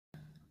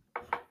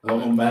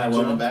Welcome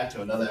back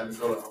to another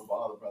episode of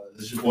Father Brothers.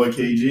 This is your boy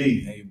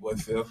KG. Hey, your boy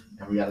Phil.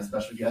 And we got a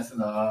special guest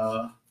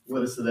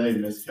with us today,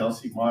 Miss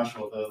Kelsey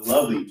Marshall, the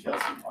lovely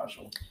Kelsey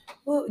Marshall.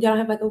 Well, y'all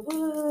have like a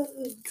woo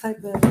type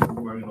of.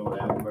 We're working on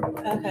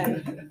that.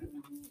 Okay.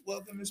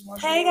 Welcome, Miss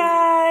Marshall. Hey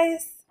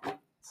guys.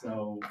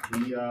 So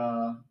we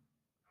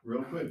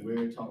real quick,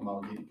 we're talking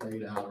about getting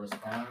paid and how to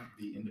respond,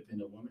 be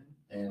independent woman,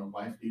 and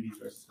wife duties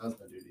versus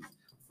husband duties.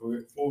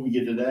 Before we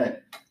get to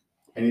that,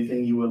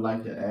 anything you would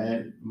like to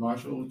add,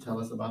 Marshall? Tell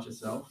us about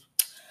yourself.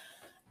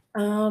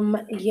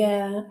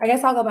 Yeah, I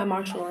guess I'll go by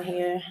Marshall on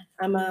here.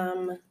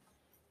 I'm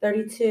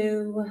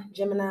 32,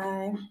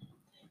 Gemini,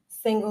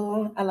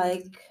 single. I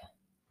like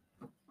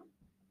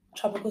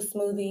tropical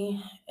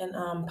smoothie and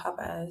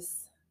Popeyes.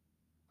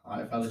 All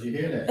right, fellas, you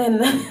hear that?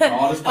 And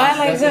all the spots I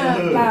like that's in the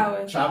hood.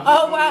 flowers. Tropical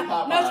Oh smoothie,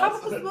 wow, no, Popeyes.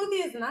 tropical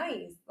smoothie is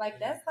nice. Like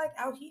that's like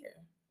out here.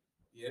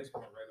 Yeah, it's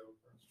going right over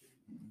Front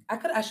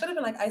Street. I should have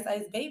been like Ice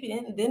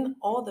Baby. Then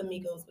all the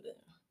Migos would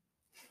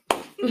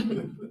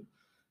have.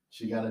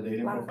 She got a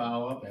dating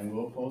profile up, and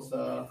we'll post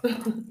Yeah,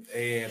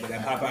 but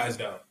that Popeyes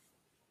though.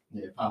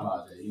 Yeah,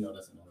 Popeyes. Yeah, you know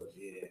that's another.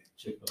 Yeah.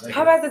 Chick-fil-A.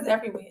 Popeyes is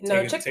everywhere.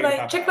 No, Take Chick-fil-A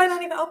Popeyes.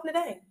 don't even open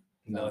today.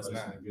 No, it's it's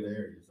not. in a good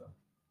area. So.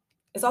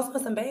 It's also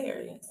in some Bay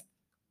areas.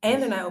 And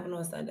they're not open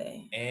on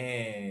Sunday.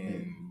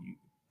 And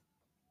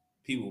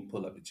people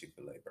pull up to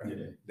Chick-fil-A, bro.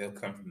 Yeah. They'll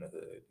come from the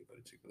hood to go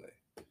to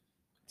Chick-fil-A.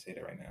 Say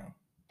that right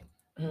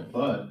now.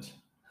 But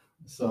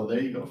so there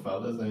you go,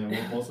 fellas, and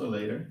we'll post it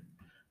later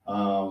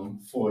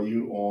for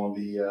you on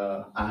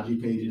the IG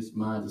pages.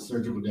 Mine's is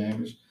surgical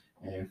damage,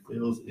 and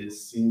Phil's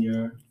is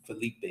senior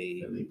Felipe.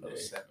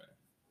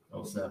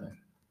 07.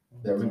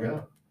 There we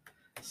go.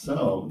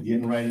 So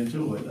getting right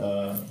into it,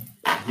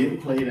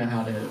 getting played and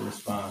how to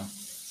respond.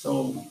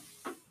 So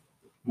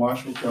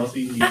Marshall,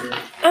 Kelsey, you here?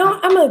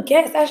 I'm a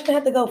guest. I shouldn't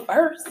have to go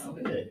first.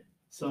 Okay.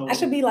 So I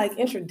should be like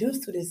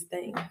introduced to this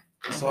thing.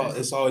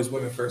 It's always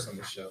women first on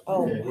the show.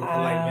 Oh, Yeah. We're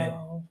polite men.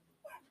 wow.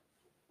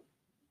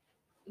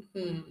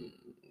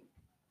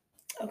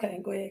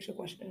 Okay, go ahead, ask your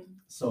question.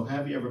 So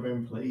have you ever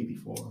been played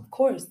before? Of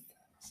course,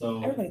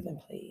 So everybody's been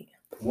played.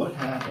 what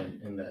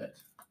happened in that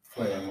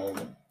player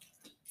moment?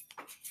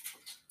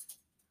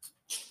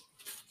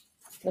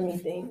 Let me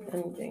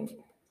think.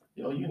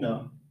 Yo, you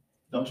know,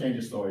 don't change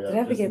your story up Did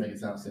I just to forget- make it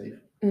sound safe.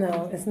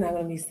 No, it's not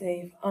gonna be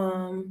safe.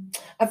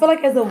 I feel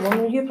like as a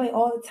woman, you play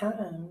all the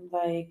time.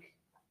 Like,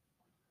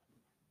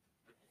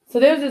 so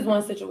there's this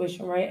one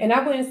situation, right? And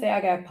I wouldn't say I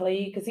got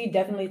played because he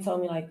definitely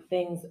told me like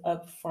things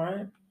up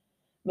front.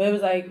 But it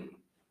was like,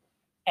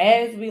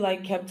 as we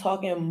like kept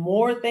talking,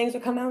 more things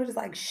would come out. I was just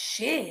like,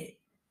 shit.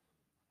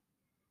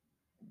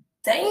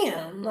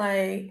 Damn.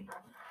 Like,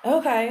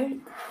 okay.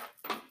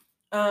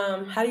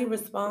 How do you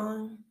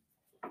respond?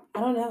 I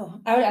don't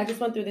know. I just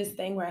went through this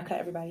thing where I cut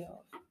everybody off.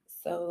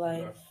 So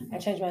like I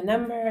changed my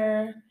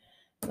number,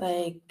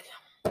 like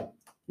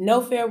no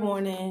fair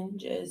warning,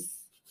 just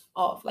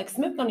off. Like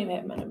Smith don't even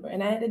have my number.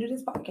 And I had to do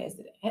this podcast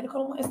today. I had to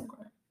call him on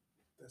Instagram.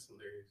 That's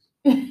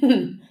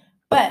hilarious.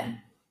 But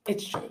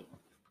it's true.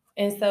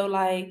 And so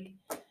like,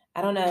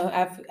 I don't know,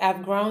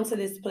 I've grown to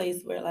this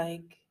place where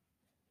like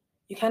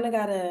you kind of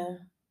gotta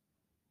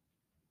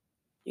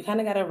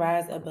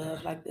rise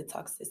above like the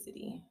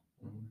toxicity.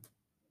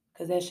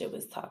 Cause that shit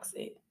was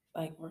toxic,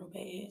 like real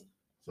bad.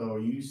 So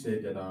you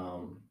said that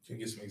Can you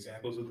give some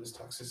examples of this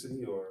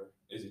toxicity, or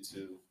is it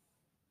too?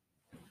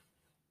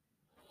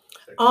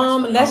 Let's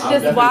I'll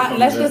definitely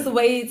just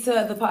wait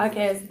till the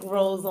podcast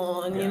rolls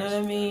on. You know what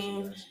I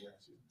mean? Got you.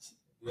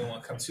 You don't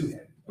want to come too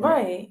heavy.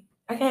 Right.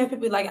 I can't have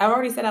people like I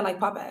already said I like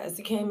Popeyes.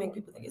 You can't make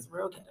people think it's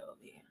real ghetto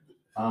over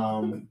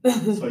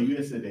here. so you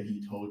had said that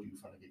he told you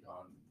from the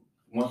get-go.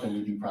 One thing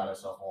we do pride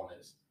ourselves on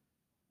is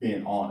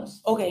being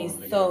honest. Okay,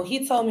 From the so get-go.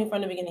 he told me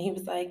from the beginning, he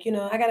was like, you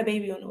know, I got a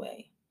baby on the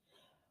way.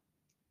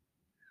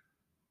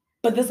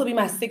 But this will be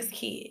my 6th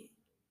kid.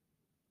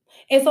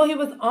 And so he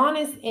was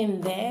honest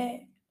in that.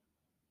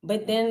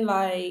 But then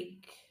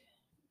like,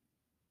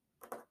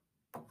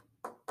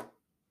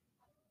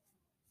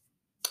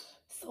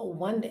 so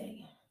one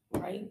day,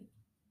 right,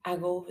 I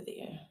go over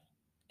there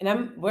and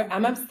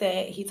I'm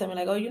upset. He told me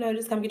like, oh, you know,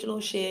 just come get your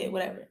little shit,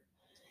 whatever.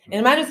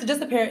 And mine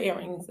just a pair of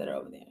earrings that are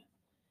over there.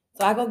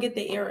 So I go get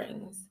the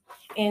earrings.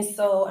 And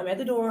so I'm at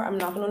the door, I'm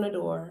knocking on the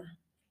door.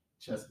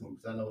 Chest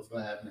moves. I know what's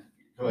gonna happen.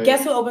 Go ahead.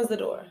 Guess who opens the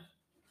door?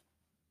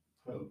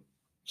 Who?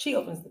 She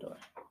opens the door.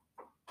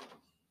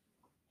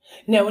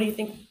 Now, what do you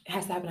think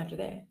has to happen after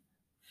that?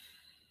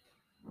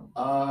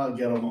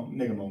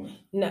 Nigga moment.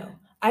 No,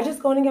 I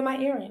just go in and get my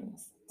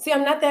earrings. See,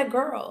 I'm not that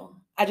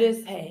girl. I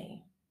just,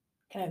 hey,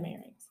 can I have my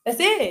earrings? That's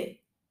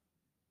it.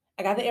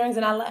 I got the earrings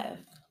and I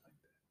left.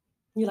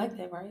 You like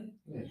that, right?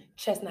 Yeah.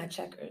 Chestnut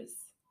checkers.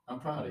 I'm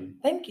proud of you.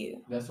 Thank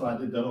you. That's why I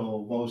did the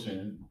whole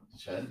motion.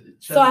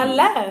 So I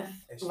left,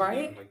 And she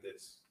right? doing like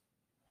this.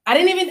 I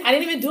didn't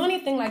even do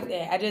anything like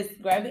that. I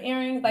just grabbed the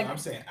earrings, like. No, I'm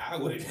saying I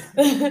would.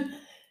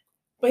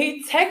 But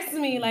he texted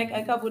me like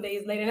a couple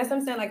days later, and that's what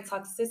I'm saying, like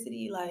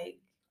toxicity, like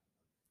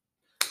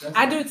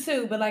I do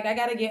too, but like I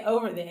gotta get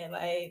over that.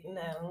 Like,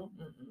 no.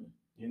 Mm-mm.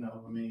 You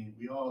know, I mean,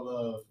 we all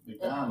love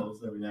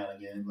McDonald's every now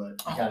and again,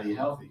 but you gotta eat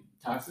healthy.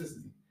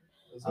 Toxicity.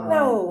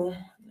 No.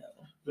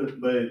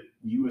 But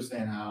you were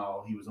saying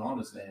how he was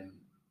honest, and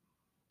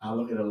I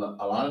look at a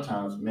lot of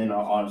times men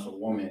are honest with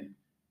women,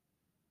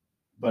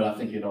 but I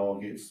think it all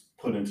gets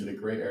put into the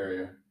gray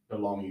area the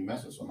longer you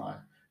mess with somebody.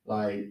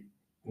 Like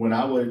when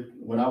I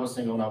was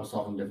single and I was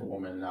talking to different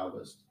women and I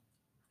was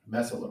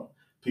messing with them,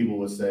 people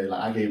would say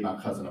like I gave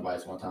my cousin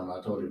advice one time and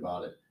I told you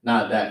about it.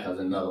 Not that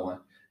cousin, another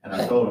one. And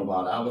I told him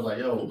about it. I was like,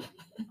 yo,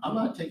 I'm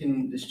not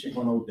taking this chick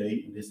on no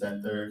date and this, that,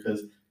 and third,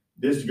 because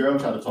this girl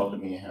tried to talk to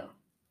me and him.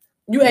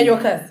 You and your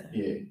cousin.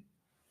 Yeah.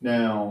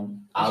 Now,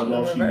 I don't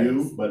know if she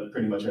knew, but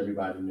pretty much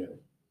everybody knew.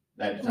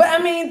 But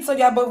I mean, so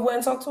y'all both went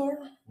and talked to her?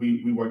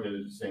 We worked at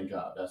the same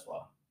job, that's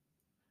why.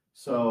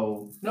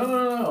 So,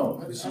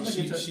 no.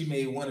 She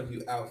made one of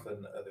you out for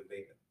the other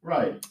date.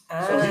 Right.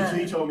 So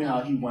he told me how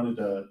he wanted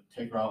to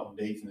take her out on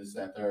dates and this,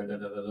 that, third,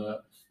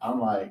 I'm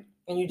like.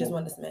 And you just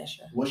wanted to smash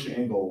her. What's your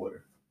end goal with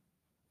her?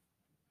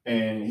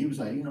 And he was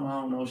like, I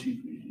don't know,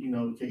 she,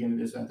 kicking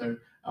this, that, third.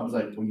 I was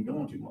like, well, you're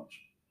doing too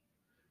much.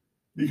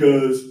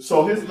 Because,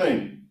 so here's the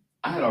thing.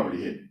 I had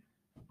already hit.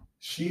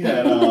 She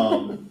had,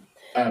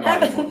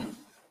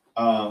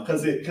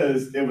 because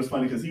it was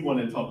funny because he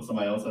wanted to talk to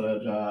somebody else at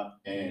that job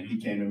and he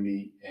came to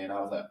me and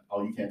I was like,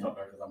 oh, you can't talk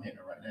to her because I'm hitting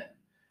her right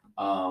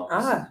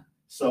now.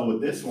 So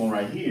with this one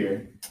right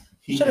here,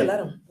 he should have let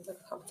him. It was like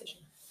a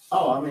competition.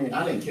 Oh, I mean,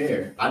 I didn't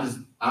care.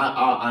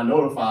 I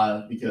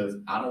notified because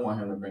I don't want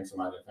him to bring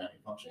somebody to a family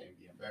function and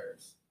be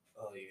embarrassed.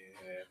 Oh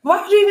yeah.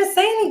 Why would you even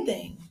say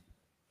anything?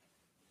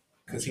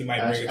 Because he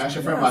might bring it. Ask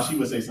your friend why she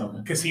would say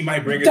something. Because he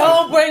might bring it.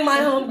 Don't bring my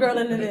homegirl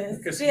into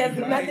this. She has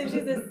nothing.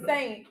 She's a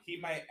saint. He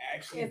might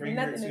actually bring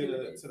her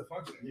to the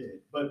function. Yeah,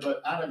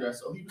 but I digress.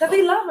 So because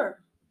he love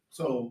her.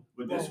 So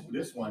with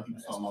this one, he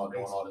was talking about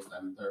doing all this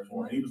time and third,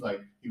 fourth. And he was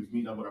like, he was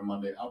meeting up with her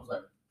Monday. I was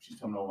like, she's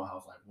coming over my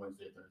house like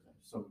Wednesday, Thursday.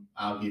 So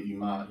I'll give you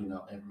my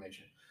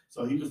information.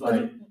 So he was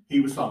like,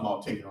 he was talking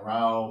about taking her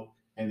out,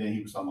 and then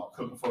he was talking about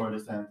cooking for her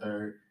this, that, and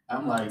third.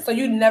 I'm like, so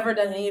you never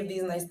done any of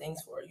these nice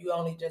things for her? You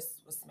only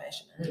just was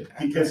smashing her? Yeah,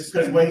 because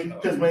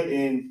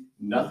and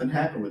nothing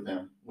happened with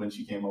them when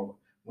she came over.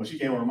 When she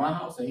came over to my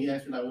house and he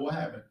asked me like, well, what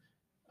happened?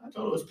 I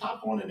told her it was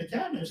popcorn in the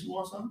cabinet. She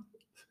wants some.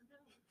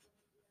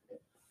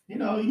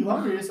 You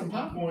hungry? There's some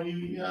popcorn.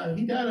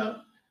 He got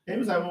up. And he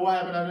was like, well, what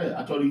happened out there?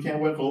 I told her you can't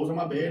wear clothes in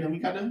my bed, and we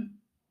got to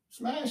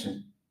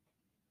smashing.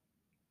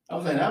 I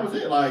was like, that was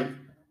it. Like,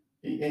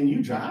 and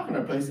you driving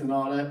her place and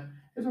all that.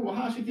 He said, well,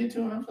 how'd she get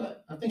to her? I was like,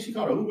 I think she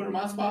called an Uber to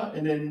my spot,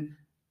 and then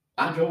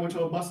I drove her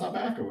to a bus stop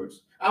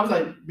afterwards. I was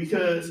like,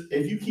 because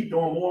if you keep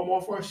doing more and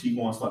more for her, she's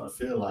going to start to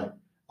feel like,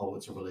 oh,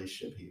 it's a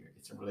relationship here.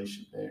 It's a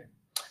relationship there.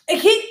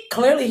 And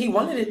clearly he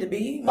wanted it to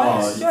be.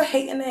 But you're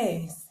hating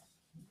ass.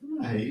 I'm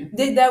not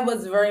hating. That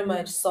was very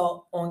much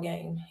salt on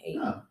game hate.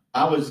 No,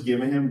 I was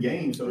giving him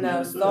game. So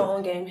salt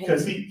on game hate.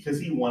 Because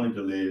he wanted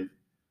to live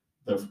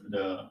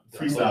the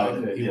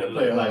freestyle, the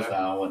player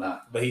lifestyle and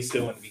whatnot. But he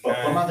still wanted to be kind.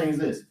 But my thing is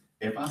this.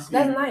 If I see,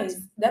 that's nice.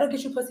 That'll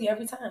get you pussy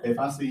every time. If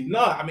I see,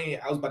 no, I mean,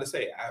 I was about to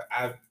say,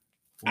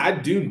 I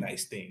do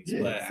nice things,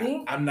 but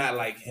I'm not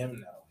like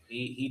him though.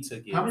 He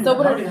took it. How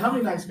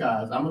many nice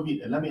guys? Let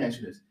me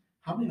ask you this: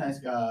 how many nice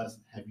guys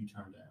have you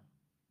turned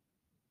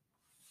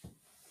down?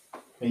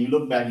 And you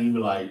look back and you be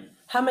like,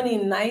 how many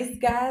nice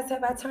guys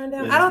have I turned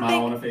down? I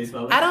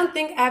don't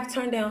think I've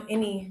turned down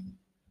any.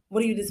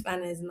 What do you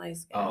define as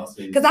nice guys?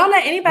 Because I'll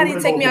let anybody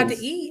take me out to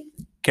eat.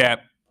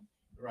 Cap.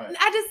 Right.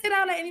 I just said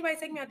I'll let anybody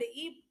take me out to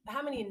eat.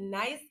 How many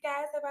nice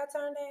guys have I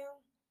turned down?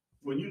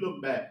 When you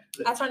look back,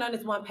 I turned down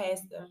this one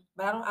pastor,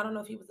 but I don't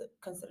know if he was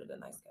considered a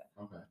nice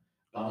guy. Okay.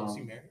 Is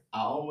he married?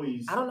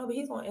 I don't know, but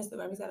he's on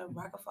Instagram. He's got a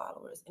rack of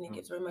followers, and he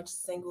gives very much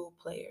single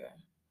player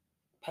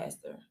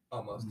pastor.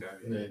 Almost got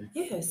it.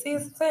 Yeah, see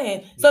what I'm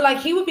saying? So like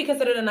he would be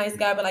considered a nice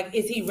guy, but like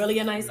is he really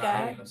a nice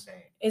guy?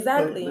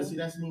 Exactly. But see,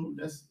 that's moving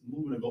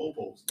the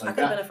goalposts. Like, I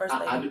could have been a first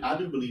lady. I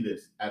do believe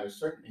this. At a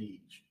certain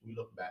age, we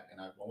look back,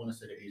 and I want to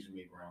say the age of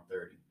maybe around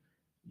 30.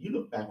 You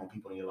look back on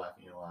people in your life,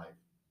 and you're like,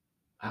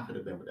 I could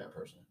have been with that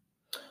person.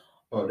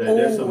 Or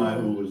there's somebody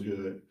who was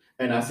good.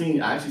 And I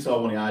actually saw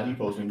one of the IG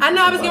posts. I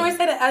know, I was going to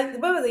say that.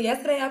 What was it?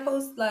 Yesterday I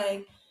posted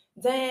like,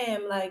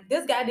 damn, like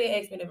this guy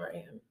did ask me to marry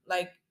him.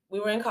 Like we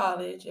were in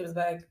college. It was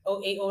like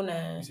 08,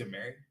 09. You said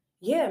married?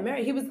 Yeah,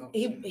 married. He was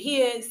he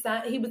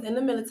was in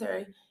the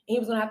military and he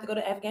was gonna have to go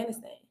to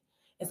Afghanistan.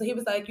 And so he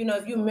was like,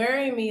 if you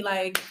marry me,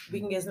 like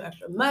we can get some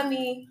extra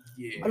money,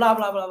 blah,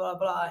 blah, blah, blah,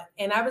 blah.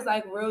 And I was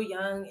like real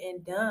young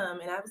and dumb.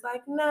 And I was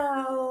like,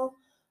 no,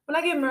 when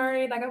I get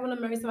married, like I want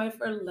to marry somebody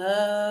for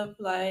love.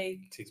 Like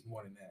it takes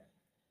more than that.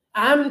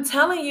 I'm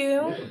telling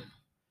you. Yeah.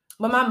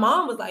 But my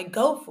mom was like,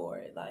 go for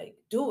it. Like,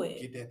 do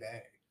it. Get that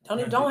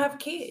bag. Don't have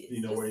kids.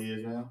 You know where he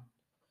is now?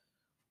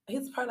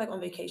 He's probably like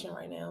on vacation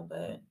right now,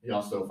 but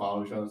y'all still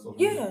follow each other?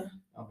 Yeah.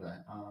 Okay.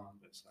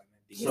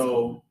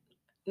 So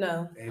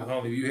no. Hey,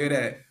 only you hear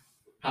that.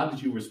 How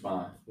did you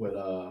respond with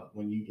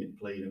when you get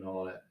played and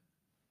all that?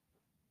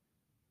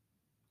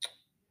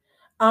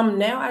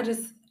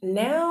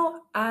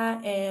 Now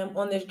I am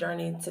on this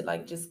journey to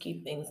like just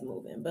keep things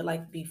moving. But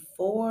like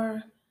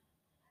before,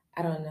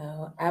 I don't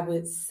know. I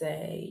would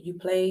say you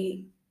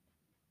play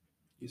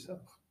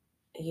yourself.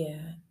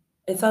 Yeah.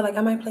 And so like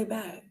I might play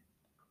back.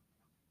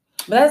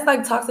 But that's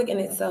like toxic in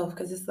itself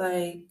because it's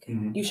like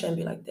you shouldn't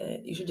be like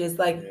that. You should just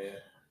like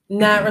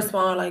not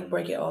respond, like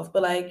break it off.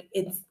 But like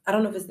I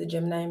don't know if it's the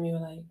Gemini in me or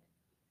like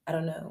I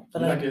don't know.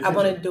 But like I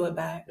want to do it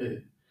back. Yeah.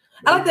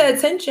 I like the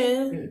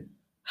attention. Yeah.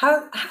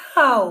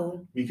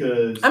 How?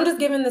 Because I'm just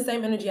giving the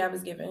same energy I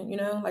was given, you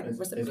know, like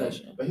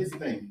reciprocation. But here's the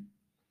thing: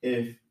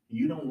 if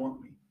you don't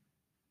want me,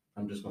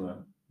 I'm just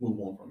gonna move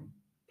on from you.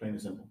 Plain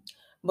and simple.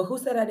 But who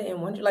said I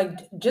didn't want you? Like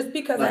just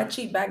because I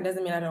cheat back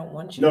doesn't mean I don't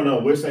want you.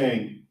 No, we're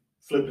saying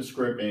flip the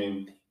script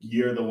and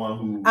you're the one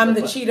who I'm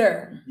the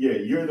cheater. Yeah,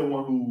 you're the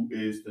one who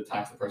is the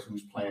toxic person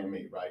who's playing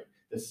me, right?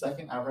 The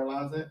second I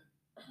realized that,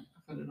 I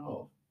cut it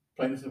off.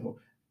 Plain and simple.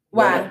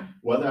 Why?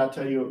 Whether I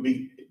tell you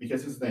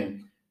because it's the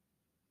thing.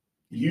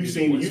 You've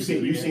seen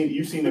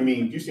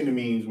the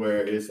memes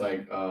where it's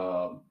like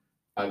a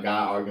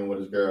guy arguing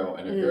with his girl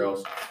and the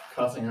girl's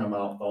cussing him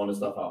out, throwing his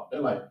stuff out.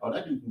 They're like, oh,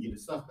 that dude can get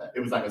his stuff back.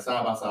 It was like a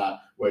side by side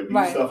where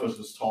these stuff was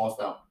just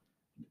tossed out.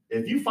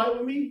 If you fight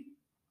with me,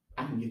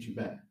 I can get you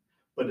back.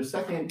 But the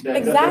second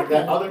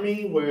that other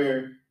meme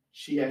where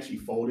she actually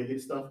folded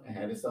his stuff and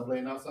had his stuff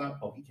laying outside,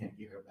 oh, he can't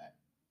get her back.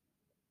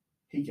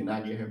 He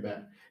cannot get her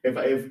back.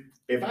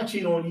 If I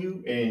cheat on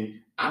you and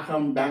I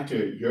come back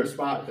to your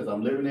spot because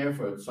I'm living there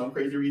for some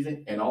crazy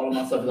reason and all of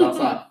my stuff is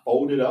outside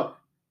folded up.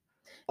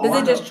 Does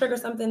it just trigger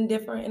something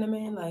different in a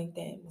man? Like,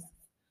 damn,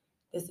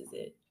 this is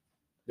it.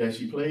 That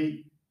she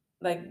played?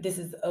 Like, this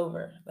is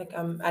over. Like,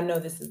 I know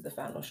this is the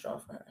final straw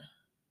for her.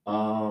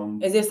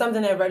 Is there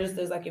something that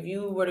registers? Like, if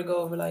you were to go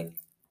over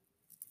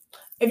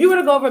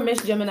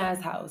Miss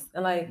Gemini's house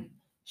and like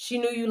she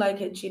knew you like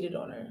had cheated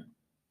on her,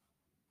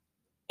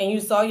 and you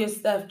saw your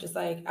stuff just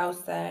like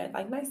outside,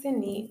 like nice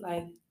and neat,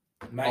 like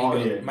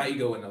my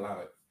ego wouldn't allow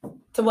it.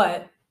 To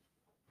what?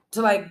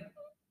 To like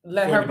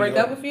let her break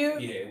up with you?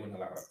 Yeah, it wouldn't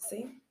allow it.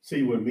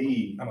 See, with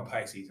me, I'm a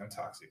Pisces. I'm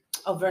toxic.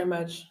 Oh, very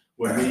much.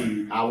 With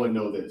me, I would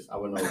know this. I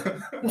would know.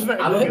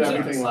 I look at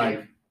everything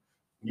like,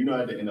 you know,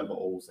 at the end of an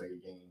old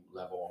Sega game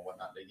level and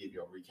whatnot, they give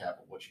you a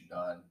recap of what you've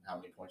done, how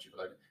many points you've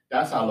collected.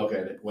 That's how I look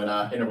at it when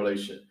I'm in a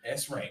relationship.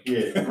 S rank.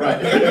 Yeah, right.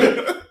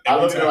 I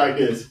look at it like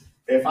this.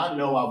 If I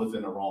know I was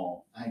in the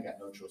wrong, I ain't got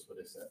no choice but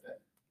to accept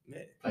that.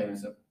 Yeah. Plain and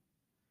simple.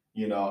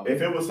 You know,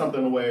 if it was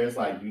something where it's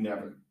like you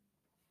never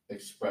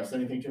express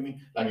anything to me,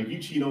 like if you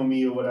cheat on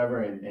me or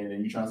whatever, and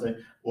then you try to say,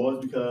 well,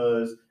 it's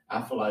because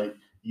I feel like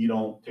you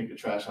don't take the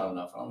trash out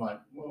enough. I'm like,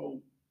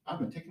 well, I've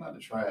been taking out the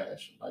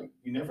trash. Like,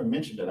 you never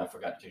mentioned that I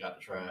forgot to take out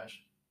the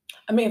trash.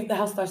 I mean, if the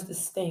house starts to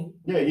stink,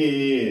 yeah,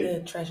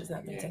 the trash has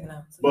not been taken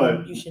out. So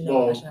but you should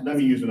know. Well, let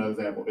me use another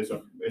example. It's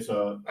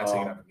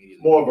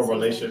more of a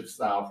relationship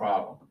style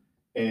problem,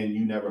 and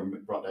you never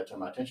brought that to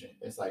my attention.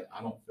 It's like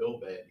I don't feel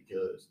bad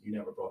because you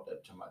never brought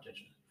that to my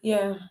attention.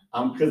 Yeah.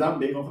 Because I'm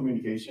big on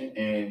communication,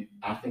 and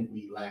I think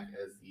we lack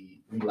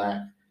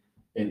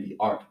in the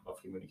art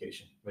of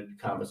communication, with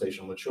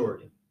conversational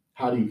maturity.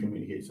 How do you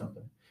communicate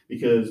something?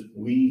 Because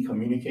we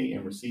communicate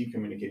and receive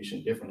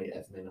communication differently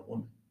as men and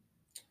women.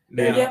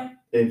 Now,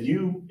 if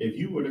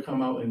you were to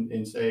come out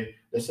and say,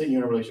 let's say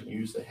you're in a relationship and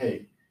you say,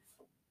 hey,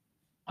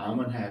 I'm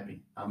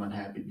unhappy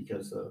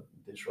because of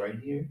this right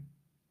here.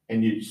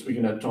 And you're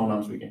speaking at the tone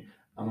I'm speaking.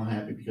 I'm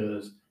unhappy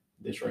because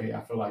this right here,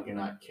 I feel like you're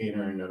not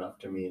catering enough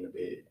to me in the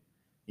bed.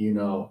 You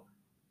know,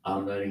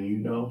 I'm letting you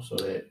know so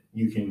that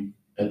you can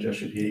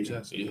adjust your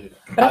behavior.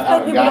 But I feel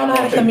like people don't know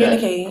how to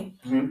communicate.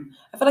 I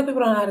feel like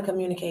people don't know how to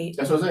communicate.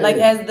 That's what I'm saying.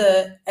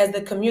 Like as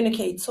the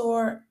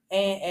communicator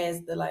and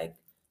as the like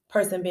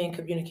person being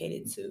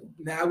communicated to.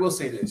 Now I will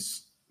say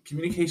this: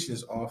 communication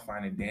is all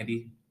fine and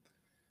dandy,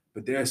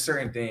 but there are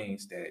certain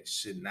things that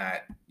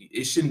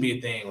shouldn't be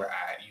a thing where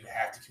you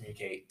have to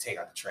communicate, take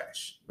out the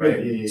trash,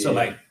 right? Yeah. So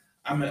like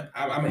I'm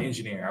an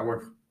engineer. I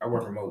work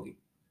remotely.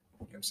 You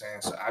know what I'm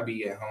saying? So I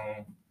be at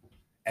home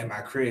at my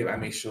crib. I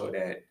make sure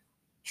that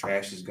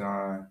trash is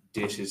gone,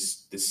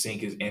 dishes, the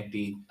sink is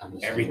empty,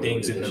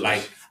 everything's in the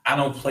light. I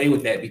don't play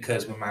with that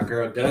because when my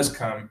girl does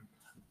come,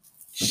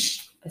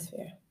 that's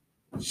fair.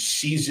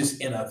 She's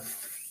just in a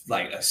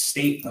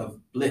state of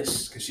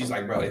bliss because she's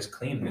like, bro, it's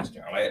clean in this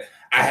joint. Like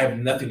I have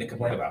nothing to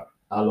complain about.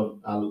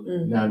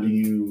 Now, do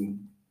you,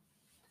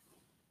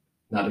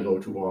 not to go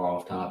too far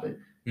off topic,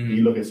 do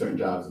you look at certain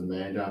jobs as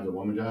man jobs or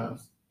woman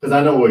jobs? Because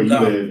I know where you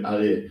live. I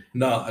live.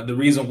 No, the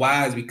reason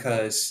why is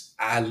because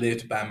I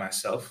lived by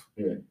myself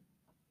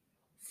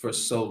for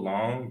so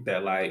long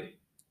that like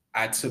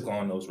I took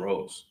on those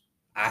roles.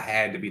 I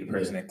had to be the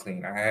person that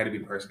cleaned. I had to be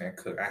the person that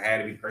cooked. I had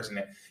to be the person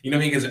that, you know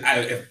what I mean?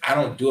 Because if I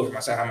don't do it for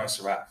myself, how am I going to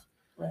survive?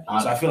 Right.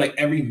 So I feel like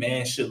every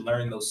man should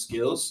learn those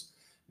skills.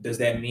 Does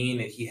that mean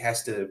that he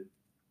has to,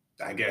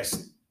 I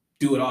guess,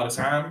 do it all the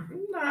time?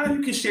 Nah,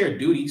 you can share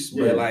duties,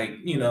 but like,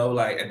 you know,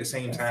 like at the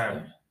same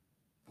time,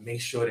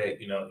 make sure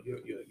that, you know,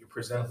 you're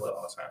presentable at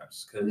all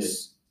times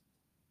because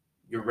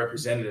your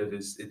representative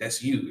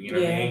that's you, you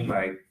know what I mean?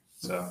 Like,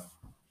 so.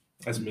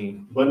 That's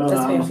me. But no,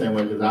 That's I'm the fair. same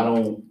way because I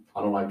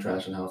don't like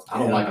trash in the house. I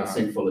don't Yeah, like nah. a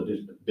sink full of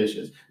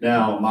dishes.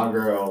 Now, my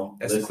girl,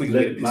 That's a quick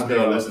way to piss my me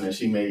girl off. listening,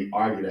 she may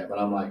argue that, but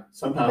I'm like,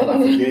 sometimes I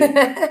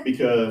forget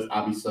because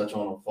I be such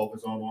on a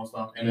focus on one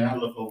stuff, and then I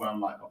look over,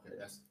 I'm like, okay,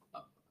 that's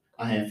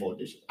a handful of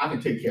dishes. I can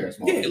take care of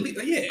small. Yeah,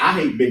 dishes. yeah. I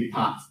hate big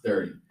pots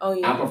dirty. Oh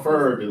yeah. I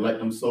prefer to let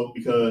them soak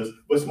because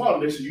with smaller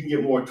dishes you can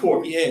get more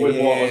torque Yeah, with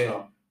more yeah.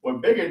 stuff. With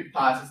bigger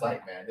pots, it's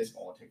like, man, this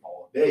gonna take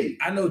all day.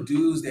 I know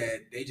dudes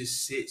that they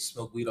just sit,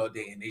 smoke weed all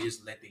day, and they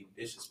just let their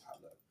dishes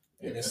pile up.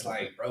 And Yeah. it's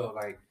like, bro,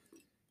 like,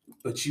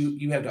 but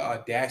you have the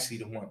audacity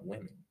to want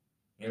women.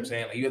 You know what I'm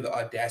saying? Like, you have the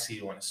audacity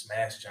to want to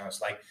smash Johns.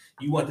 Like,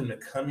 you want them to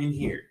come in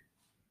here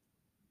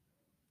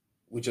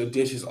with your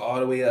dishes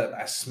all the way up.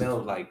 I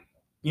smell like,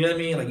 you know what I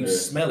mean? Like, you Yeah.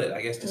 smell it.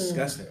 Like, it's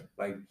disgusting.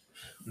 Like,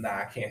 nah,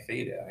 I can't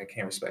fade that. I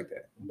can't respect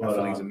that. But, I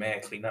feel like as a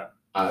man, clean up.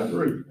 I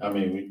agree. I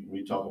mean,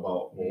 we talk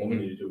about what women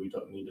Mhm. need to do. We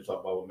need to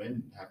talk about what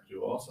men have to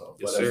do also.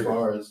 Yes, But as sir.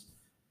 far as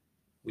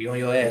We on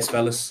your ass,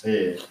 fellas.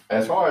 yeah,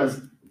 as far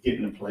as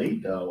getting to play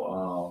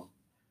though,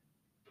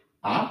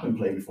 I've been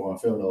played before. I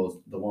feel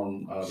those the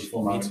one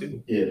before Me my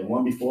too. yeah the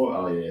one before.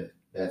 Oh yeah,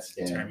 that's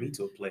scam. Turn me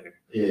to a player.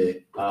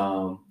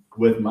 Yeah.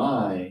 With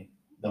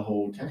the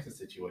whole Texas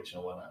situation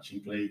and whatnot, she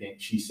played.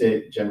 She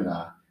said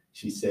Gemini.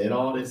 She said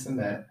all this and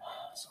that.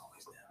 It's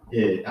always them.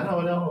 Yeah, I know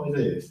it always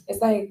is.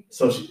 It's like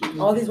So she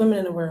all these women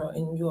in the world,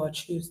 and you all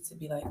choose to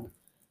be like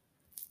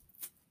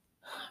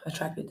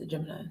attracted to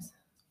Geminis.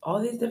 All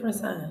these different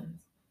signs.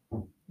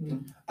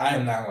 I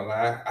am not gonna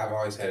lie. I've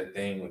always had a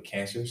thing with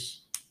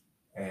cancers,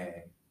 and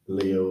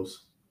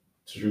Leos.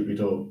 Truth be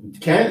told,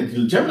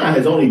 Gemini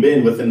has only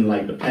been within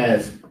like the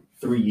past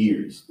 3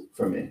 years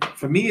for me.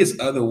 for me, it's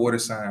other water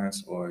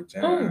signs or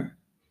Gemini.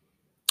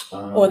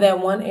 Or that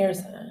one air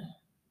sign.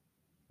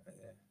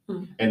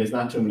 And it's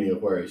not too many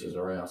Aquariuses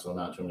around, so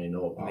not too many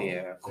know about.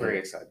 Yeah,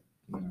 Aquarius. I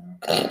don't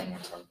want to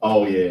talk about.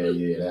 Oh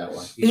yeah, that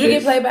one. Did you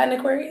get played by an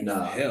Aquarius?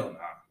 Nah. Hell no.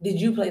 Did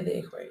you play the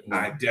Aquarius?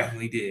 I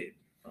definitely did.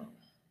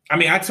 I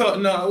mean, I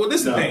told no. Well,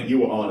 this is the thing. You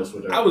were honest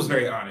with her. I was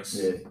very honest.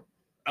 Yeah.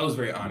 I was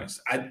very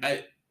honest.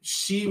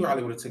 She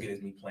probably would have took it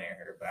as me playing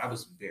her, but I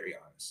was very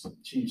honest.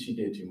 She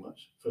did too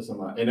much for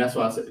somebody, and that's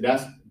why I said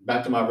that's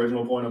back to my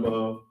original point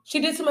above. She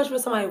did too much for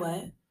somebody.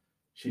 What?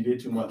 She did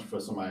too much for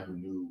somebody who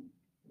knew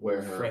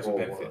where her Friends role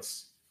with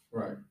benefits.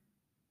 was. Right.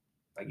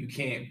 Like you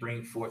can't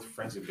bring forth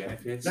friends with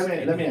benefits. Let me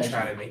and ask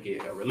try you. to make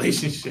it a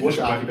relationship. What's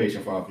your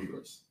occupation for our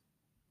viewers?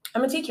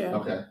 I'm a teacher.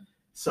 Okay.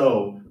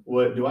 So,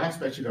 do I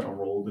expect you to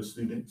enroll the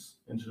students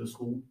into the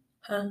school?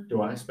 Huh?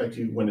 Do I expect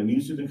you, when a new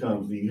student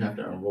comes, do you have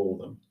to enroll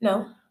them?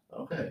 No.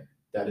 Okay.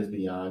 That is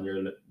beyond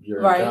your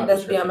Right. job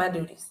That's description. beyond my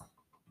duties.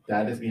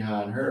 That is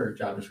behind her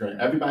job description.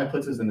 Everybody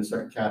puts us in a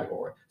certain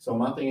category. So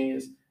my thing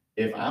is,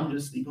 if I'm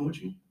just sleeping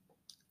with you,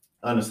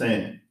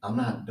 understand, I'm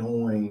not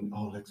doing,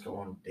 let's go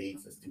on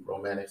dates, let's do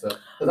romantic stuff.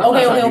 Because I'm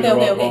not trying to do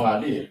the wrong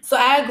idea. So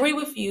I agree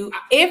with you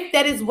if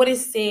that is what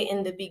is said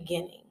in the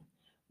beginning.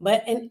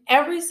 But in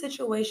every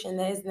situation,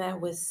 that is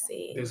not what's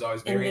said There's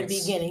always in the variance.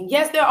 beginning.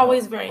 Yes, there are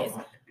always variants.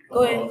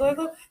 Go ahead.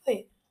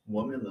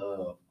 Women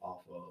love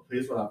off of,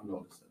 here's what I've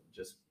noticed,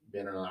 just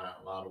being around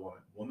a lot of women.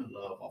 Women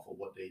love off of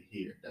what they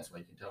hear. That's why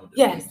you can tell them.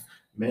 Yes.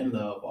 Men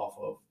love off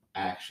of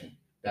action.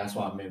 That's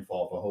why men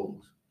fall for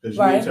hoes. Because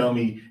Right. you tell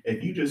me,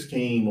 if you just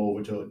came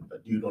over to a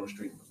dude on the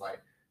street and was like,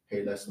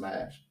 hey, let's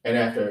smash. And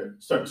after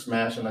certain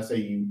smashing, let's say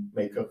you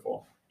may cook for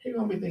him, he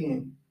gonna be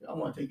thinking, I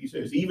want to take you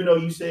serious. Even though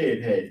you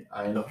said, hey,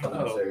 I ain't not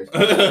serious.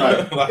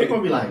 Right. They're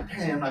gonna be like,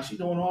 damn, like she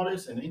doing all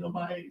this and ain't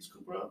nobody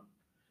scoop her up.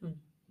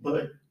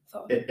 But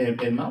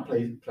in my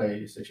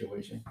play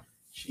situation,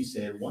 she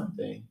said one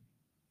thing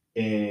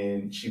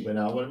and she went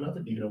out with another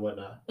dude or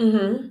whatnot.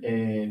 Mm-hmm.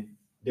 And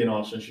then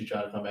all of a sudden she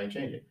tried to come back and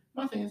change it.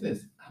 My thing is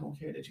this, I don't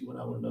care that you went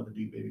out with another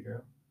dude, baby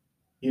girl.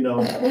 You know,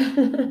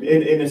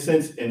 in a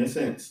sense. No,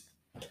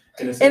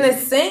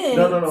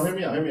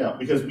 hear me out.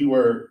 Because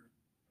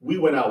we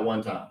went out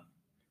one time.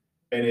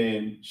 And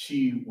then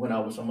she went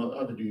out with some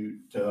other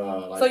dude to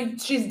So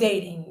she's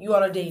dating. You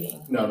all are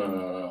dating.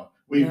 No.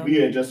 We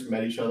had just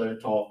met each other,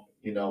 talked,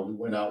 we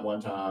went out one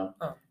time.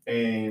 Oh.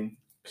 And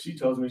she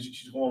tells me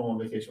she's going on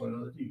vacation with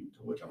another dude,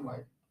 to which I'm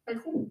like, hey,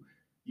 cool.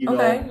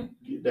 Okay.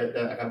 That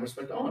I gotta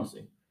respect the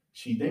honesty.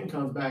 She then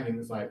comes back and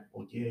is like,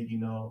 well, yeah,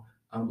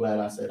 I'm glad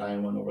I said I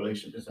ain't want no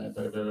relationship.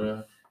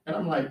 And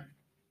I'm like,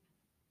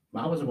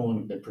 I wasn't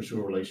going to pursue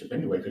a relationship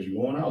anyway because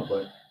you're going out.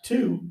 But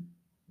 2,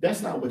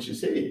 that's not what you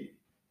said.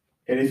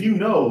 And if you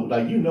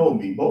know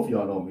me, both of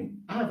y'all know me,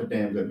 I have a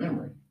damn good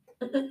memory.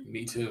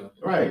 Me too.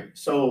 Right.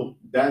 So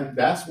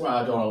that's where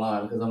I draw the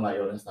line because I'm like,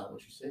 yo, that's not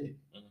what you said.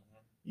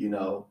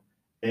 Mm-hmm.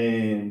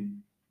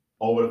 And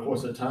over the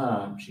course of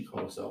time, she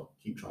called herself,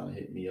 keep trying to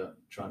hit me up.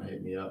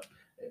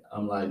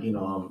 I'm like,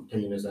 I'm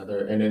taking this out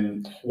there. And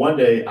then one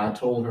day I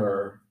told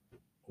her,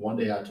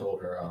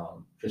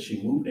 because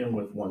she moved in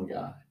with one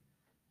guy,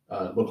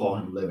 we'll call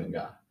him living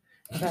guy.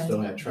 She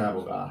still had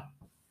travel guy.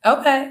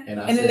 Okay. And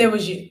then there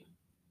was you.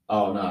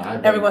 Oh, no.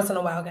 Every once in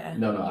a while, guy.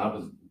 No, I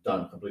was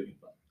done completely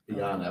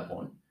beyond that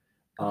point.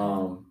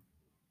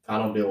 I I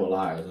don't deal with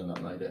liars or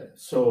nothing like that.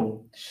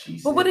 So she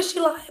said, But what did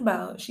she lie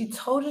about? She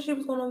told you she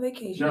was going on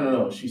vacation.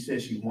 No. She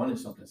said she wanted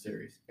something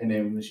serious. And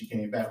then when she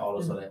came back, all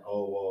of a Mm-hmm. sudden,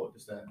 oh, well,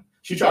 this, that.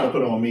 She tried to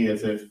put it on me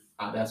as if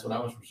that's what I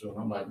was pursuing.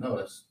 I'm like, no,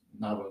 that's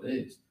not what it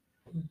is.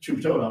 Truth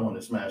be told, I wanted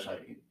to smash,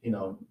 like,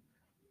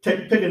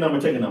 pick a number,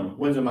 take a number.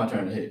 When's it my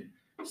turn to hit?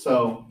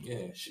 So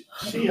Yeah. she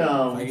If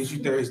I get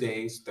you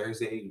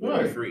Thursday,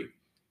 Right. free.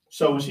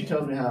 So when she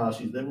tells me how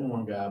she's living with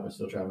one guy but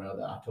still traveling with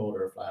another, I told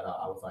her flat out,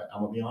 I was like,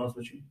 I'm gonna be honest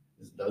with you.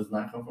 This does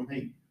not come from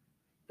hate.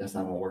 That's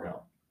not gonna work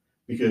out.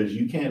 Because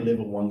you can't live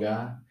with one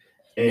guy.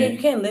 And you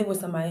can't live with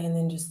somebody and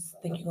then just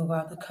think you're gonna go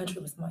out the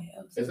country with somebody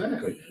else.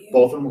 Exactly.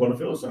 Both of them are gonna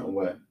feel a certain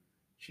way.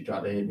 She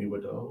tried to hit me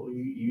with the, oh,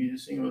 you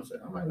just seen what I'm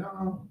saying. I'm like,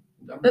 no.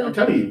 I'm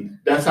telling you,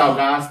 that's how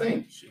guys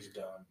think. She's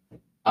done.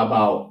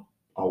 About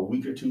a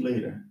week or two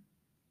later,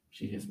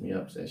 she hits me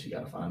up, said she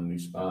got to find a new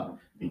spot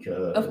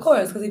because. Of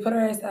course, because he put her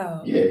ass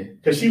out. Yeah,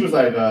 because she was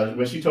like,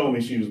 when she told me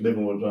she was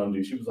living with one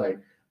dude, she was like,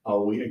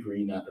 oh, we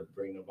agreed not to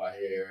bring nobody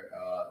here,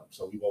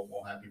 so we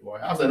won't have people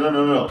here. I was like,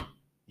 no.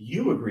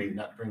 You agreed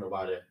not to bring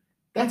nobody there.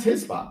 That's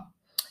his spot.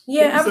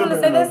 Yeah, I was gonna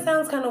say that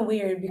sounds kind of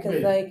weird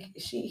because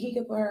he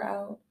could put her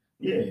out.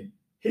 Yeah,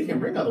 he can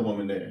bring other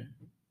women there.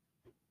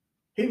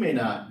 He may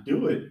not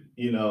do it,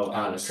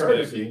 out of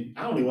courtey.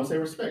 I don't even want to say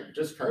respect,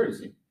 just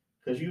courtesy,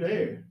 because you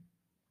there.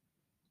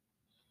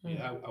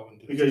 Yeah, I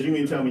wouldn't do because you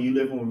mean tell me you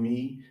living with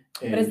me.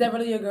 But is that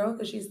really your girl?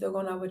 Because she's still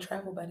going out with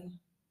Travel Buddy.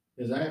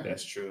 Exactly.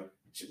 That's true.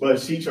 But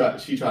she tried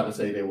to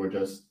say they were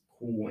just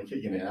cool and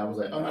kicking it. I was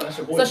like, oh no, that's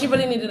your boyfriend. So she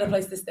really needed a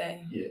place to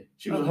stay. Yeah,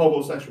 she was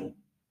homosexual.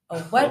 Oh,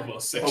 what?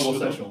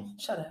 Homosexual.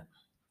 Shut up.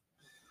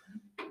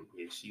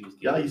 Yeah, she was.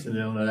 Y'all used to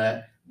know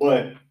that,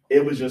 but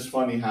it was just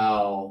funny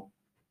how,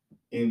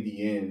 in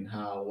the end,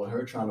 with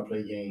her trying to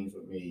play games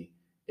with me,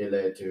 it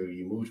led to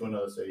you move to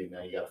another city.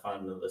 Now you got to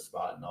find another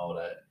spot and all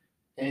that,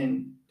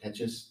 and it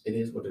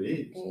is what it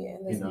is. Yeah,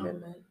 that's a bit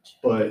much.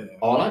 But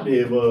all I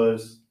did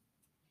was,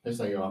 it's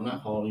like, yo, I'm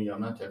not calling you,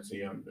 I'm not texting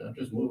you, I'm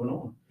just moving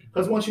on.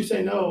 Because once you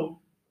say no,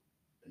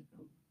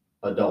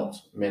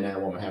 adults, men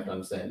and women, have to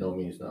understand no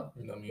means no.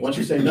 Once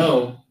you say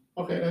no,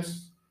 okay,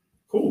 that's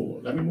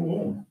cool. Let me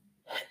move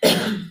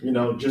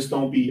on. Just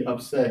don't be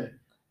upset.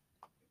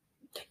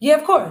 Yeah,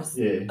 of course.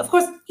 Yeah. Of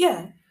course,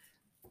 yeah.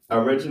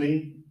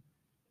 Originally,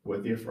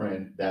 with your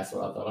friend, that's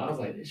what I thought. I was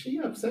like, is she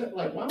upset?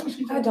 Like, why was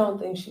she? I don't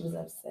think she was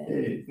upset.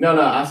 Yeah. No,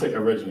 I said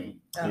originally,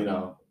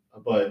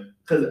 but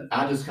because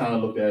I just kind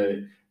of looked at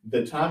it,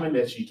 the timing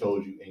that she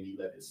told you and you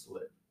let it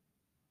slip,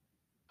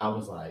 I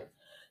was like.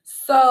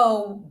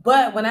 So,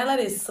 but when I let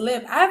it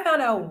slip, I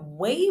found out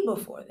way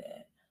before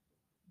that.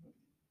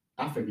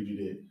 I figured you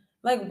did.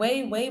 Like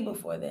way, way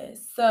before that.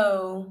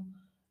 So,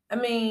 I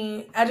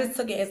mean, I just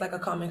took it as like a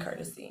common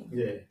courtesy.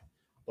 Yeah.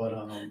 But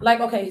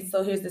okay,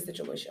 so here's the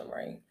situation,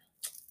 right?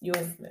 You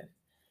and Smith.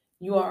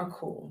 You are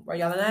cool, right?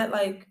 Y'all are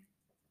like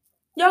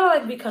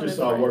becoming just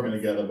start friends. working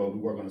together, but we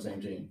work on the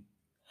same team.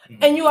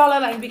 And you all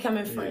are like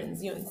becoming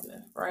friends, you and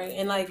Smith, right?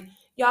 And like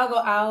y'all go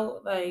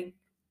out like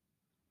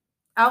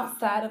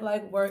outside of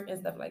like work and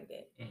stuff like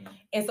that. Mm-hmm.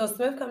 And so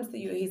Smith comes to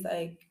you, he's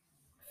like,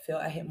 Phil,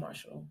 I hit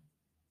Marshall.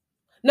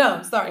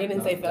 No, sorry, he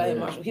didn't say Phil, I hit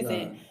Marshall. He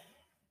said,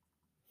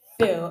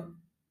 Phil,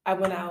 I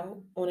went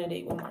out on a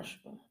date with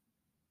Marshall.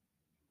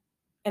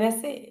 And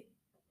that's it.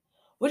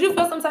 Would you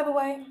feel some type of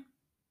way?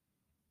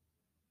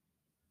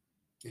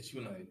 Did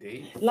you went on a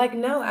date? Like,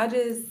 no.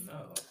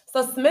 No.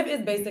 So Smith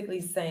is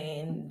basically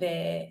saying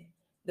that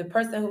the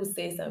person who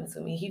said something to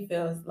me, he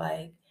feels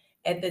like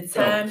at the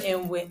time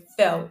in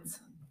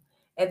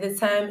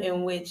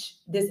which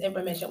this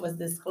information was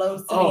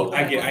disclosed to me. Oh,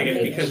 I get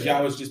it. Because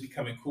y'all was just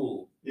becoming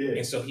cool. Yeah.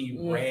 And so he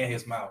ran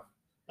his mouth.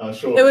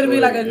 Sure. It would be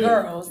like a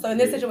girl. So in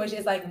this situation,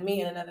 it's like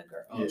me and another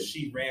girl. Oh,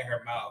 she ran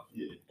her mouth.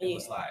 Yeah. It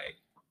was like.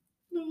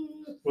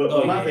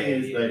 Well, my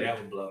thing is that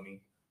would blow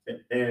me.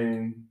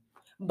 And.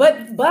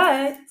 But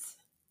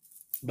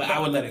I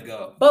would let it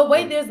go. But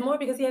wait, there's more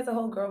because he has a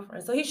whole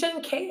girlfriend, so he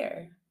shouldn't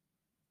care.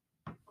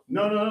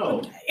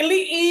 No. Okay.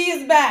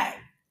 Ease back.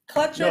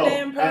 Clutch your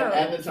damn pearl.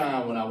 At the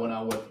time when I went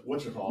out with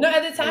what's your call? No,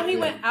 at the time he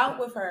went out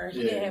with her,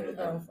 he didn't have a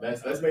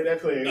girlfriend. Let's make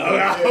that clear.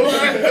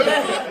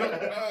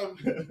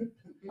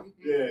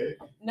 Yeah.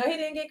 No, he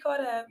didn't get caught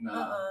up.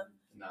 Nah.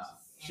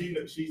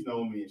 She's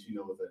known me and she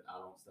knows that I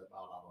don't step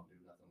out. I don't do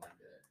nothing like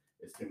that.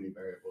 It's too many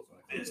variables.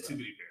 It's too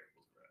many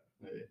variables,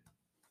 bro. Yeah.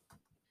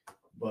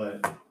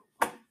 But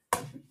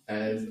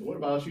what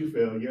about you,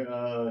 Phil?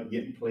 You're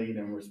getting played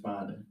and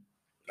responding.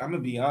 I'm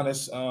gonna be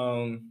honest.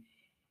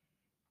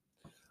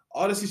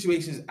 All the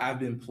situations I've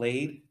been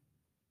played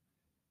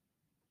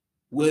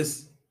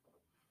was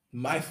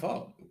my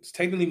fault. It's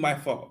technically my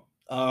fault.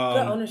 Good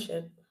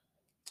ownership.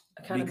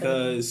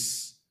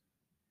 Because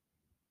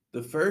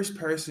the first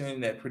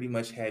person that pretty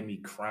much had me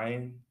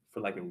crying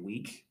for like a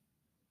week,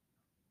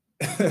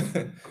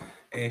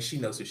 and she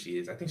knows who she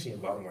is. I think she's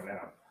in Baltimore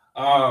now.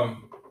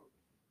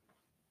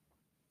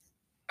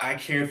 I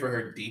cared for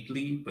her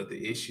deeply, but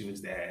the issue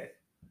is that,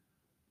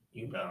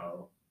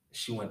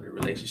 she wanted a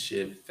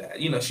relationship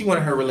she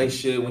wanted her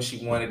relationship when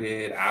she wanted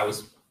it. I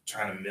was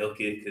trying to milk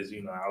it because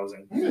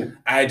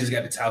I had just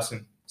got to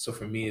Towson. So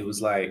for me, it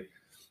was like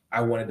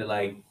I wanted to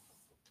play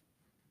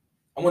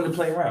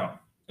around.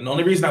 And the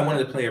only reason I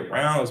wanted to play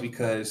around was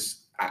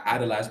because I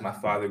idolized my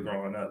father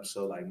growing up.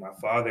 So like my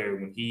father,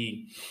 when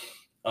he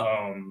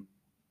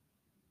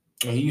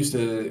used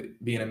to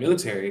be in the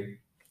military,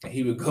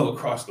 he would go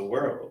across the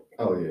world.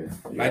 Oh yeah.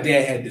 My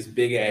dad had this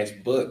big ass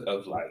book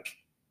of like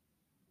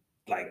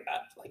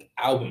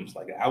albums,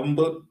 like an album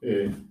book.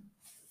 Yeah.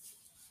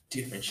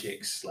 Different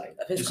chicks, like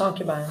of his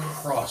concubines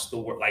across the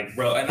world, like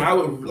bro. And I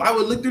would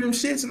look through them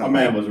shits, and my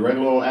man was a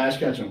regular old Ash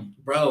Ketchum,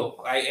 bro.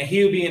 Like, and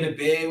he would be in the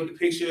bed with the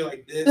picture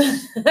like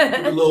this, with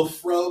a little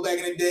fro back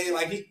in the day,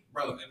 like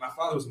bro. And my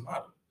father was a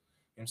model. You know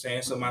what I'm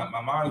saying? So my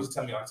mom used to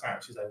tell me all the time.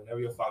 She's like, whenever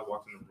your father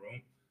walked in the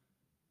room,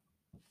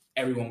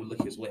 everyone would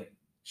look his way.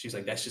 She's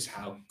like, that's just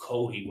how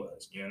cold he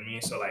was. You know what I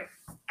mean? So like,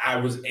 I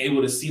was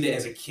able to see that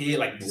as a kid,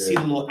 like to see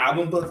the little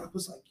album book. I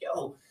was like,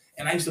 yo.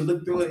 And I used to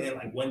look through it, and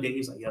like one day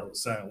he's like, "Yo,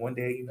 son, one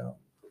day you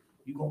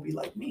gonna be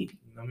like me. You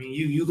know what I mean?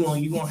 You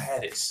gonna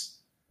have this."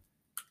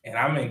 And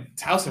I'm in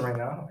Towson right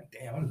now. I'm like,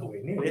 damn, I'm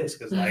nowhere near this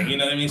because like you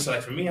know what I mean. So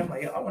like for me, I'm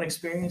like, I want to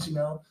experience.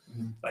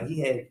 Like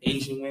he had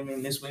Asian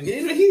women, this one,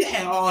 he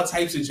had all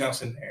types of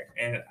jumps in there,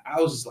 and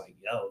I was just like,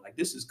 yo, like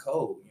this is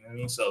cold. You know what I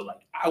mean? So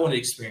like I want to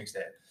experience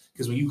that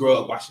because when you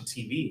grow up watching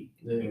TV,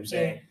 you know what I'm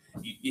saying?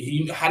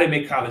 You how they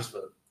make college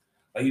look.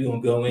 Like you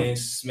gonna go in,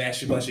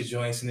 smash a bunch of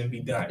joints, and then be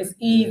done. It's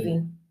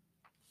easy.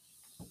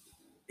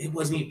 It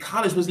wasn't even,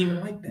 college wasn't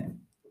even like that.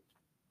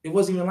 It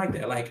wasn't even like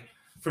that. Like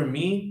for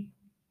me,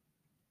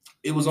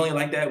 it was only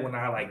like that when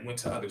I like went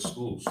to other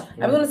schools.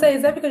 I was gonna say,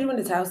 is that because you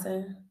went to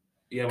Towson?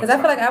 Yeah, because I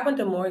feel like I went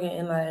to Morgan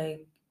and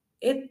like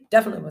it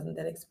definitely wasn't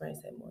that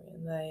experience at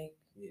Morgan. Like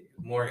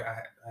Morgan,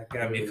 I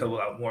got me a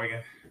couple out Morgan.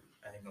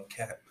 I ain't gonna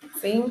cap.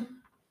 See?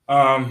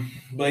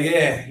 But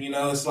yeah,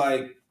 it's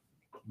like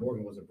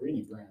Morgan was a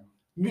breeding ground.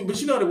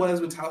 But you know what it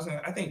was with Towson?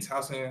 I think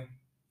Towson,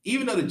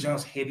 even though the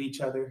Junks hated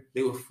each other,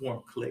 they would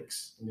form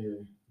cliques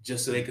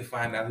just so they could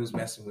find out who's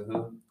messing with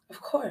who. Of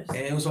course. And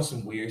it was on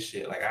some weird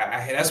shit. Like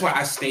that's why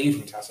I stayed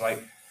from Towson.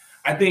 Like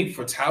I think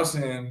for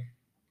Towson,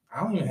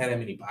 I don't even have that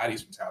many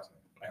bodies from Towson.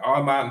 Like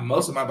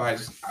most of my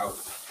bodies out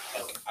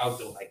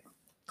there, like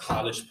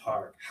College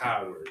Park,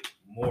 Howard,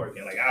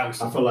 Morgan. Like I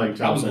feel like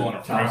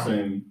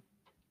Towson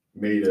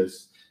made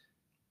us.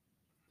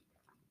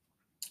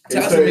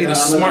 Towson made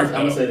us smart. I'm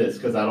gonna say this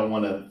because I don't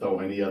want to throw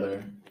any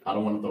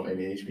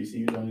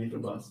HBCUs underneath the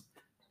bus,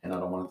 and I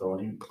don't want to throw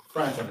any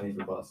frats underneath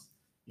the bus.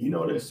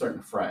 There's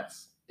certain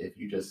frats. If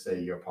you just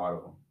say you're part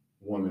of them,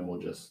 women will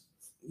just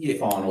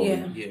fawn over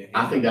you. Yeah.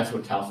 I think that's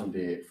what Towson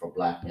did for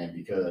black men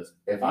because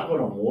if I go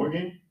to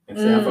Morgan and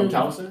say I'm from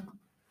Towson,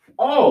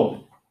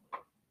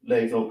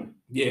 legs open.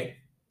 Yeah.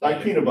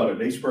 Like peanut butter,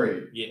 they spray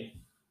it. Yeah.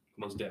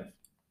 Most definitely.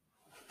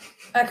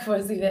 I can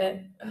foresee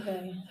that.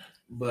 Okay.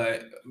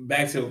 But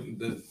back to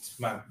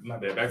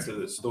back to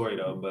the story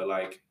though. But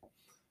like,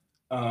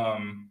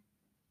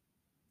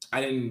 I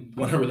didn't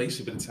want a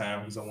relationship at the time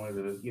because I wanted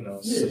to,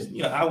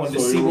 I wanted to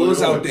see what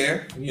was out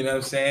there. You know what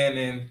I'm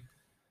saying?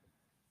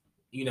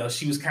 And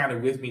she was kind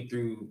of with me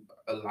through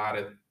a lot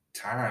of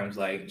times.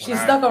 Like she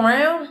stuck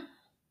around.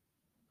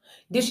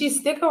 Did she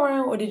stick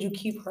around or did you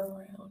keep her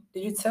around?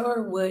 Did you tell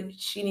her what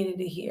she needed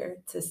to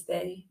hear to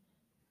stay?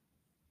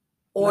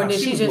 Or did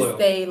she just loyal.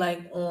 Stay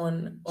like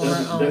on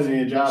her own? Doesn't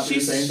your job do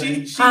the same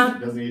thing?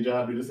 Doesn't your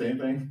job do the same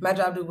thing? My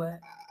job do what?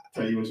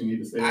 Tell you what you need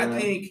to say. I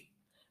think.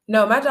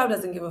 No, my job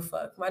doesn't give a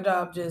fuck. My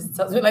job just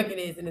tells me like it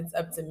is, and it's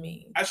up to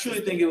me. I truly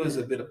think it was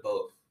a bit of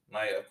both.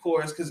 Like, of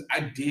course, because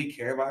I did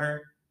care about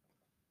her,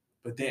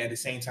 but then at the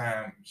same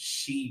time,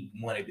 she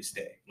wanted to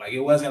stay. Like, it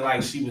wasn't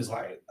like she was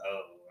like,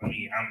 "Oh,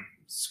 I'm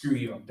screw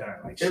you, I'm done."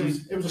 Like, it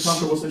was a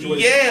comfortable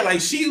situation. Yeah,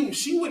 like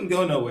she wouldn't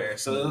go nowhere.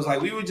 So it was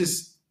like we were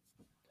just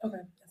okay.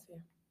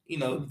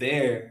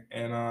 There,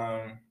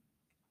 and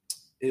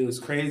it was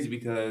crazy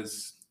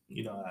because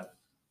I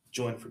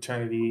joined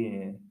fraternity,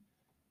 and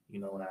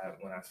when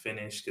I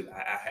finished, because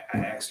I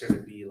asked her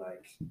to be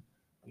like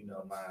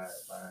my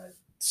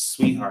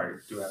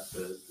sweetheart throughout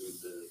the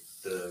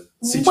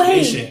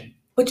situation. Wait,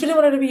 but you didn't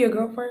want her to be your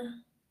girlfriend?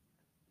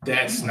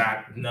 That's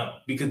not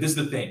because this is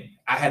the thing.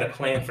 I had a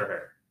plan for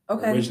her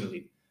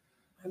originally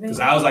because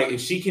I was like, if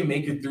she can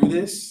make it through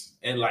this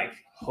and like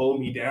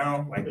hold me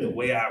down like the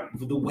way I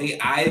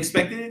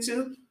expected it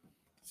to,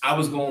 I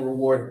was going to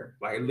reward her.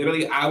 Like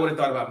literally, I would have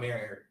thought about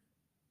marrying her.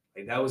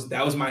 Like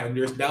that was my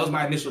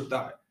initial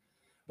thought.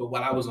 But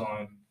while I was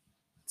on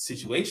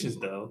situations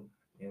though,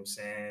 you know what I'm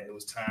saying, it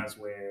was times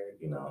where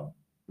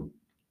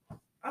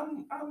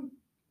I'm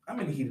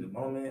in the heat of the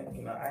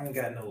moment. I ain't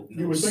got no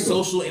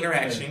social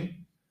interaction. You know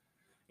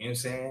what I'm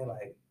saying,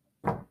 like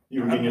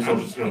you were getting your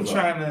social skills.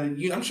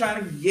 I'm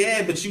trying to,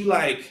 yeah, but you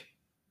like.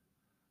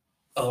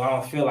 Oh, I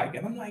don't feel like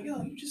it. I'm like,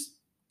 yo,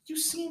 you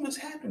seen what's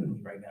happening to me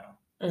right now.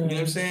 You know what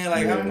I'm saying?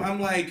 Like, I'm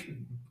like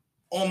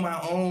on my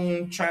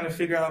own trying to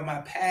figure out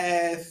my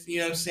path, you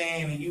know what I'm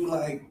saying? And you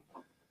like,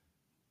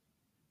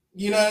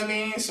 you know what I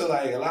mean? So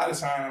like a lot of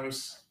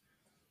times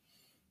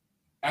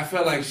I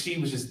felt like she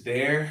was just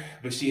there,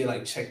 but she had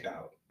like checked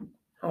out.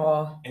 Oh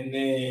Oh. And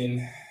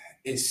then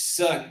it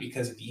sucked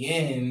because at the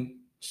end,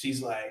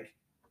 she's like,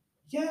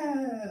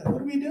 yeah,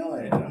 what are we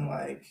doing? And I'm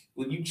like,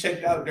 well, you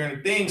checked out during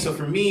the thing. So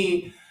for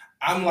me,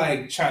 I'm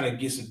like trying to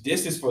get some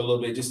distance for a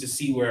little bit just to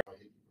see where.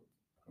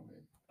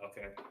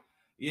 Okay.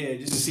 Yeah,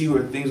 just to see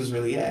where things was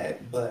really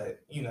at. But,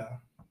 you know,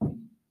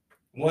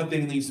 one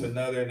thing leads to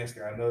another. Next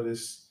thing I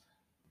noticed,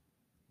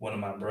 one of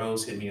my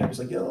bros hit me up. He's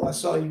like, yo, I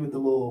saw you with the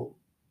little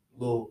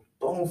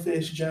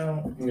bonefish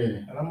jump. Yeah.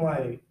 And I'm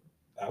like,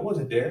 I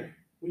wasn't there.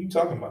 What are you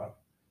talking about?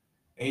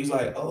 And he's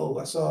like, oh,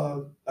 I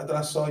thought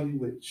I saw you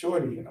with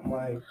Shorty. And I'm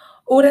like,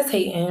 oh, that's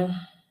hating.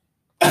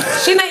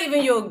 She not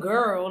even your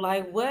girl.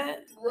 Like,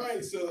 what?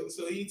 Right. So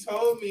he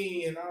told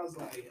me, and I was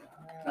like,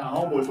 Now,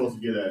 homeboy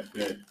supposed to get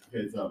that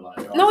heads up.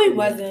 Like, oh, No, he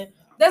wasn't.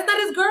 That's not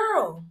his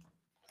girl.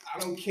 I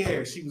don't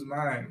care. She was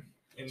mine.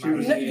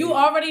 You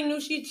already knew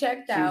she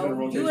checked She was out. in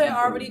rotation You had for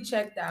already you.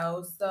 checked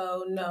out.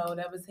 So, no,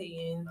 that was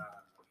hating.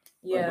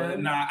 Yeah. Yeah.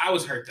 Nah, I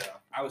was hurt, though.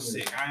 I was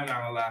sick. I am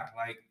not gonna lie.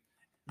 Like,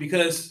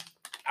 because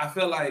I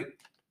feel like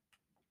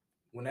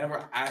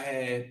whenever I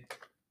had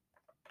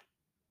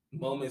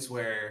moments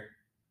where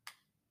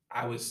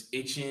I was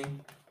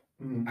itching,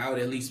 I would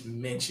at least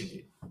mention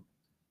it.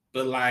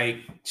 But like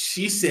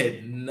she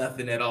said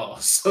nothing at all.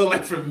 So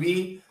like for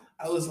me,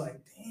 I was like,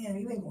 damn,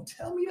 you ain't gonna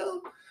tell me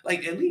though?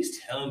 Like at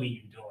least tell me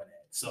you're doing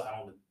that so I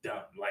don't look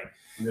dumb. Like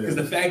because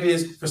the fact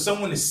is for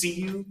someone to see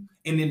you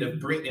and then to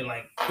bring and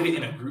like put it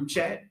in a group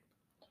chat.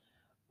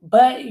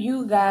 But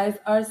you guys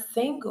are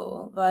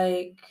single.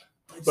 Like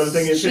but the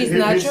thing is, she's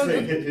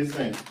his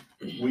thing.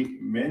 We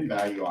men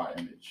value our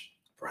image.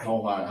 Right.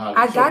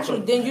 I got you.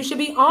 Then you should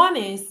be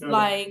honest. No,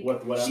 like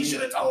what she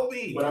should have told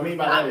me. What I mean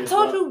by that is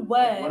told you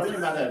what. What I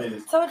mean by that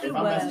is Told you if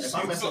what.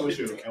 I'm messing with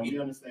you and we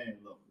understand,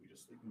 look, we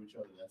just sleeping with each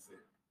other, that's it.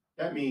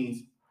 That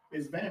means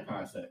it's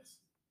vampire sex.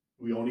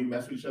 We only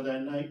mess with each other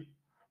at night,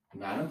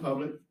 not in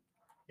public,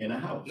 in a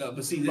house. No,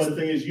 but see, but the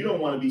thing is, you don't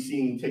want to be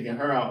seen taking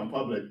her out in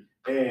public.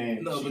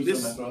 And no, but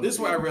this is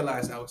where I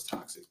realized I was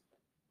toxic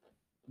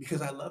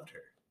because I loved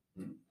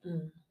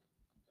her.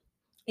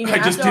 I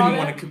just didn't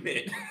want to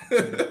commit.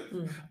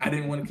 I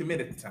didn't want to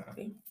commit at the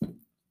time.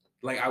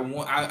 Like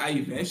I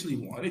eventually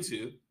wanted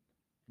to,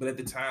 but at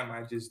the time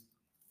I just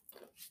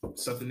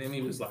something in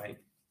me was like,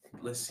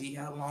 let's see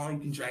how long you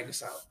can drag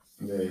us out.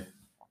 Yeah.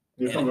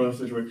 And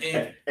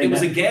it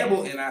was a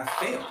gamble and I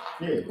failed.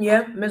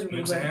 Yeah, miserably.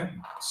 You know what I'm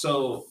saying?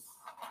 So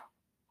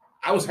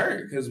I was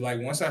hurt because like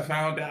once I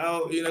found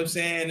out, you know what I'm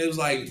saying, it was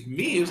like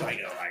me, it was like,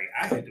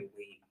 I had to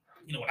wait.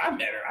 You know, when I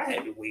met her, I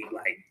had to wait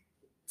like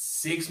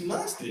 6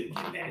 months to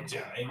get that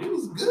job. And it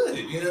was good,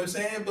 you know what I'm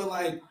saying? But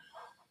like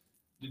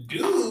the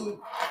dude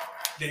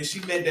that she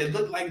met that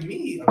looked like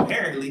me,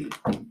 apparently,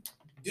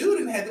 dude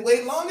didn't have to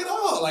wait long at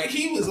all. Like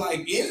he was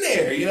like in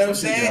there, you know what I'm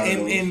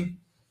saying?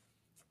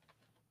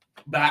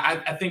 But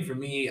I think for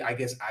me, I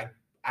guess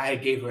I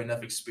gave her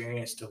enough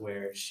experience to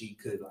where she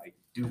could like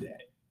do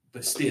that.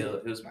 But still,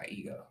 it was my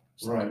ego.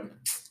 So right.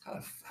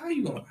 How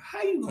you gonna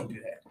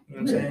do that? You know what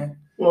I'm saying?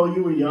 Well,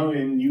 you were young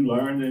and you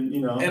learned and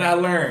you know. And I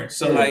learned.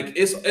 So like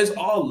it's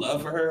all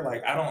love for her.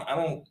 Like I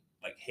don't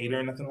like hate her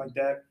or nothing like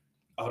that.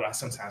 Although I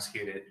sometimes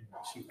hear that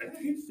she's like, how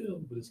you feel?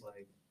 But it's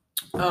like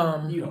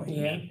you don't hate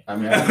me. I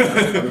mean I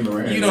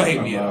remember you don't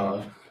hate me at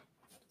all.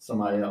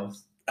 Somebody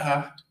else.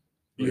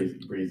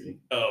 Breezy.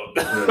 Oh,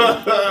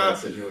 that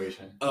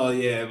situation. Oh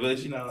yeah, but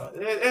you know,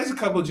 there's a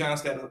couple of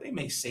Johns that they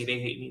may say they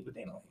hate me, but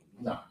they don't hate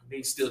me. No,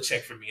 they still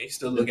check for me. They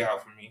still look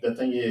out for me. The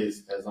thing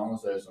is, as long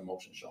as there's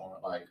emotion showing,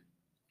 like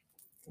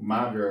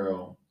my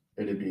girl,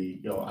 it'd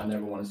be, I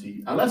never want to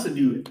see, unless a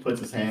dude puts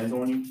his hands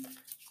on you,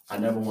 I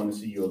never want to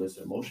see you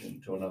elicit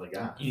emotion to another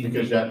guy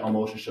because that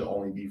emotion should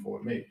only be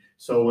for me.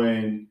 So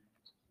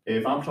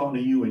if I'm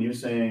talking to you and you're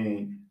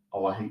saying,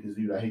 oh, I hate this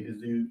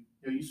dude,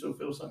 you still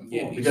feel something for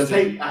him. Because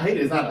I hate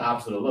is not the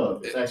opposite of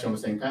love. It's actually on the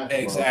same path.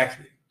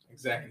 Exactly.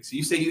 So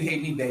you say you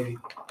hate me, baby.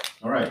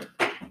 All right.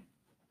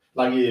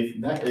 Like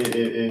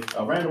if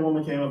a random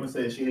woman came up and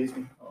said she hates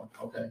me, oh,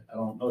 okay, I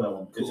don't know that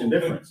woman. Cool. It's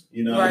indifference,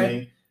 you know what I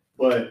mean?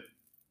 But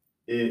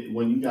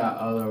when you got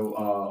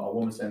a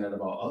woman saying that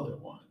about other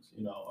ones,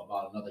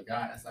 about another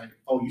guy, it's like,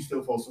 oh, you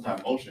still feel some type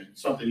of emotion,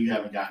 something you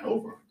haven't gotten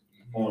over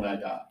on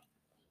that guy.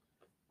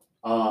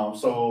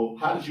 So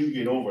how did you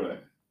get over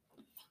that?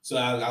 So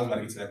I was about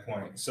to get to that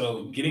point.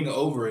 So getting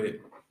over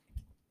it,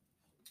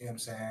 you know what I'm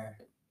saying?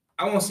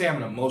 I won't say I'm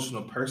an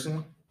emotional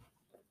person.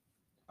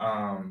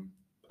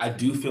 I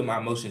do feel my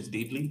emotions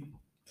deeply,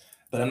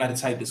 but I'm not the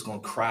type that's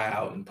going to cry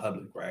out in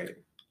public, right?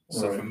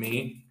 So for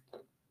me,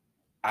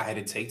 I had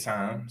to take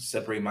time,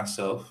 separate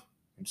myself, you know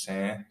what I'm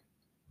saying?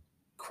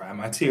 Cry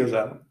my tears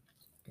out,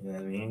 you know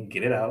what I mean?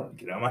 Get it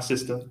out of my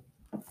system.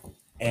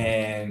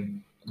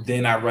 And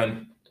then I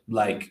run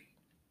like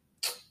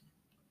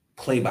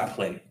play by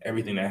play,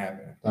 everything that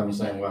happened. I'm the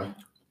same way.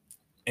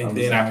 And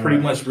then I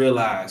pretty much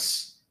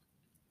realized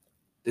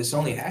this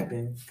only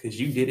happened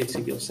because you did it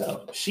to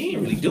yourself. She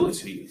didn't really do it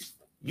to you.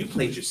 You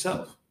played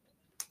yourself.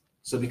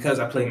 So because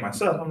I played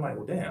myself, I'm like,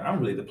 well, damn, I'm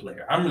really the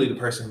player. I'm really the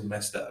person who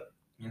messed up.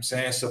 You know what I'm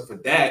saying? So for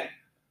that,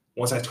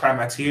 once I cry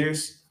my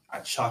tears, I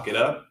chalk it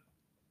up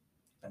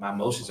and my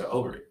emotions are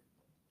over it.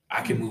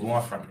 I can move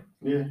on from it.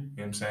 Yeah. You know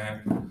what I'm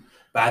saying?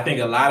 But I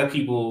think a lot of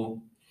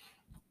people,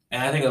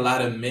 and I think a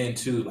lot of men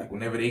too, like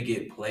whenever they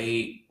get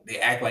played, they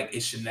act like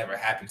it should never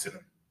happen to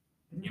them.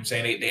 You know what I'm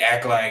saying? They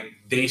act like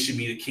they should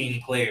be the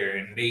king player,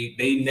 and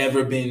they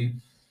never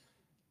been,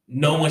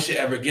 no one should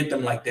ever get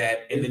them like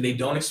that. And then they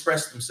don't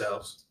express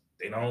themselves.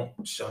 They don't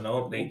show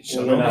no, they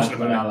show no emotion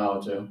We're about not it.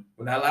 allowed to.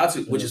 We're not allowed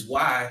to, which is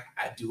why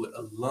I do it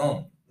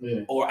alone.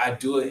 Yeah. Or I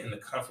do it in the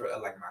comfort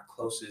of like my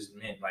closest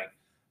men, like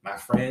my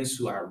friends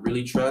who I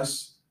really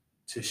trust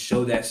to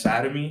show that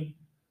side of me,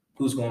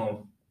 who's gonna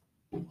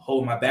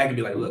hold my back and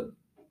be like, look,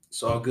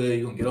 it's all good,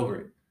 you're gonna get over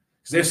it.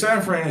 Because there's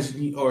certain friends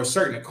or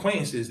certain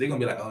acquaintances, they're gonna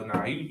be like, oh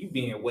nah, you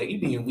being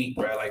weak,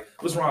 bro. Like,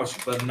 what's wrong with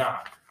you? But nah.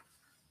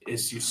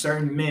 It's your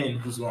certain men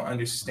who's gonna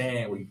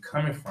understand where you're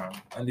coming from,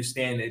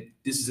 understand that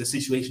this is a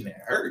situation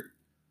that hurt,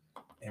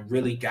 and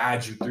really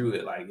guide you through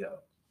it. Like, yo,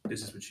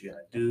 this is what you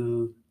gotta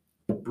do.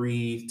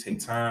 Breathe, take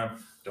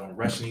time, don't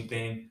rush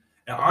anything.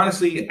 And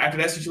honestly, after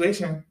that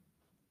situation,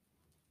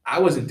 I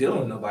wasn't dealing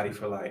with nobody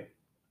for like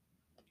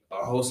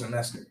a whole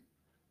semester,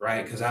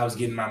 right? Because I was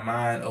getting my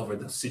mind over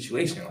the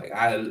situation. Like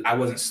I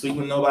wasn't sleeping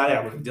with nobody,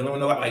 I wasn't dealing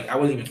with nobody, like I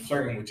wasn't even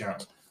flirting with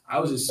Jones.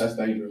 That's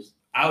dangerous.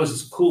 I was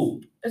just cool.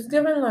 It's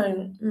given like,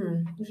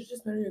 you should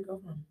just marry your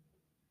girlfriend.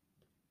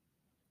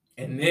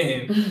 And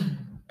then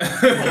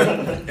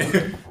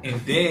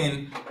and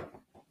then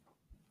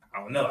I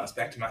don't know, I was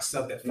back to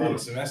myself that following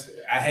semester.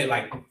 I had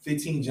like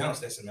 15 jumps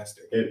that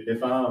semester.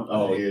 If I'm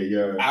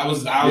you're I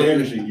was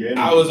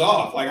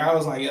off. Like I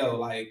was like, yo,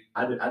 like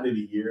I did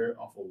a year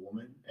off a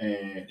woman,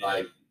 and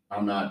like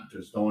I'm not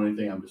just doing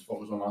anything, I'm just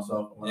focused on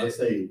myself. When I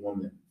say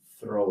woman,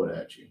 throw it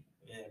at you.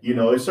 Yeah. You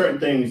know, it's certain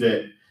things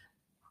that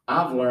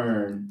I've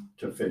learned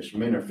to fish.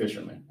 Men are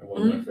fishermen and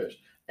women are fish.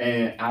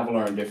 And I've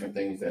learned different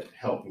things that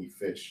help me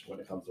fish when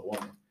it comes to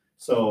women.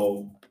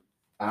 So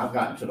I've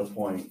gotten to the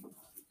point,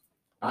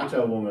 I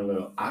tell women,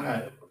 look,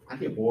 I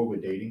get bored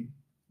with dating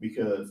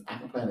because I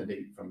can plan a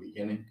date from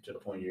beginning to the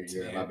point you're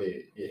in my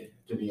bed. Yeah,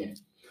 to the end.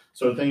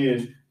 So the thing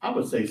is, I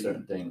would say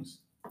certain things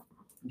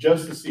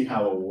just to see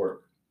how it will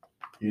work.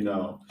 You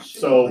know.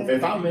 So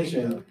if I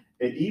mention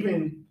it,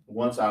 even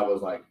once I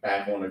was like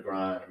back on the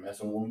grind and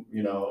messing with,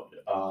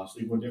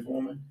 sleeping with different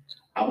women,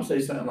 I would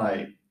say something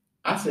like,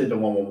 I said to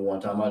one woman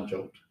one time, I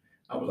joked.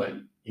 I was like,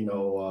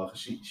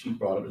 she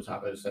brought up the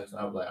topic of sex,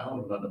 and I was like, I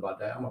don't know nothing about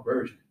that. I'm a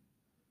virgin.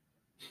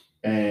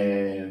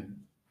 And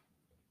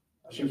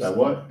she was like,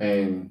 what?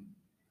 And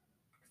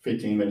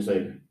 15 minutes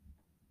later,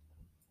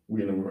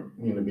 we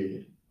in the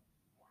bed.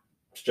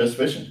 It's just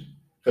fishing.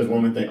 Because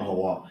women think, oh,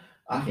 wow,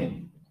 I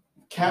can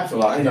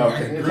capitalize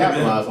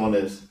on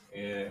this.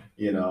 Yeah.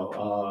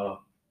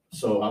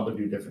 So I would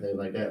do different things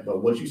like that.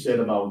 But what you said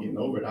about getting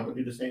over it, I would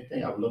do the same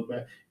thing. I would look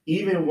back.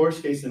 Even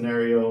worst case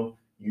scenario,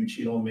 you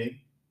cheat on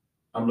me.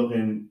 I'm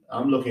looking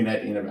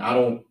at the end of it. I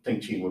don't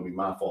think cheating would be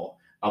my fault.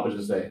 I would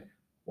just say,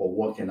 well,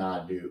 what can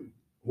I do?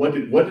 What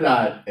did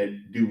I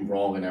do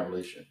wrong in that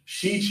relationship?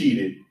 She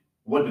cheated.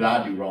 What did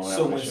I do wrong in that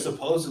relationship? So when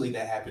supposedly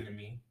that happened to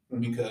me,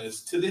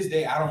 because to this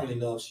day I don't really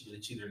know if she really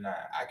cheated or not.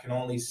 I can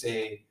only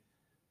say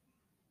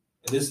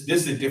this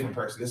is a different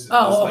person. This is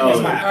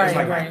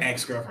my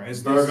ex-girlfriend.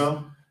 It's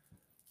Virgo?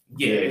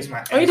 Yeah, it's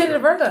my ex-girlfriend. Oh, you dated a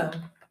Virgo?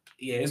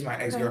 Yeah, it's my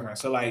ex-girlfriend.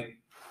 So like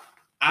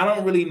I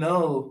don't really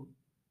know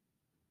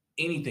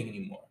anything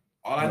anymore.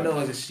 All I know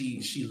is that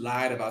she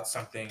lied about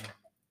something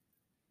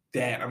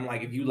that I'm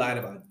like, if you lied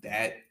about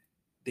that,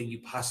 then you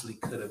possibly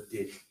could have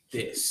did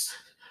this.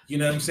 You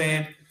know what I'm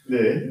saying?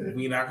 Yeah.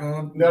 We're not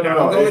gonna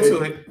go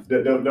into it.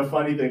 The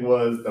funny thing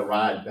was the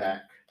ride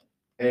back,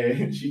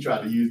 and she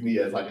tried to use me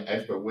as like an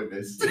expert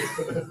witness.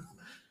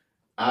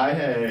 I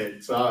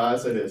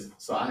said this.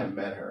 So I had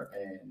met her,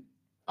 and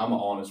I'm an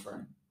honest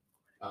friend.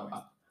 I'm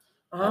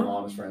an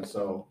honest friend.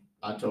 So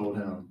I told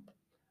him,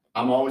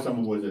 I'm always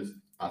someone who is this.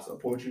 I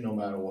support you no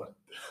matter what.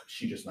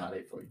 She just not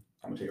it for you.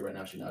 I'm gonna tell you right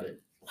now, she's not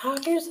it. How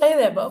can you say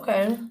that? But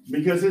okay.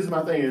 Because this is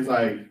my thing. It's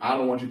like, I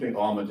don't want you to think,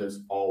 I'm gonna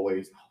just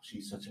always,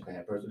 she's such a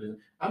bad person.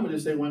 I'm gonna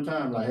just say one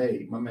time, like,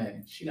 hey, my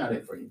man, she not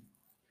it for you.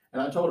 And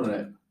I told her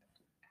that.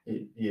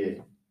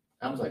 Yeah.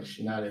 I was like,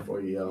 she not it for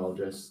you, yo.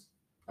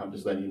 I'm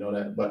just letting you know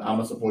that. But I'm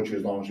gonna support you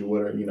as long as you're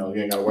with her. You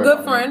ain't gotta worry.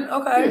 Good friend.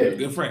 Okay. Yeah.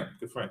 Good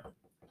friend.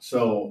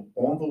 So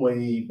on the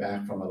way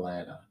back from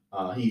Atlanta,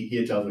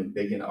 he tells me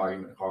they get in an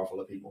argument in a car full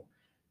of people.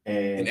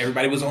 And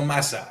everybody was on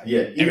my side.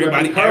 Yeah, even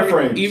her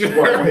friends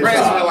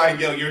were like,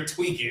 "Yo, you're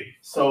tweaking."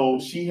 So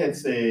she had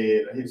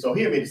said, so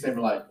he had made a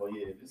statement like, "Well,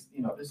 yeah, this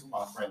is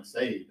what my friend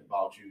said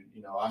about you.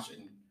 I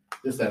shouldn't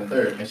this, that, and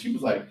third." And she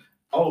was like,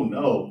 "Oh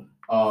no,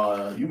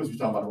 you must be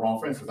talking about the wrong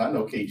friends because I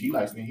know KG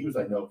likes me." He was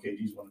like, "No,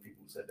 KG's one of the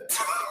people who said that."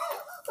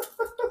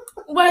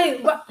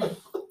 Wait, what?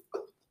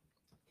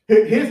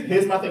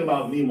 Here's my thing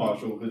about me,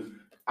 Marshall, because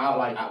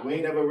we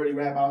ain't never really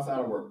rap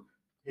outside of work.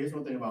 Here's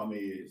one thing about me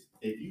is,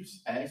 if you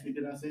ask me,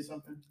 did I say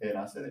something? And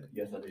I said it.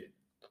 Yes, I did.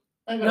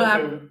 I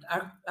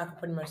can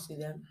pretty much see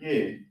that.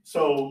 Yeah.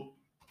 So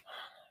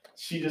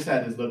she just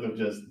had this look of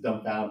just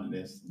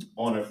dumbfoundedness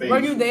on her face.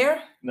 Were you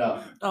there?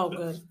 No. Oh,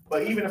 good.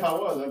 But even if I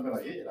was, I'd be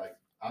like, yeah, like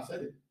I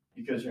said it.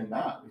 because you're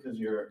not, because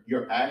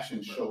your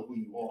actions show who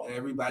you are.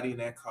 Everybody in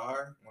that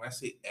car, when I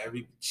say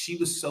she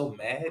was so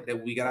mad that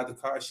when we got out the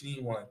car, she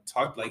didn't want to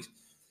talk. Like,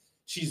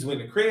 she just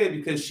went in the crib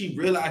because she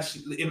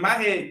realized, in my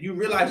head, you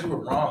realize you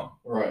were wrong.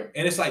 Right.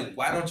 And it's like,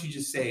 why don't you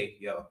just say,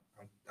 yo,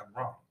 I'm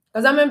wrong?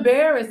 Because I'm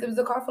embarrassed. It was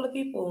a car full of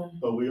people.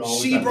 But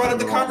she brought up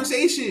the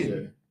conversation.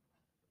 Yeah.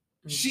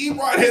 She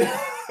brought it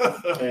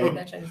up.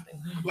 That changes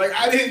things. Like,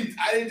 I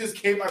didn't just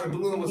came out of the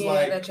blue and was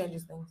like, that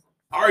changes things.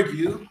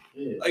 Argue.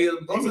 Yeah. Like,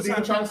 most of the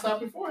time trying to stop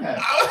beforehand.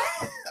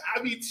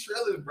 I be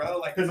trilling, bro.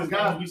 Like, because as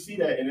guys, we see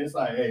that and it's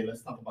like, hey,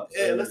 let's talk about this.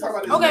 Yeah, let's talk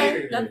about this okay,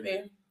 later. that's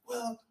fair.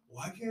 Well,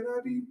 why can't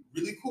I be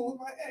really cool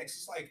with my ex?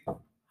 It's like,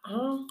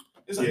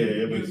 it's like,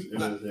 it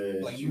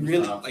was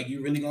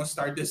you really gonna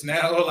start this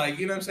now? Or like,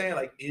 you know what I'm saying?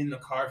 Like, in a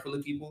car full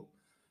of people,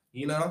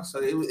 you know? So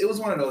it was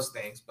one of those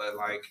things, but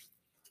like,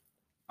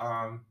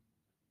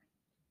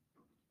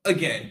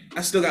 again,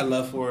 I still got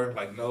love for her,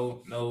 like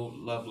no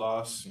love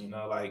lost, you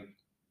know, like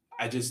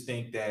I just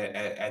think that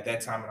at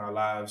that time in our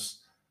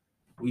lives,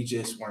 we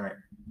just weren't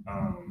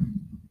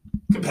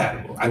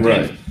compatible. I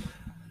think,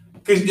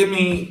 because I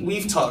mean,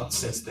 we've talked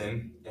since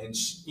then, and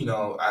you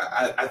know,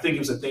 I think it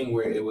was a thing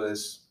where it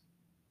was,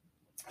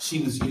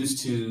 she was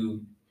used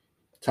to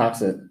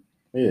toxic,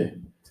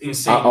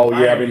 insane.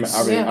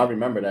 I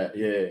remember that,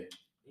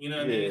 You know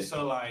what I mean?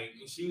 So like,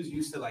 she was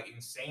used to like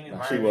insane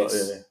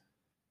environments.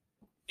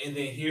 And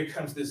then here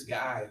comes this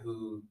guy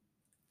who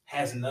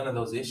has none of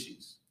those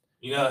issues.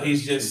 You know,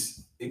 he's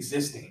just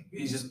existing.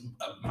 He's just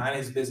minding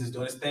his business,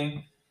 doing his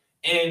thing.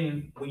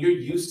 And when you're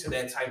used to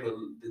that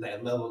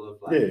level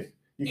of like,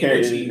 you can't.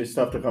 It's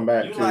tough to come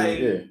back to. Like,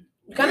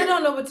 you kind of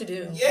don't know what to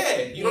do.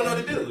 Yeah, you don't know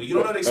what to do. You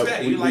don't know what to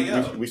expect. You're like,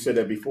 yo. We said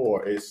that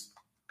before.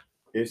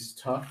 It's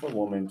tough for a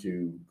woman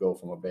to go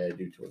from a bad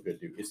dude to a good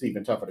dude. It's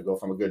even tougher to go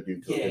from a good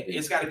dude to a good dude.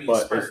 It's got to be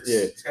spurts.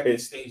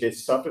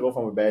 It's tough to go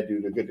from a bad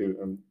dude to a good dude.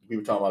 And we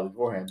were talking about it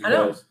beforehand,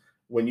 because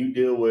when you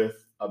deal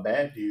with a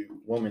bad dude,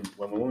 when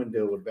a woman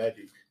deal with a bad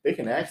dude, they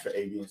can ask for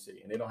A, B, and C,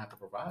 and they don't have to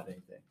provide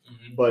anything.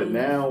 Mm-hmm. But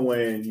now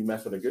when you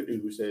mess with a good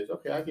dude who says,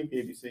 okay, I can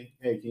be A, B, C.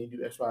 Hey, can you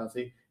do X, Y, and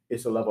Z?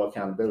 It's a level of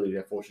accountability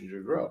that forces you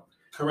to grow.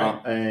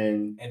 Correct.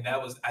 And that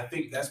was, I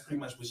think that's pretty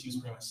much what she was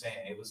pretty much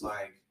saying. It was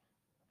like,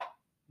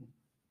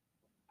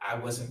 I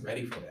wasn't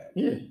ready for that.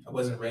 Yeah. I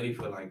wasn't ready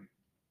for like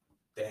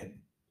that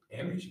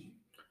energy.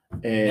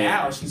 And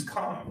now she's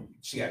calm.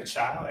 She got a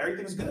child.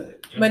 Everything's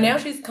good. But now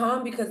she's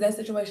calm because that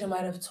situation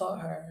might have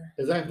taught her.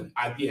 Exactly.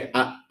 I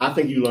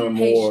think you learn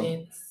more.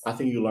 I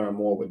think you learn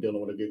more with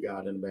dealing with a good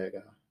guy than a bad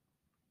guy.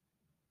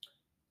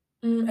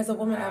 As a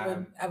woman,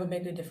 I would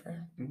make it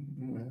different.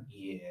 Mm-hmm.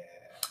 Yeah.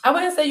 I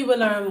wouldn't say you would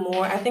learn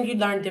more. I think you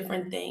learn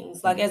different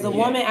things. Like as a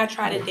woman, I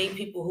try to date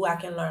people who I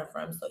can learn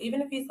from. So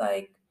even if he's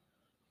like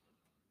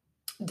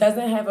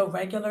doesn't have a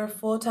regular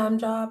full-time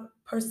job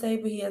per se,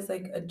 but he has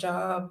like a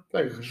job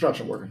like a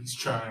construction worker. He's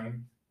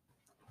trying.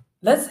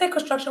 Let's say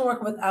construction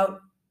work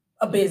without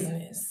a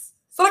business.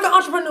 So like an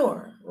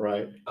entrepreneur.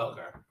 Right.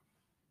 Okay.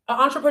 An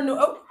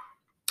entrepreneur,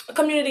 a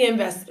community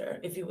investor,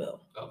 if you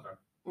will. Okay.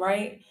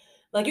 Right?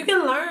 Like you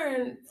can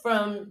learn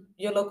from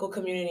your local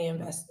community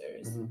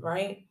investors,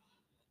 right?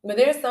 But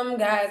there's some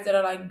guys that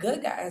are like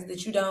good guys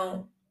that you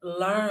don't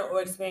learn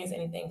or experience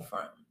anything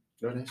from.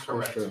 No, that's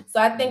correct. So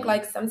I think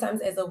like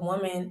sometimes as a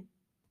woman,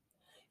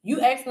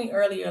 you asked me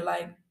earlier,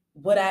 like,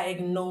 would I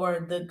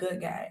ignore the good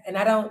guy? And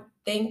I don't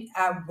think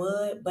I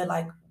would, but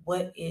like,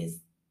 what is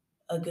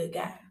a good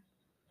guy?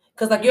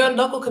 Because like your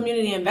local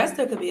community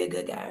investor could be a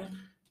good guy.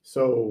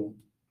 So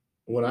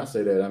when I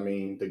say that, I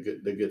mean the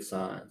good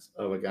signs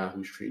of a guy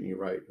who's treating you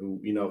right, who,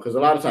 you know, because a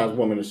lot of times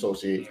women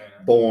associate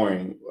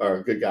boring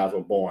or good guys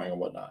with boring and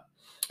whatnot.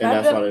 And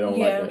that's why they don't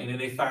like that. And then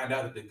they find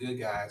out that the good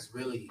guy is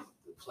really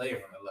the player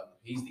on the level.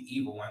 He's the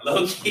evil one,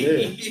 low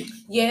key.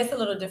 Yeah, it's a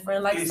little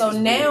different. Like, so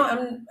now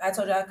I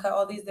told you I cut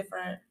all these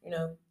different, you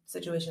know,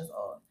 situations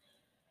off.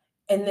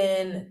 And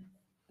then,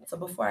 so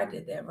before I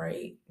did that,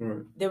 right,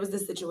 there was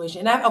this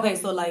situation.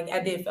 So like, I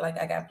did feel like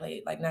I got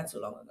played like not too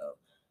long ago.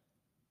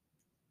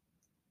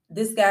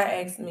 This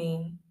guy asked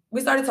me, we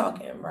started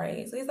talking,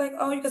 right? So he's like,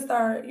 oh, you can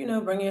start, you know,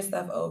 bring your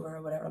stuff over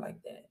or whatever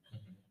like that.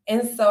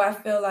 And so I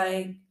feel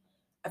like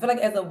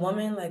as a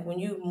woman, like when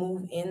you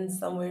move in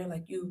somewhere,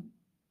 like you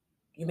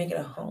make it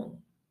a home.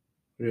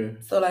 Yeah.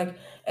 So like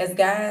as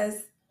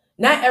guys,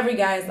 not every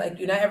guy is like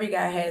you. Not every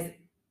guy has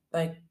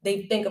like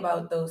they think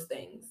about those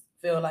things.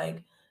 Feel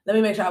like, let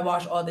me make sure I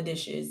wash all the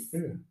dishes.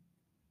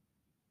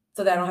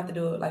 So that I don't have to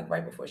do it like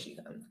right before she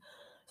comes.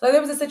 So like,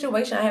 there was a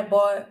situation I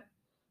bought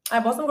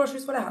some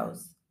groceries for the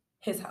house,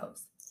 his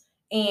house.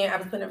 And I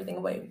was putting everything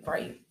away,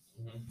 right?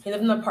 He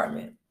lived in an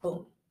apartment.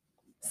 Boom.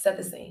 Set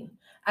the scene.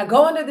 I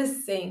go under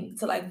this sink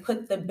to like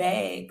put the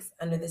bags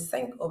under the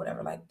sink or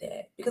whatever like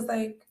that. Because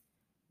like,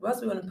 where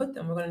else are we going to put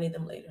them? We're going to need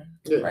them later.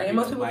 Right? And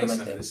most people do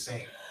like this.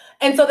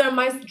 And so there are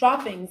mice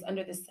droppings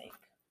under the sink.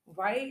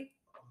 Right?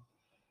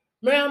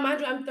 Now, mind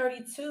you, I'm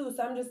 32.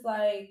 So I'm just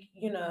like,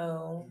 you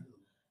know,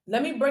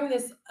 let me bring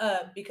this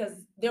up because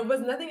there was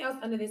nothing else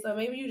under this. So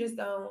maybe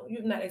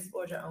you've not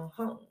explored your own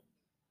home.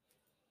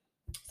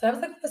 So that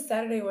was like a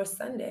Saturday or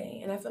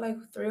Sunday, and I feel like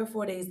 3 or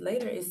 4 days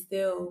later, it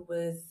still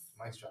was.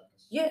 Mice dropping.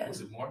 Yeah.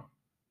 Was it more?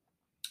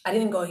 I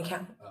didn't go and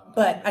count,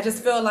 but I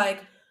just feel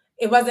like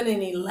it wasn't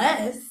any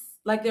less.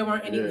 Like there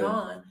weren't any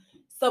gone.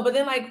 So, but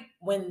then like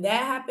when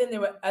that happened,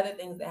 there were other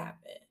things that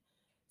happened.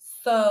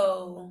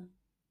 So,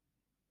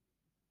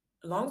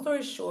 long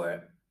story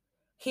short,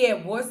 he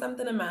had wore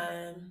something of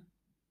mine.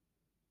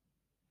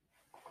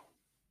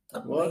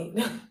 What?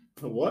 Wait.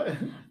 What?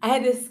 I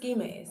had this ski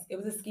mask. It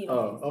was a ski mask.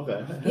 Oh,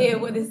 okay. Yeah,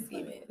 with this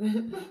ski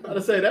mask. I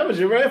was to say that was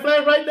your red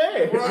flag right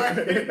there.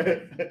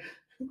 Right.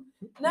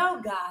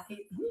 No, guys,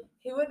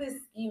 he wore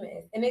this ski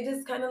mask, and it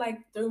just kind of like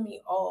threw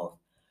me off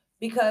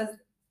because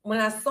when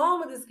I saw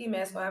him with the ski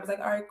mask on, I was like,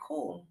 all right,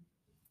 cool.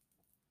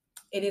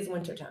 It is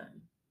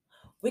wintertime.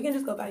 We can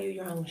just go buy you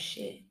your own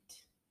shit.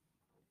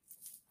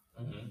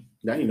 Mm-hmm.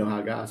 Now you know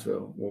how guys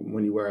feel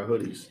when you wear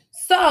hoodies.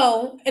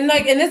 So, and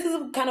this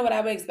is kind of what I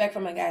would expect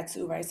from a guy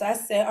too, right? So I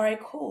said, all right,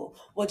 cool.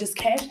 Well, just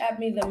cash at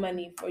me the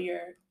money for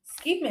your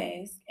ski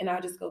mask, and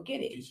I'll just go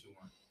get it.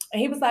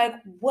 And he was like,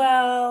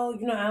 well,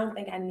 I don't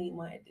think I need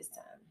one at this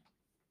time.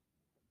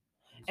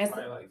 It's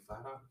probably like $5.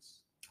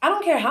 I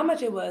don't care how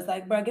much it was.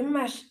 Like, bro, give me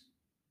my shit.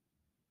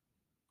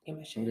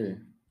 Yeah.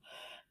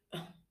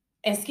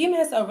 And ski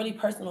masks are really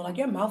personal. Like,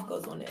 your mouth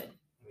goes on it.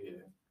 Yeah.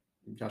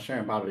 Y'all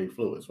sharing bodily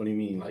fluids. What do you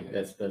mean? Like,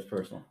 that's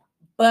personal.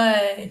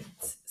 But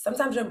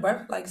sometimes your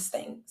breath, like,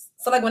 stinks.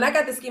 So, like, when I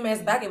got the ski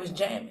mask back, it was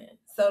jamming.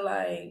 So,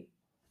 like...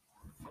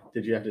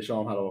 Did you have to show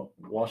him how to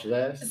wash his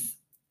ass?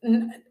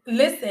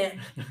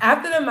 Listen,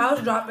 after the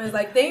mouse droppings,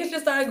 like, things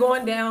just started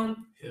going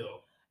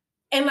downhill.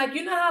 And, like,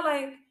 you know how,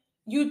 like,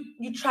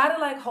 you try to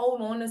like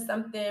hold on to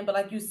something, but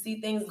like you see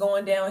things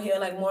going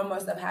downhill, like more and more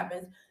stuff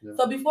happens. Yeah.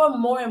 So before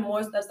more and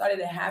more stuff started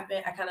to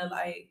happen, I kind of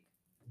like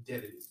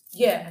did it.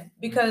 Yeah,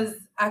 because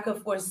I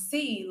could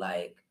foresee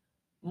like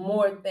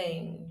more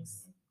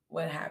things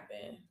would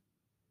happen.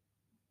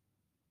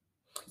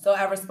 So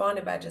I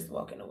responded by just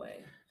walking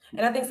away.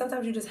 And I think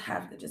sometimes you just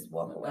have to just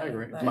walk away. I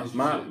agree. Like,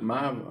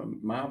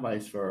 my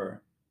advice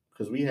for,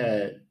 because we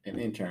had an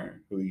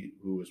intern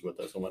who was with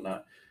us and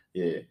whatnot.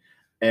 Yeah.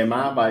 And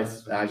my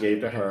advice I gave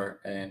to her,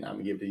 and I'm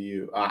gonna give to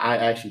you. I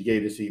actually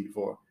gave this to you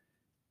before.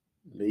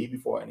 Leave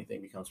before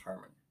anything becomes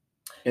permanent.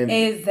 And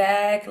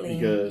exactly.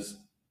 Because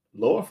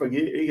Lord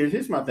forget.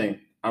 Here's my thing.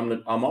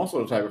 I'm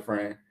also the type of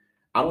friend.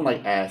 I don't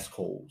like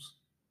assholes.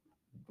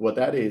 What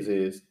that is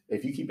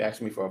if you keep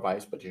asking me for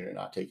advice, but you're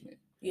not taking it.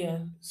 Yeah.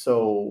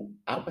 So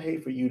I would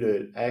hate for you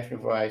to ask me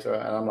for advice, and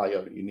I'm like,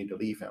 yo, you need to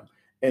leave him.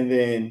 And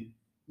then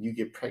you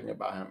get pregnant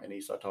by him, and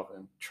you start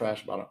talking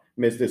trash about him.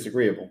 It's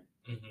disagreeable.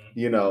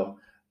 Mm-hmm.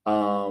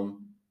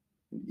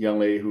 Young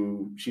lady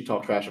who she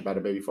talked trash about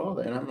her baby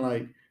father, and I'm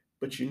like,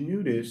 but you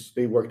knew this.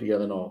 They work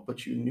together and all,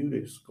 but you knew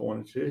this going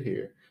into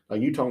here.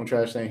 Like you talking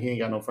trash, saying he ain't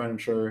got no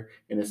furniture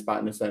in his spot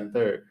in the second,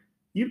 third.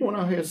 You going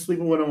out here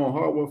sleeping with him on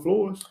hardwood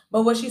floors.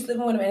 But was she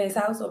sleeping with him at his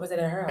house, or was it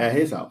at her house? At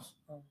his house.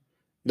 Oh.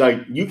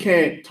 Like you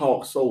can't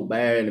talk so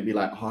bad and be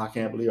like, oh, I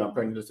can't believe I'm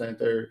pregnant the second,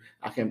 third.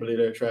 I can't believe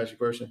they're a trashy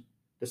person.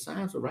 The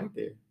signs are right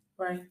there.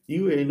 Right.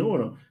 You ignore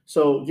them.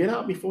 So get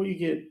out before you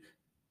get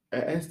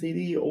an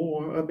STD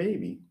or a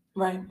baby.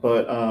 Right.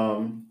 But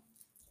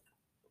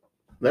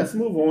let's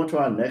move on to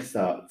our next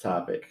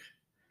topic,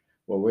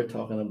 where we're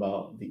talking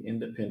about the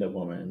independent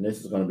woman. And this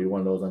is going to be one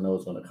of those I know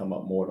is going to come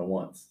up more than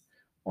once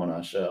on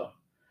our show.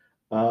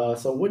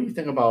 So what do you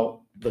think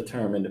about the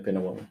term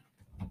independent woman?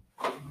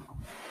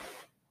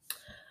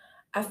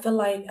 I feel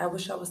like I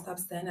wish I would stop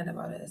saying that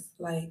about us.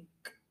 Like,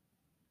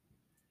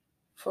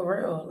 for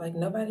real. Like,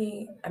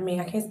 nobody, I mean,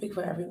 I can't speak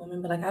for every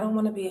woman, but like, I don't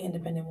want to be an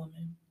independent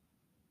woman.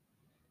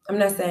 I'm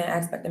not saying I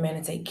expect a man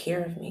to take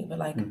care of me, but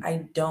like,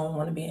 I don't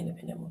want to be an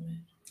independent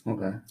woman.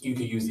 Okay. You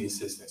could use the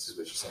assistance, is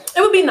what you're saying.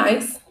 It would be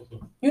nice,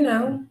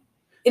 And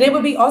it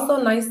would be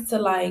also nice to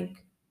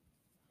like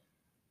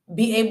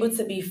be able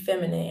to be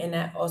feminine and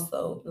not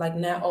also like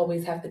not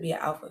always have to be an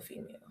alpha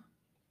female.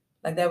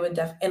 Like that would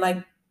and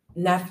like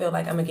not feel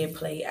like I'm gonna get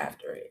played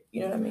after it.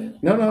 You know what I mean?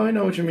 No, I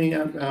know what you mean.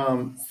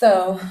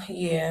 So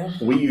yeah.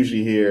 We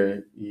usually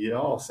hear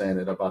y'all saying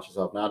it about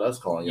yourself, not us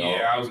calling y'all.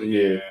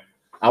 Yeah,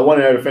 I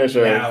wanted her to finish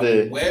her. Now,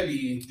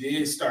 Webby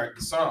did start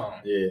the song.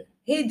 Yeah.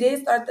 He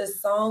did start the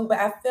song, but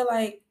I feel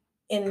like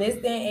in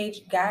this day and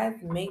age, guys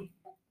make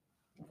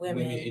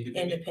women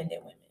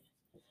independent women.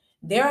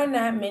 There are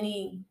not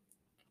many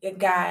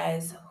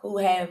guys who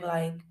have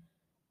like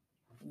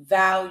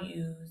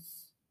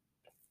values,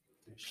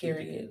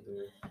 period.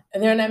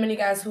 And there are not many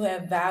guys who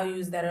have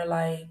values that are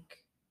like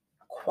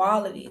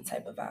quality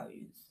type of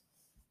values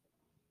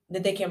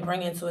that they can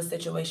bring into a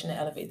situation to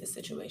elevate the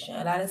situation.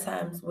 A lot of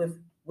times with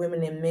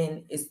women and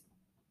men, it's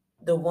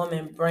the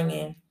woman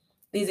bringing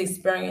these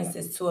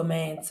experiences to a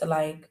man to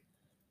like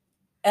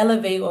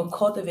elevate or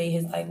cultivate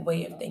his like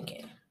way of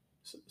thinking.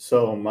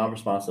 So my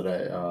response to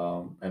that,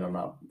 and I'm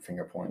not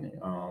finger pointing,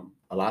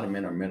 a lot of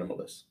men are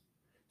minimalists.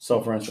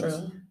 So for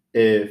instance,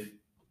 if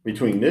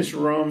between this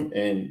room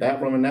and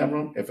that room and that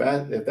room, if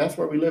that's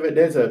where we live at,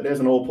 there's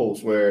an old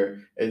post where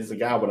it's a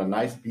guy with a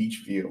nice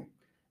beach view,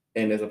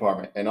 in this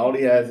apartment, and all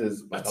he has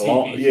is like a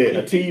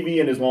TV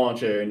and his lawn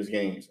chair and his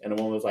games. And the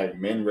woman was like,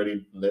 "Men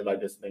really live like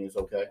this thing is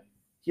okay."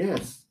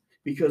 Yes,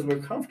 because we're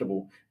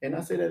comfortable. And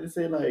I say that to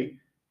say like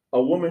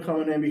a woman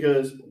coming in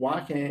because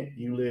why can't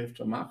you live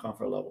to my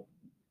comfort level?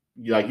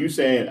 Like you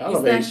saying,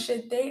 elevate. It's not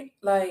shit there.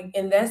 Like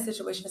in that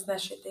situation, it's not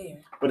shit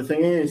there. But the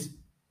thing is,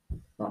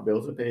 my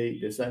bills are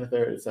paid, this and the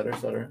third, et cetera, et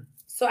cetera.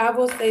 So I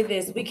will say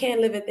this: we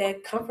can't live at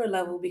that comfort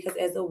level because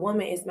as a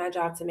woman, it's my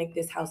job to make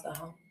this house a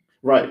home.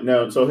 Right.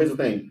 Now, so here's the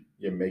thing.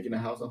 You're making a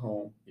house a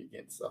home. You're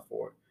getting stuff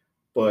for it.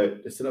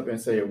 But to sit up and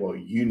say, well,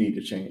 you need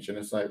to change. And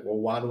it's like, well,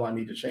 why do I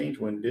need to change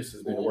when this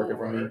has been working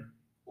for me?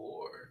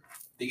 Or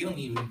they don't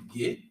even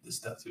get the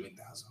stuff to make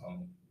the house a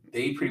home.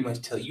 They pretty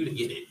much tell you to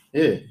get it.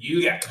 Yeah.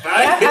 You got to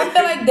buy it. I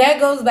feel like that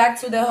goes back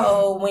to the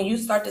whole, when you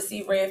start to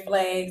see red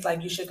flags,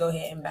 like you should go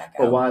ahead and back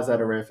out. But why is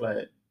that a red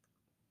flag?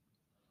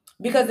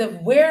 Because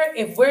if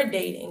we're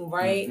dating,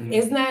 right,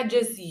 it's not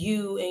just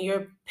you and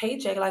your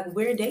paycheck, like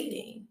we're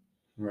dating.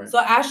 Right. So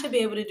I should be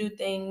able to do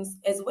things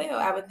as well,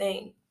 I would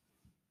think.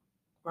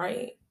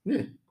 Right?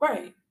 Yeah.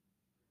 Right.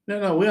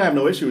 No, we don't have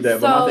no issue with that.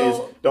 So, but my thing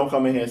is, don't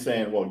come in here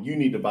saying, well, you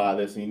need to buy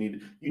this and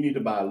you need to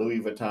buy Louis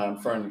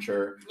Vuitton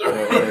furniture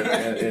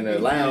and a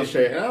lounge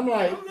chair. And I'm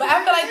like... But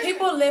I feel like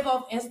people live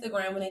off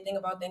Instagram when they think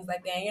about things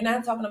like that. And you're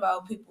not talking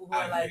about people who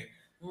are like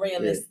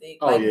realistic.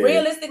 Yeah.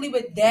 Realistically,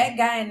 with that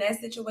guy in that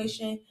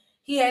situation,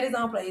 he had his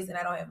own place and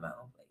I don't have my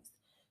own place.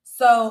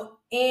 So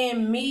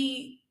in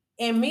me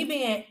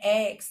being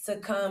asked to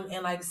come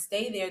and like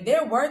stay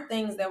there were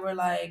things that were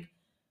like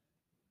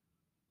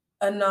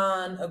a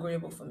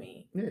non-agreeable for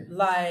me. Yeah.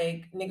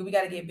 Like, nigga, we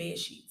gotta get bed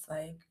sheets.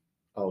 Like,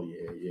 oh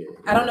yeah.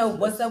 I don't know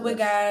what's up with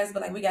guys,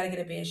 but like we gotta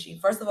get a bed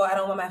sheet. First of all, I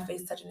don't want my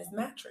face touching this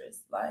mattress.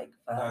 Like,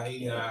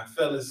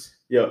 fellas.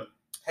 Yeah.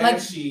 Have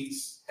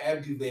sheets,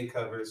 have duvet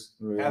covers,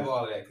 have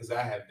all of that, because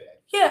I have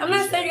that. Yeah, I'm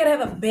not saying you gotta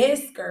have a bed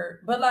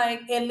skirt, but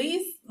like at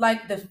least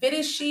like the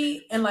fitted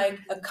sheet and like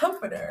a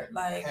comforter.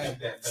 Like, have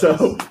that,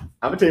 so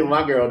I'm gonna tell you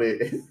what my girl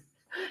did.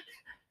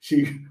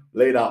 She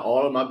laid out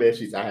all of my bed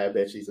sheets. I have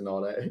bed sheets and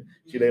all that.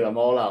 She laid them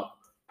all out.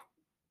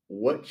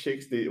 Which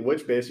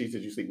bed sheets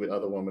did you sleep with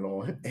other women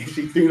on? And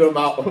she threw them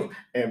out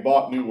and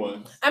bought new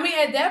ones. I mean,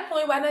 at that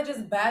point, why not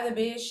just buy the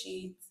bed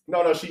sheets?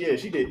 No, she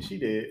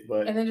did.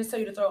 But and then just tell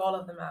you to throw all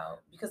of them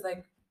out because,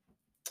 like,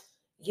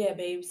 yeah,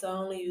 babe. So I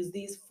only use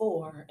these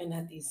 4 and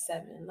not these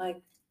 7.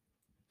 Like,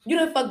 you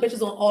done fuck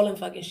bitches on all them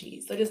fucking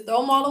sheets. So just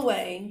throw them all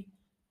away.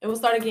 And we'll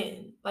start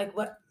again. Like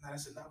what?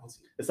 That's a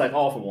novelty. It's like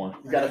all for one.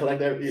 You gotta collect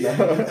that, you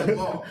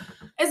know.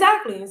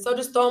 Exactly. So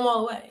just throw them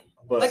all away.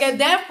 But like at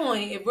that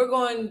point, if we're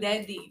going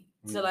that deep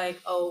to like,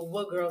 oh,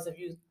 what girls have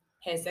you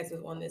had sex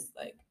with on this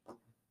like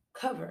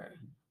cover?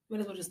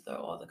 Might as well just throw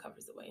all the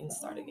covers away and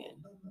start again.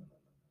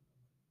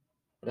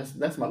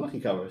 That's my lucky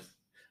covers.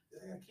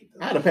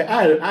 I had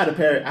a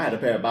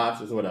pair of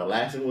boxes where the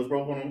elastic was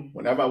broken on them.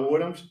 Whenever I wore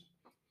them,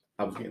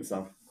 I was getting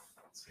some.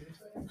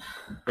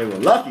 They were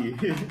lucky.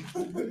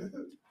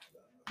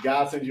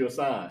 God sends you a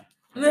sign.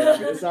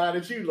 The sign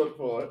that you look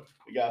for,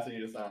 God sends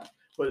you a sign.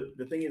 But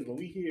the thing is, when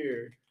we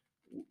hear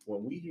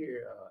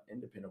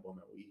independent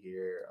woman, we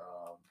hear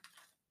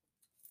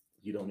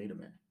you don't need a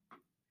man.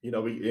 You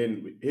know,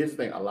 here's the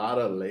thing: a lot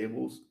of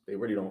labels, they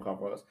really don't come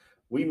from us.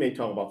 We may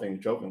talk about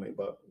things jokingly,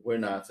 but we're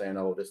not saying,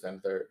 oh, this, that,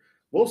 and third.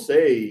 We'll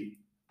say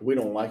we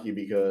don't like you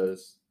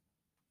because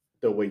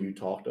the way you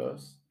talk to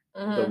us,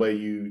 the way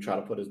you try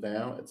to put us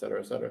down, et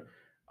cetera, et cetera.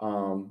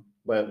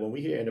 But when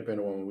we hear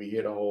independent women, we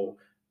hear the whole,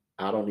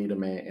 I don't need a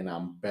man and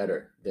I'm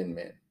better than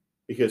men.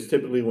 Because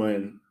typically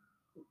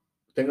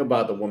think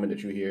about the woman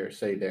that you hear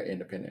say they're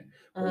independent.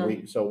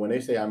 So when they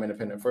say I'm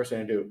independent, first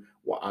thing they do,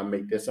 well, I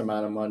make this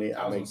amount of money,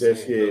 I make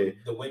this here.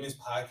 The women's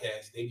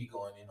podcast, they be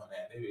going in on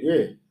that.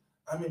 Yeah.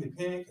 I'm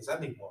independent because I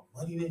make more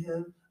money than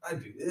him. I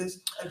do this,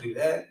 I do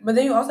that. But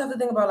then you also have to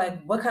think about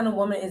like, what kind of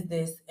woman is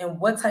this, and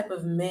what type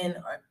of men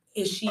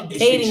is she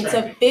dating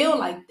to feel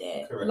like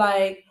that? Correct.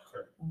 Like,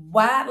 correct.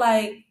 Why?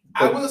 Like,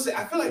 I will say,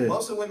 I feel like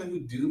most of the women who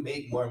do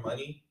make more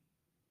money,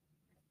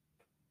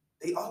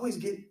 they always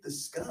get the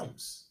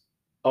scums.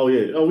 Oh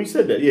yeah. Oh, we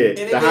said that. Yeah.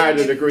 The higher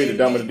the degree, the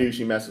dumber the dude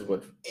she messes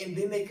with. And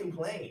then they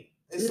complain.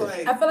 It's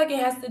like, I feel like it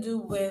has to do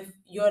with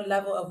your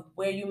level of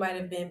where you might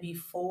have been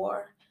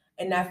before,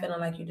 and not feeling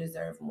like you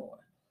deserve more.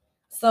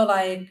 So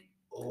like.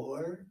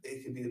 Or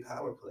it could be the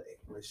power play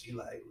where she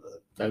like,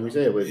 look. Like we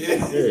said,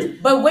 yeah.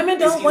 But women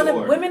don't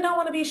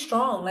want to be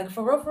strong. Like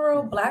for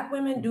real, Black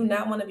women do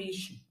not want to be.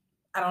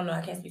 I don't know.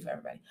 I can't speak for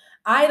everybody.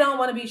 I don't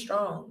want to be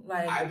strong.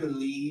 Like I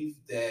believe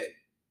that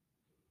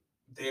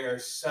there are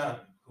some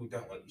who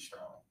don't want to be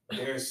strong.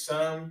 There are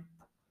some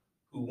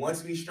who want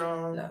to be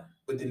strong,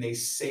 but then they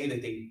say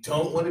that they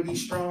don't want to be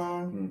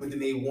strong, but then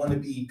they want to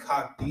be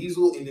cock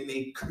diesel, and then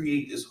they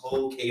create this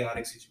whole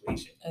chaotic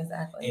situation.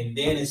 Exactly. And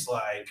then it's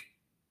like.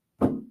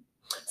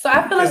 So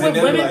I feel like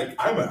with women, like,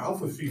 I'm an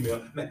alpha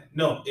female.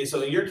 No, and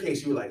so in your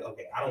case, you were like,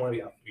 okay, I don't want to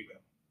be alpha female.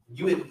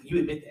 You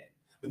admit that,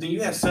 but then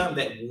you have some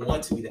that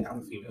want to be the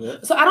alpha female.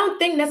 So I don't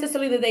think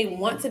necessarily that they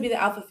want to be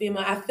the alpha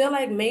female. I feel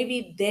like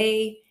maybe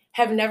they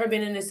have never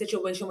been in a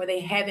situation where they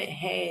haven't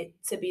had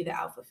to be the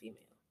alpha female.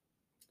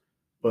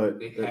 But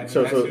They haven't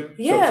so had to?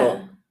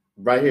 Yeah.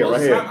 right here, Most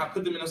right of the time, here. I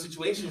put them in those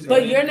situations.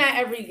 But you're not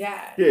every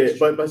guy. Yeah,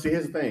 but see,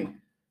 here's the thing.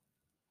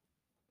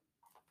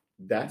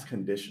 That's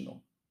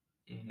conditional.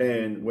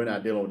 And we're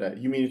not dealing with that.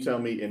 You mean to tell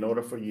me in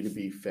order for you to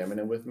be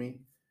feminine with me,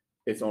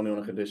 it's only on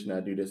a condition that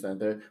I do this and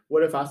that?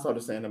 What if I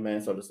started saying, the man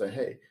started to say,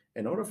 hey,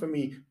 in order for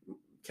me,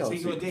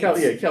 Kelsey,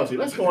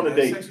 let's go on a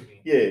date.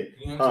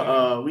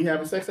 Yeah. We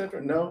having sex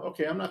after? No?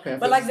 Okay, I'm not paying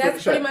for But like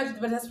that's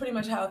pretty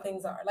much how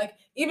things are. Like,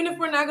 even if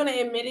we're not gonna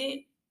admit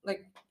it,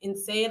 like, and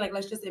say it, like,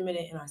 let's just admit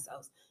it in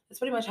ourselves. It's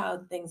pretty much how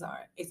things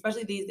are,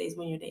 especially these days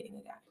when you're dating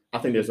a guy. I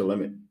think there's a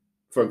limit.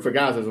 For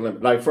guys, there's a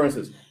limit. Like, for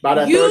instance, by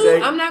that third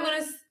date, I'm not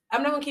gonna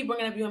keep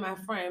bringing up you and my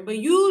friend, but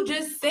you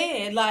just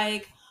said,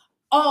 like,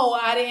 oh,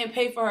 I didn't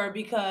pay for her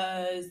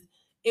because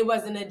it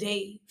wasn't a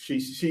date. She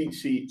adamantly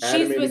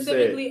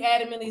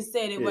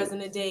said it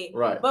wasn't a date.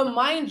 Right. But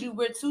mind you,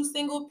 we're two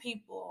single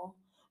people.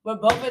 We're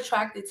both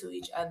attracted to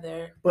each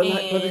other. But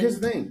here's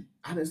the thing.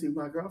 I didn't see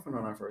my girlfriend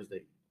on our first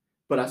date,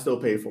 but I still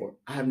paid for it.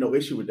 I have no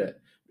issue with that.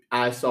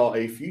 I saw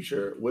a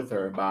future with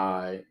her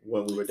by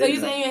when we were dating.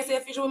 So you saying you ain't see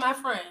a future with my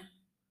friend?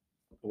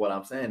 What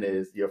I'm saying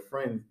is your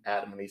friend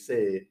adamantly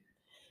said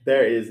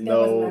there's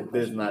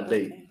not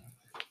date. Okay.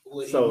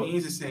 What so he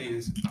means to say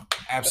is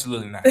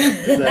absolutely not.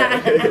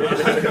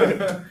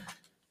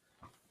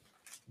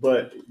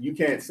 But you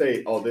can't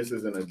say, oh, this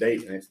isn't a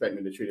date and expect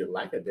me to treat it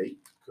like a date.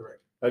 Correct.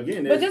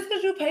 Again, but just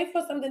because you pay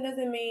for something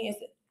doesn't mean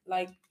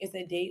it's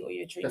a date or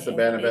you're treating. That's a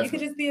bad investment. You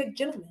could just be a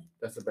gentleman.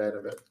 That's a bad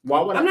investment.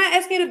 Why would I'm not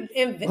asking you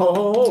to invest.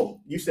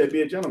 Oh, you said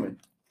be a gentleman.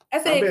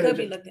 I said it could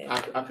be looked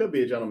at. I could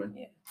be a gentleman.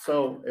 Yeah.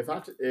 So if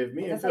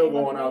me and Phil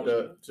going out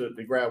to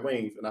grab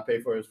wings and I pay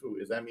for his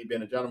food, is that me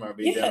being a gentleman or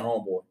being a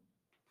homeboy?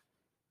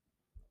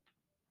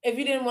 If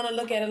you didn't want to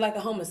look at it like a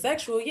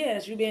homosexual,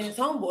 yes, you being his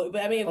homeboy.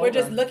 But I mean, if we're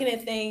just looking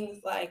at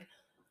things like,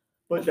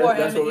 but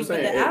that's what we're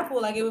saying. The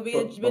apple, like, it would be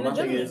being a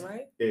gentleman,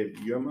 right? If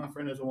you're my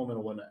friend as a woman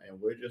or whatnot,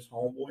 and we're just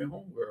homeboy and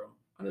homegirl,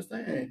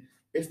 understand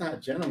it's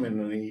not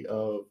gentlemanly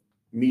of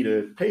me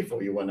to pay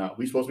for you or whatnot.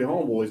 We supposed to be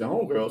homeboys and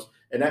homegirls,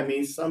 and that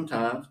means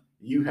sometimes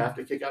you have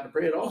to kick out the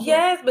bread also.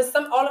 Yes, but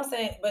all I'm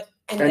saying, but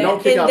in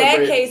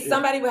that case,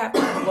 somebody would have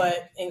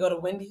to and go to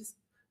Wendy's.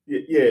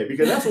 Yeah,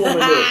 because that's what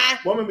women do.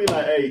 Women be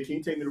like, hey, can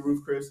you take me to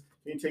Ruth Chris?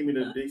 Can you take me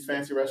to these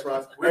fancy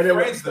restaurants? We're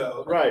friends,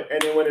 though. Right. And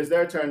then when it's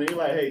their turn, you're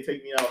like, hey,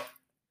 take me out.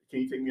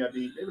 Can you take me out to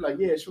eat? They be like,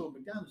 yeah, sure.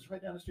 McDonald's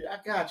right down the street. I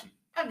got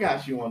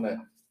you on that.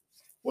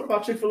 What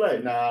about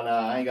Chick-fil-A? Nah,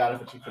 I ain't got it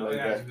for Chick-fil-A.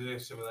 Yeah.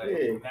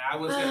 Now, I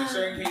would say in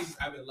certain cases,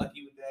 I've been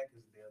lucky with that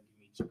because they'll give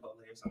me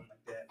Chipotle or something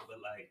like that. But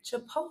like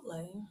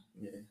Chipotle?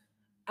 Yeah.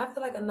 After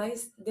like a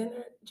nice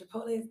dinner,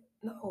 Chipotle,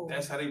 no.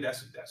 That's what they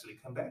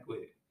come back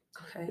with.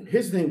 Okay.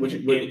 Here's the thing,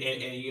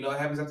 and you know what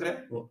happens after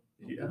that? Well,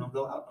 you don't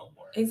go out no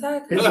more.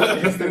 Exactly.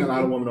 Here's the thing, a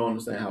lot of women don't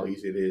understand how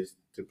easy it is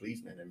to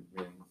please men, and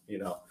you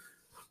know.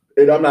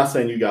 And I'm not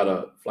saying you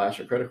gotta flash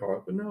your credit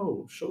card, but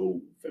no, show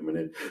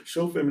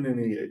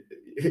femininity.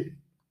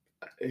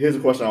 Here's a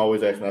question I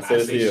always ask, and I said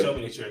this to you. Show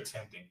me that you're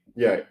attempting.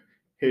 Yeah.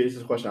 Here's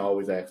the question I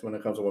always ask when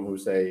it comes to women who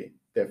say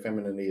their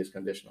femininity is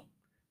conditional.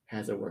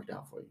 Has it worked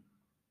out for you?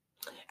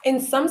 In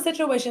some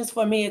situations,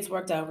 for me, it's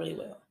worked out really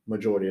well.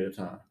 Majority of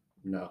the time,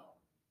 no.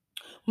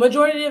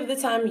 Majority of the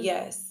time,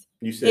 yes.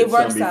 You said it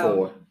works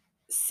before. Out.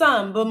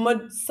 Some,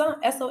 but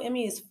some SOME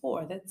is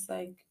 4. That's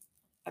like,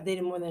 I've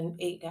dated more than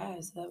 8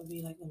 guys. So that would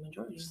be like the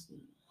majority.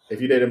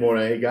 If you dated more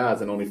than 8 guys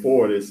and only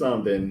 4 is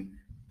some, then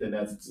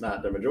that's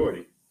not the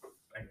majority.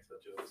 I guess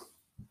that's yours.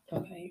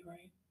 Okay, you're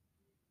right.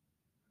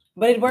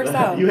 But it works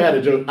out. You had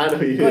a joke. I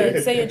know you did. Go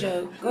ahead, say your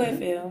joke. Go ahead,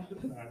 Phil.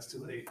 No, it's too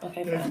late.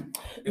 Okay, fine.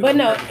 But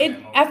no,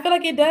 I feel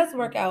like it does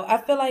work out. I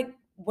feel like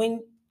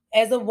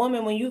as a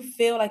woman, when you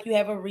feel like you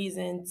have a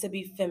reason to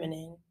be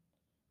feminine,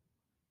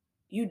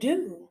 you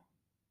do.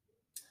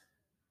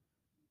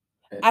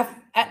 I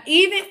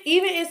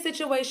even in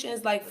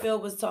situations like Phil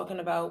was talking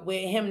about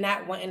with him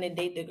not wanting to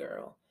date the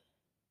girl,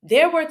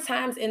 there were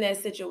times in that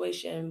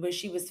situation where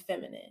she was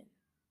feminine.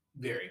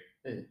 Very.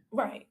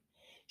 Right.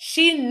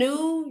 She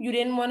knew you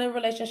didn't want a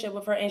relationship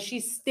with her, and she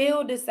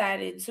still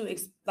decided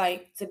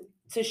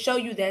to show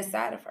you that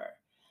side of her.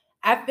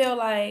 I feel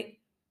like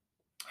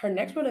her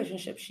next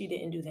relationship, she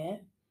didn't do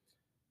that.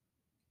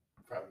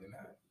 Probably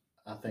not.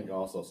 I think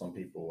also some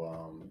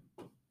people.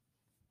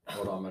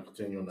 Hold on, I'm gonna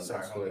continue on the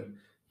next clip.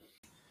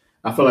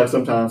 I feel like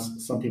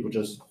sometimes some people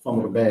just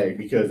fumble the bag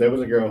because there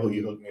was a girl who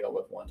you hooked me up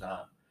with one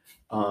time,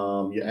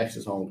 your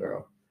ex's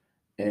homegirl,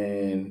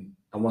 and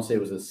I want to say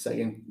it was a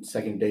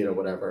second date or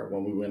whatever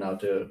when we went out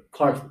to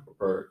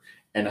Clarksburg,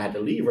 and I had to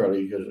leave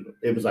early because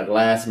it was like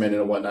last minute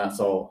and whatnot.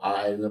 So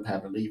I ended up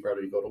having to leave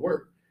early to go to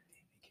work,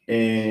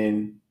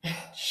 and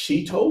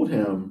she told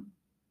him,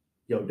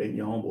 "Yo, dating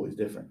your homeboy is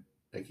different.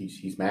 Like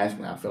he's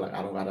masculine. I feel like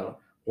I don't gotta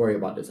worry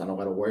about this. I don't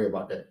gotta worry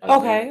about that.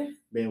 Okay,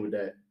 being with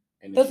that."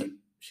 And then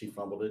she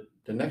fumbled it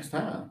the next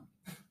time.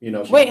 You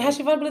know. Wait, how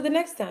she fumbled it the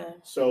next time?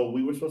 So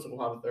we were supposed to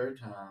go out a third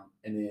time,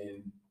 and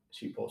then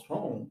she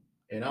postponed.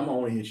 And I'm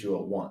only hit you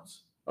up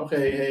once.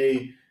 Okay,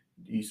 hey,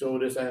 you saw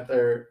this and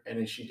third, and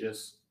then she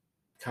just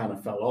kind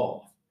of fell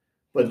off.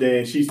 But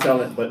then she's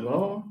telling,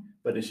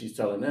 then she's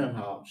telling them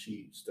how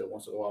she still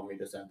wants to go out and meet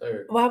this and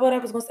third. Well, what I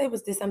was gonna say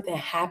was, did something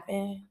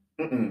happen?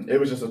 It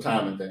was just a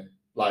timing thing.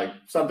 Like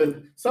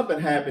something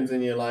happens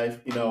in your life,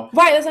 you know.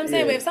 Right, that's what I'm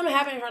saying. But if something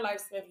happened in her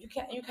life, Smith,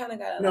 you kind of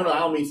gotta. No, I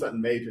don't mean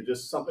something major.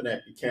 Just something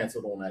that you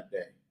canceled on that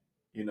day.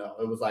 You know,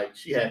 it was like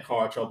she had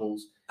car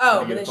troubles.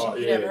 Oh, but then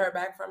you never heard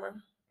back from her.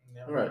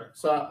 All right.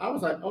 So I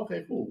was like,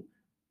 okay, cool.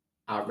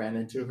 I ran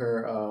into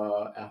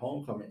her at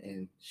homecoming,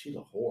 and she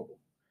looked horrible.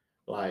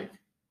 Like,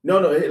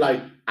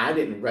 like I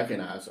didn't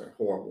recognize her.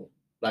 Horrible.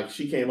 Like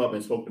she came up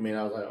and spoke to me, and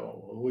I was like,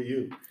 "Oh, who are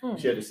you?"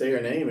 She had to say her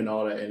name and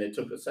all that, and it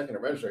took a second to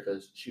register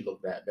because she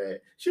looked that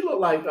bad. She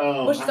looked like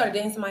What, she started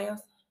dating somebody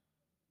else?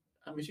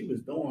 I mean, she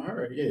was doing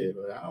her, yeah,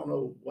 but I don't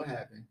know what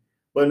happened.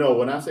 But no,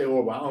 when I say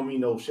horrible, I don't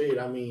mean no shade.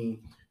 I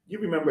mean, you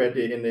remember at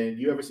the end,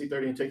 you ever see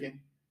 30 and Ticking?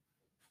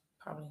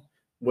 Probably.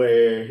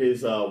 Where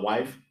his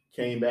wife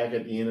came back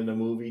at the end of the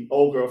movie,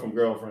 old girl from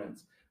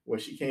Girlfriends, where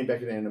she came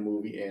back at the end of the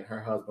movie, and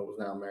her husband was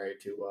now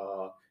married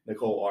to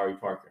Nicole Ari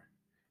Parker.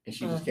 And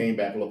she just came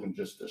back looking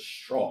just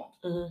distraught,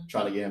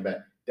 trying to get him back.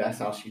 That's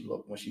how she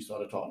looked when she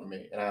started talking to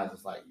me. And I was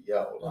just like,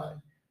 yo, like,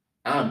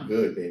 I'm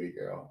good, baby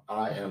girl.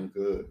 I am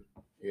good,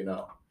 you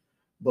know.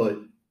 But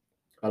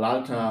a lot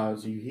of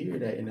times you hear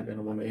that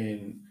independent woman,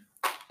 and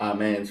a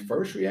man's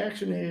first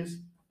reaction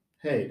is,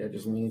 hey, that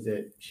just means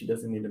that she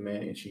doesn't need a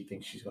man and she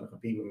thinks she's going to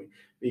compete with me.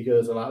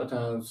 Because a lot of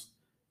times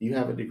you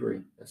have a degree.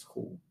 That's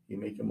cool. You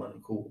make your money,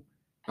 cool.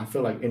 I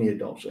feel like any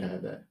adult should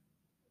have that.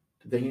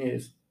 The thing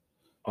is,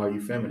 are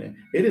you feminine?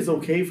 It is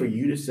okay for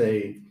you to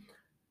say,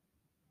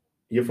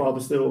 your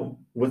father's still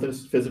with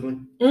us physically?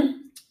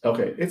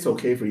 Okay, it's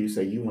okay for you to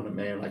say you want a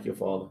man like your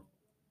father.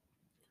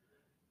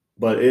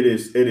 But it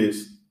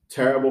is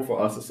terrible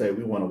for us to say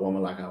we want a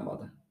woman like our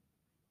mother.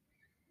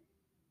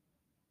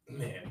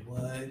 Man,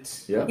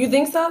 what? Yeah. You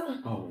think so?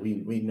 Oh,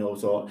 we know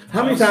so.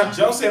 How many times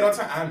Joe said all the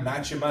time, I'm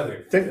not your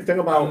mother. Think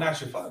about, I'm not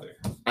your father.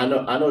 I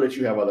know that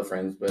you have other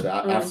friends, but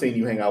I've seen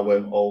you hang out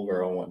with old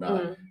girl and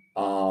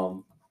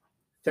whatnot.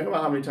 Think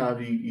about how many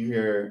times you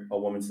hear a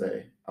woman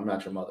say, I'm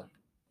not your mother.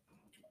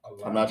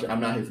 I'm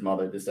not his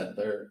mother, this, that,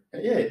 third.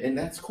 And yeah, and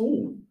that's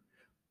cool.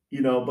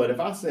 You know, but if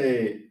I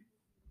say,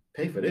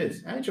 pay for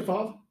this, I ain't your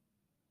father.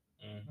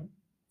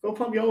 Go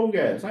pump your own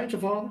gas. I ain't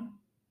your father.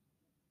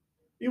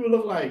 You would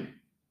look like,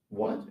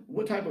 what?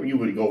 What type of, you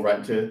would go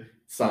right to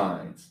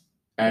signs.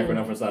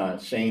 Acronym for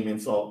signs. Shame,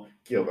 insult,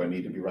 Gilbert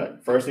need to be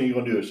right. First thing you're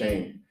going to do is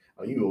shame.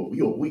 Oh,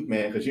 you a weak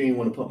man because you didn't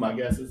want to put my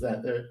gases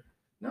out there.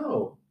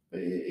 No,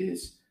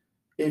 it's,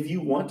 if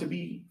you want to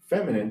be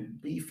feminine,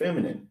 be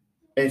feminine.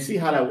 And see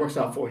how that works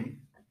out for you.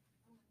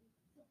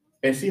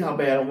 And see how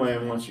bad a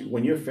man wants you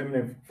when you're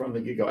feminine from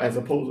the get-go, as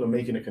opposed to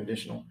making it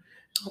conditional.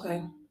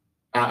 Okay.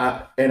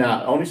 I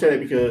only say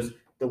that because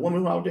the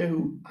women out there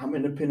who, I'm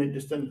independent,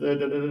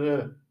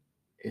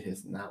 it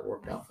has not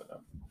worked out for them.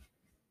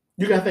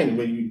 You got to think,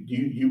 when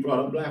you brought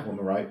up black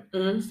women, right?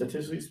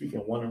 Statistically speaking,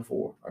 1 in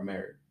 4 are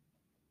married.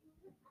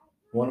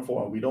 1 in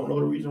 4. And we don't know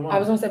the reason why. I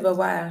was going to say, but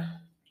why?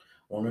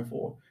 1 in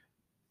 4.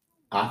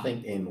 I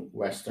think in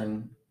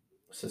Western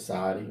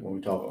society, when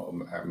we talk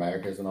about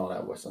Americans and all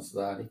that, Western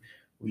society,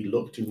 we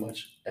look too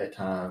much at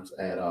times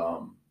at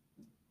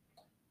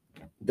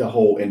the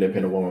whole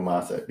independent woman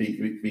mindset,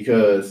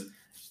 because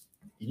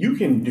you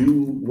can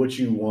do what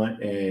you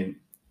want and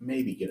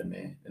maybe get a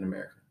man in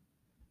America.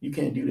 You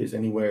can't do this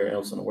anywhere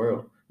else in the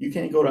world. You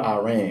can't go to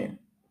Iran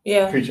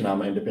preaching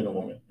I'm an independent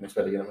woman and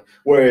expect to get a man.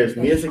 Whereas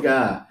me as a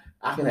guy,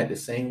 I can act the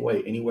same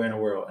way anywhere in the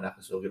world and I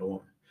can still get a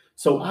woman.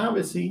 So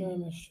obviously,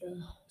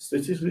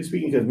 statistically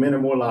speaking, because men are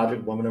more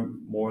logical, women are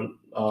more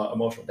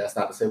emotional. That's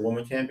not to say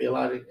women can't be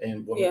logical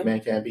and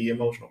men can't be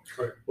emotional.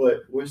 Correct.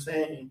 But we're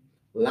saying,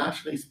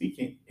 logically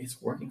speaking,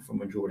 it's working for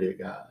majority of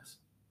guys.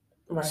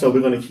 Right. So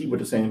we're going to keep with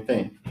the same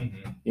thing.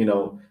 You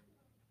know,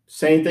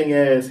 same thing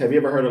as, have you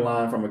ever heard a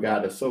line from a guy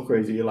that's so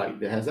crazy, you're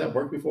like, has that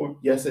worked before?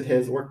 Yes, it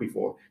has worked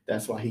before.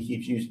 That's why he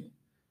keeps using it.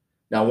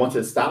 Now, once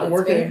it stopped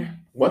working,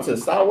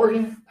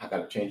 I got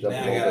to change up a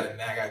little bit.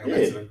 Now I got to go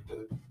back to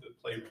the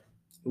playroom.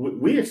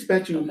 We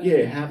expect you,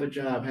 have a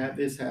job, have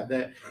this, have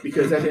that,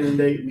 because at the end of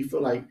the day, we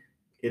feel like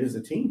it is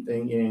a team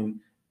thing.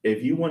 And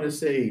if you want to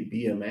say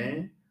be a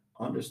man,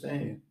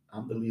 understand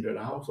I'm the leader of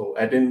the household.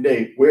 At the end of the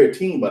day, we're a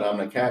team, but I'm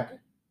the captain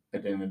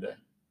at the end of the day.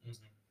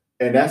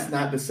 And that's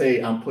not to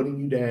say I'm putting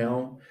you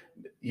down,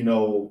 you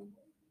know,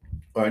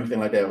 or anything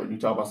like that. When you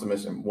talk about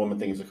submission, woman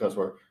thinks it's a cuss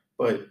word,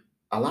 but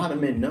a lot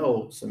of men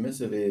know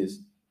submissive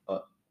is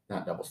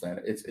not double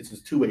standard. It's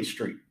a two-way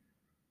street.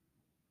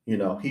 You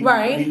know, he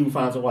who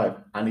finds a wife,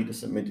 I need to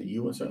submit to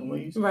you in certain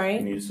ways. Right.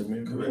 You need to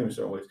submit to me in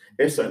certain ways.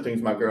 There's certain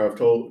things my girls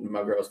told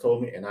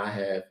me, and I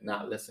have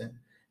not listened,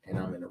 and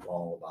I'm in the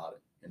wrong about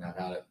it. And I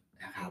gotta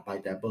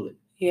bite that bullet.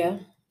 Yeah.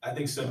 I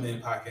think some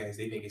men podcasts,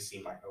 they make it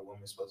seem like a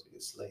woman's supposed to be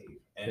a slave.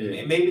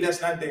 And maybe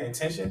that's not their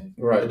intention.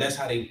 Right. But that's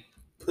how they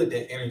put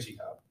that energy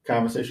out.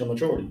 Conversational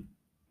maturity.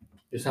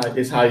 It's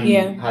how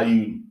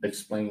you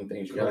explain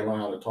things. You gotta learn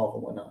how to talk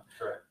and whatnot.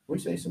 Correct. We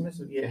say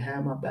submissive, yeah,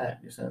 have my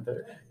back. This and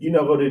that. You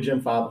know, go to the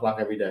gym 5 o'clock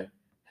every day.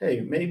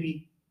 Hey,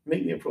 maybe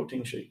make me a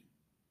protein shake.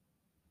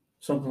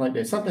 Something like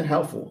that. Something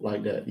helpful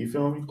like that. You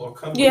feel me? Or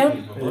come Yeah. with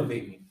me, or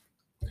motivate me.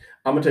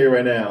 I'm gonna tell you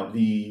right now,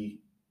 the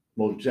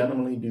most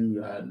gentlemanly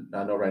dude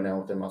I know right now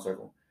within my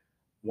circle,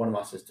 one of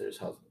my sister's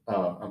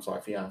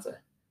husband, fiance.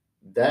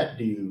 That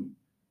dude,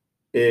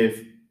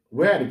 if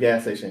we're at a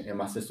gas station and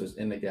my sister's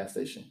in the gas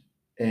station,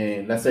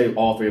 and let's say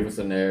all three of us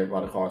in there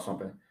by the car or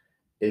something,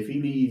 if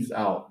he leaves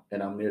out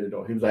and I'm near the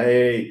door, he was like,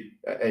 hey,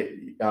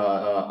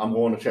 I'm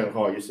going to check the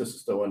car. Your sister's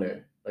still in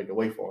there. Like, to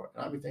wait for it.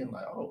 And I'd be thinking,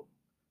 like, oh,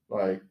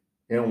 like,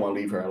 he don't want to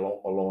leave her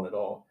alone at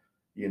all.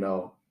 You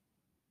know,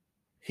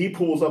 he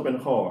pulls up in the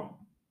car.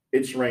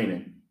 It's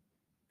raining.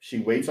 She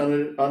waits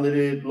under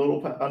the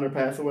little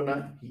underpass or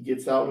whatnot. He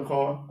gets out of the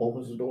car,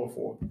 opens the door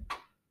for her.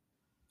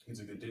 He's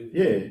a good dude.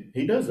 Yeah,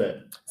 he does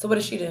that. So what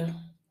does she do?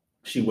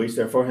 She waits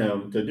there for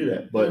him to do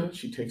that, but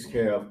she takes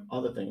care of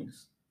other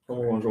things.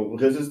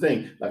 Because this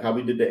thing, like how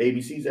we did the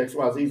ABCs,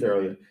 XYZs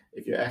earlier.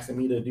 If you're asking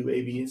me to do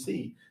A, B, and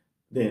C,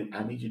 then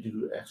I need you to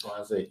do X, Y,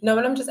 and Z. No,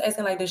 but I'm just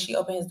asking, like, does she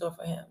open his door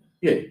for him?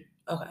 Yeah.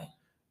 Okay.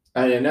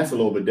 And that's a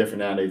little bit different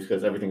nowadays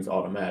because everything's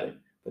automatic.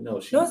 But no,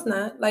 No, it's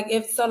not. Like,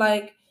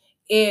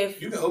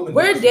 if You can open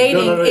we're doors.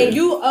 dating No.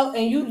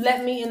 and you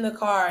let me in the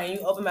car and you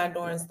open my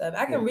door and stuff,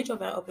 I can reach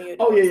over and open your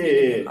door. Oh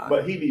yeah.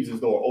 But he leaves his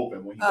door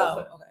open when he does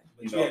that. Okay.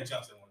 But you had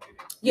jumps that want to do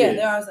that. Yeah,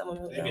 there are some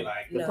women who They be don't.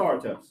 like, The car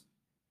test.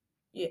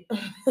 Yeah.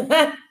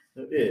 Yeah.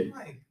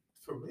 like,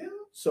 for real?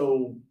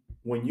 So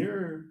when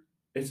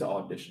it's an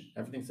audition.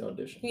 Everything's an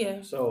audition.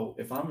 Yeah. So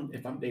if I'm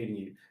dating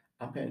you,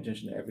 I'm paying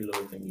attention to every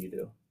little thing you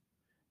do,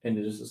 and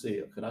just to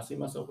see, could I see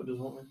myself with this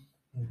woman?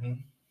 Mm-hmm.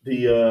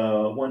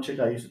 The one chick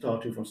I used to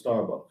talk to from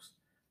Starbucks,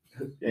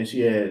 and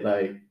she had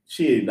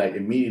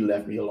immediately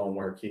left me alone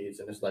with her kids,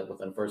 and it's like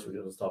within the first week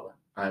I was talking,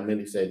 I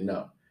immediately said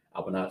no,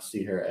 I would not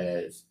see her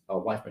as a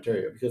wife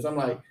material because I'm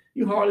like,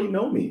 you hardly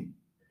know me,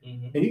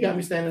 and you got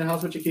me standing in the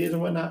house with your kids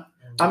and whatnot.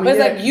 I mean, but it's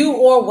like you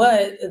or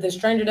what? The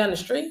stranger down the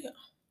street?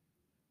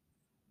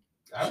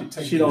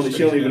 She don't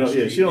even know.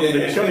 Yeah, she don't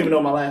even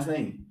know my last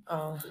name.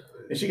 Oh.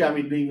 And she got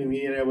me leaving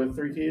me in there with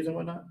 3 kids and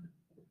whatnot.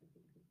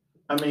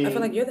 I mean, I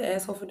feel like you're the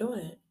asshole for doing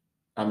it.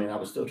 I mean, I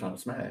was still trying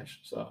to smash.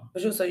 So.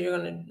 But you're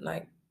gonna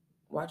like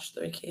watch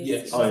 3 kids?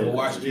 Yes. Oh, I'm yeah.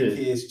 watch 3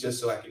 kids just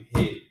so I can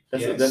hit.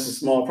 That's a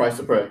small price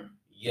to pay.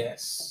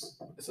 Yes.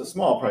 It's a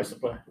small price to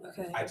pay.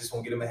 Okay. I just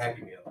won't get them a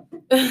Happy Meal.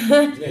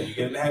 Yeah, you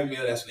get them a Happy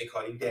Meal, that's when they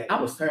call you daddy.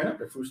 I was tearing up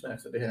the fruit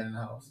snacks that they had in the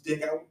house.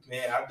 Dick out,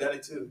 man, I've done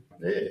it too.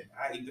 Yeah.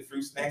 I eat the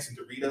fruit snacks and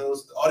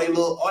Doritos, all they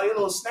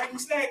little snacky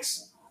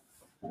snacks.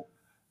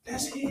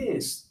 That's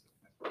his.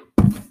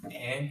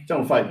 And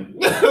Don't fight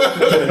me.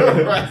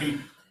 right.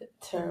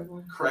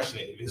 Terrible. Crushing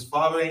it. If his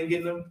father ain't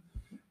getting them,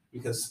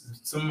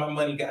 because some of my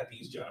money got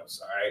these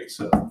jobs. All right,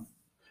 so.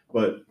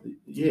 But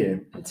yeah,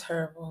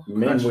 Terrible.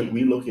 men,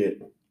 we look at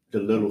the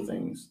little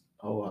things.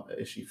 Oh,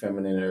 is she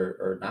feminine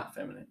or not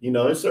feminine? You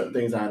know, there's certain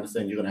things I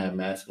understand you're gonna have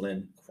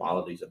masculine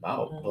qualities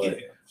about, but Yeah,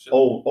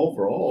 sure.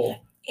 Overall.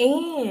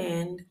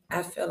 And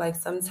I feel like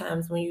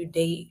sometimes when you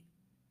date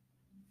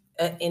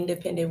an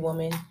independent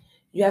woman,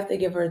 you have to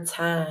give her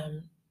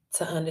time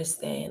to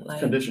understand,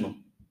 like Conditional.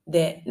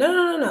 that.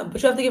 No.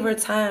 But you have to give her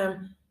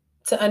time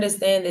to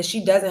understand that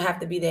she doesn't have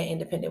to be that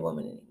independent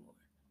woman anymore.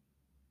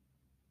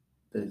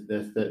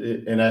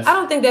 That's I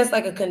don't think that's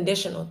like a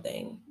conditional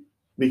thing.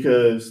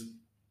 Because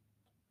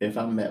if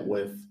I'm met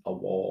with a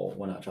wall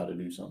when I try to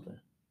do something,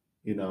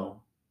 you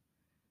know,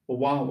 well,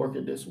 why work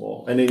at this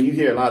wall? And then you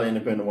hear a lot of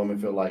independent women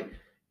feel like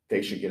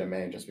they should get a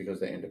man just because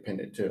they're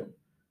independent too.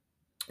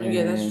 And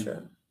yeah, that's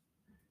true.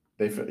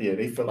 They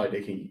feel like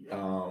they can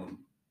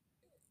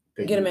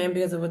get a man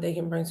because of what they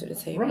can bring to the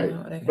table.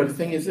 Right. But the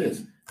thing is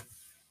this,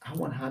 I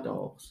want hot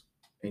dogs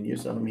and you're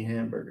selling me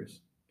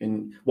hamburgers.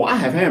 And well, I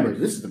have hamburgers.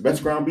 This is the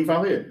best ground beef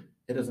out here.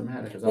 It doesn't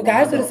matter because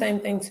guys do the same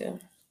thing too.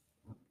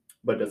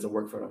 But does it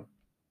work for them?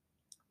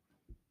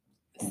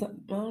 I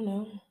don't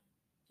know.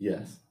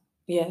 Yes.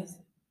 It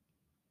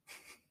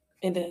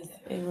does.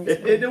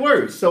 It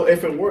works. So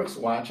if it works,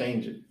 why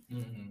change it?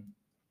 Mm-hmm.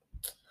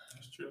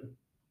 That's true.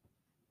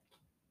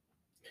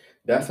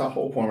 That's our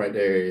whole point right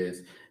there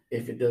is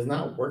if it does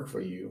not work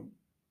for you,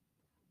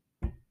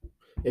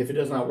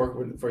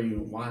 for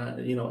you, why,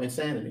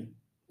 insanity.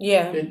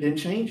 Yeah. Then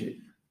change it.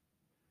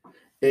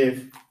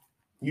 If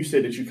you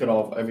said that you cut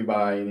off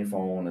everybody in your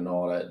phone and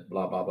all that,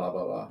 blah, blah, blah,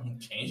 blah, blah.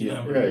 Change it.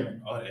 Right.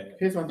 All that.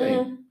 Here's my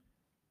thing.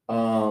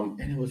 And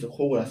it was a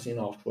quote I seen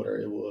off Twitter.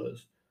 It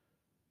was,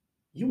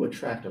 you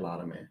attract a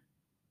lot of men,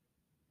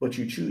 but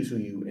you choose who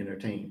you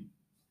entertain.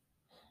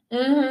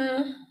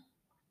 Mm-hmm.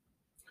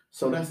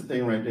 So that's the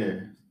thing right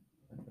there.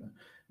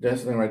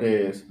 That's the thing right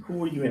there is,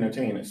 who are you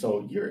entertaining?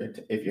 So if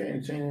you're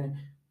entertaining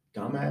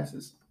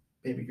dumbasses,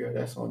 baby girl,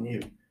 that's on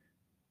you.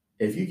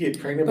 If you get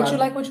pregnant, but you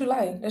like what you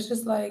like. It's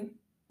just like,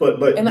 but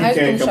in the you ice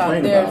can't cream shop,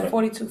 complain there about are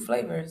 42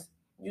 flavors.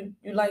 You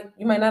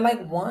might not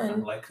like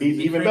one. Like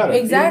even better.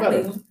 Exactly.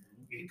 Even better.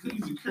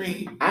 Cookies and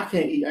cream. I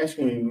can't eat ice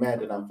cream and be mad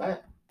that I'm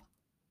fat.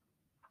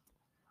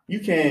 You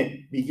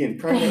can't be getting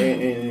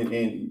pregnant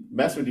and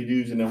mess with these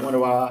dudes and then wonder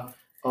why,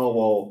 oh,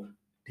 well,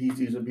 these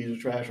dudes are a piece of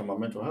trash on my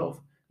mental health.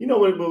 You know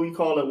what we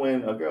call it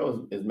when a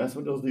girl is messing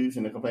with those dudes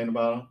and they complain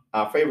about them?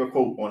 Our favorite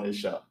quote on this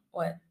show.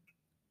 What?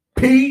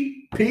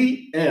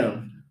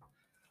 PPM.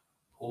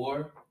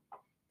 Or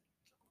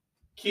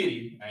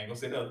kitty, I ain't gonna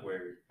say the other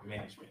word,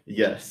 management.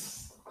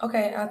 Yes.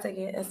 Okay, I'll take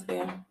it. That's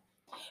fair.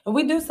 And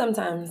we do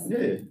sometimes.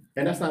 Yeah.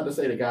 And that's not to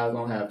say the guys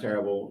don't have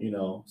terrible,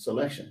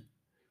 selection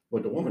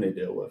with the woman they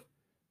deal with.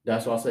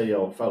 That's why I say,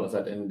 yo, fellas,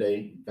 at the end of the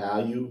day,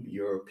 value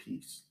your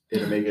peace.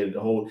 It'll make it the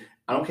whole,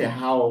 I don't care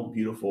how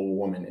beautiful a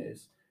woman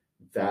is,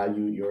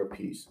 value your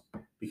peace.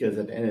 Because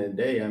at the end of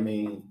the day, I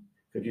mean,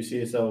 could you see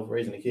yourself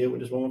raising a kid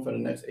with this woman for the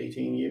next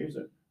 18 years?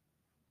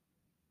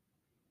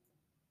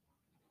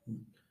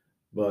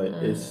 But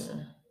it's,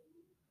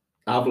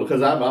 I've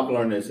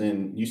learned this,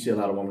 and you see a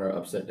lot of women are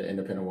upset, the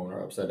independent women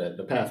are upset at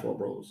the passport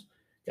rules.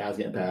 Guys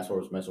getting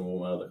passports, messing with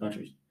women in other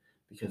countries.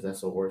 Because that's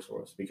so worse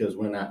for us, because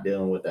we're not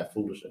dealing with that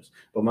foolishness.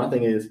 But my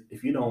thing is,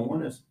 if you don't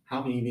want us,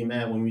 how can you be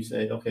mad when we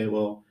say, okay,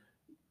 well,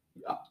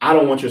 I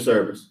don't want your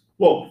service?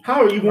 Well,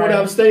 how are you going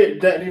down the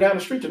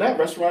street to that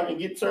restaurant and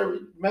get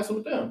served messing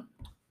with them?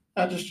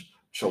 I just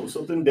show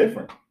something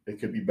different.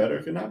 It could be better,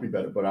 it could not be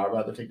better, but I'd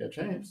rather take that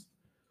chance.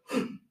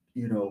 What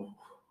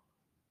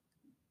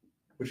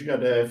you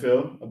got to add,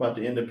 Phil, about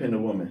the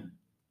independent woman?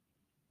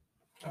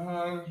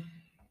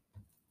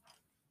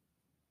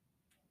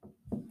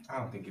 I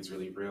don't think it's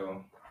really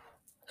real,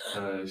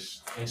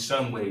 because in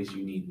some ways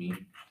you need me,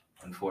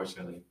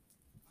 unfortunately.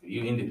 If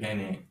you're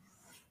independent,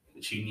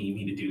 but you need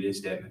me to do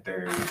this, that, and the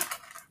third,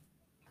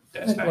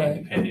 that's like not what?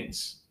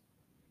 Independence.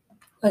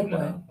 Like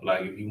what?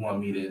 Like if you want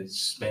me to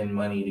spend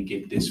money to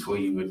get this for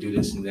you or do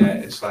this and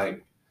that, it's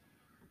like,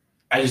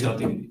 I don't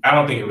think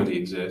it really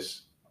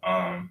exists.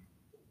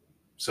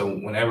 So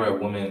whenever a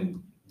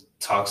woman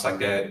talks like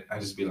that, I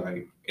just be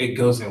like, it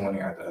goes in one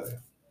ear out the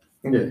other.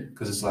 Yeah.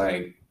 Because it's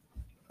like,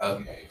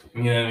 okay,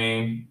 you know what I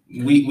mean?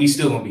 We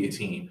still gonna be a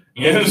team.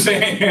 You know what I'm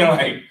saying?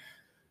 Like,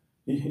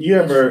 you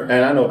ever,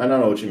 and I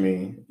know what you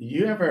mean.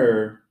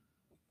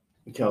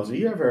 Kelsey,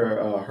 you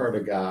ever heard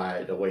a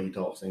guy the way he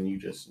talks and you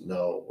just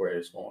know where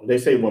it's going? They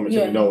say women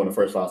should know in the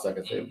first 5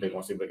 seconds they're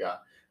going to see the guy.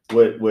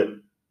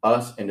 With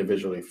us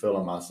individually, Phil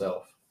and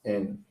myself,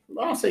 and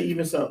I'll say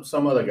even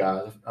some other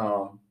guys,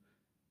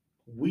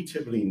 we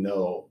typically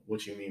know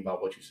what you mean by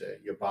what you say,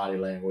 your body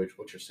language,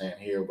 what you're saying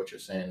here, what you're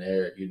saying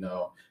there.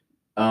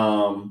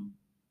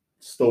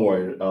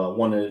 Story.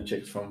 One of the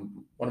chicks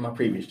from one of my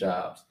previous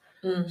jobs,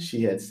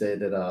 she had said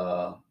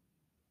that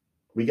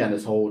we got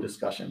this whole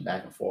discussion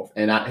back and forth.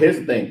 And here's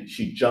the thing: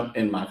 she jumped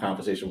in my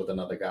conversation with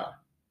another guy,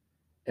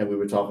 and we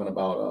were talking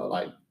about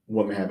like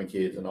women having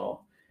kids and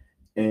all.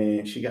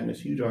 And she got in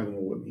this huge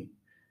argument with me,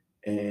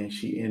 and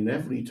she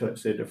inevitably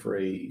said the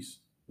phrase,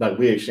 like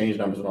we exchanged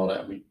numbers and all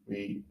that.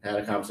 We had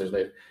a conversation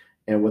later,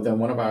 and within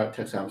one of our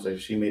text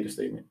conversations, she made the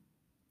statement,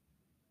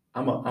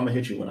 "I'm gonna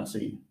hit you when I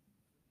see you."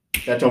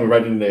 That told me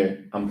right in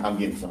there, I'm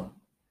getting some.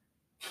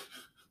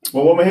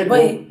 When woman hit,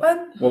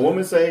 what? When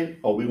women say,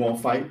 "Oh, we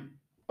won't fight,"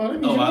 that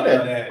means you in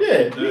there.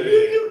 Yeah,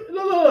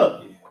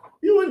 look.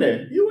 You in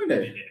there.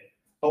 Yeah.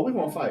 Oh, we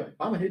won't fight.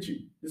 I'm gonna hit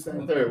you. This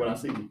and the third when I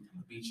see you.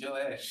 Beat your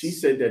ass. She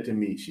said that to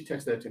me. She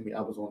texted that to me.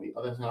 I was on the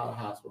other side of the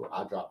hospital.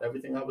 I dropped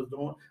everything I was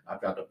doing. I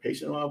dropped the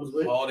patient I was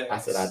with. I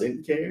said I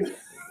didn't care.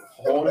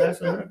 Hauled ass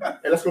in her.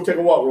 Hey, let's go take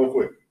a walk real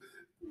quick.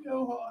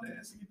 Hauled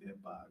ass in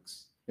that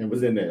box. And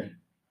was in there.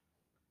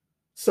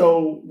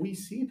 So we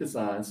see the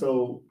sign.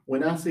 So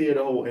when I see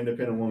the whole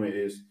independent woman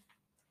is,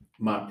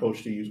 my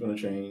approach to you is going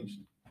to change.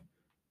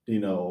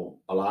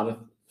 A lot of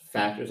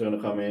factors are going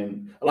to come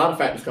in. A lot of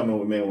factors come in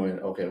with men when,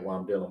 okay, well,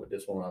 I'm dealing with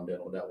this one, I'm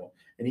dealing with that one.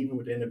 And even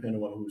with the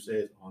independent woman who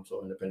says, oh, I'm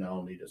so independent, I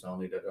don't need this, I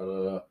don't need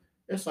that,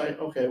 It's like,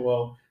 okay,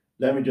 well,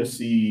 let me just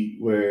see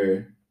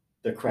where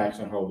the cracks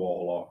in her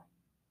wall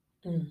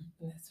are.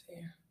 That's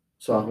fair.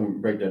 So I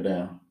can break that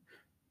down.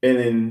 And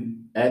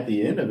then at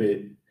the end of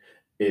it,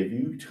 if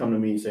you come to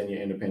me saying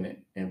you're independent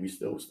and we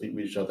still sleep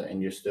with each other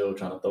and you're still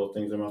trying to throw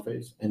things in my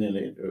face, and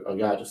then a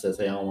guy just says,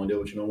 hey, I don't want to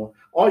deal with you no more,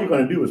 all you're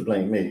going to do is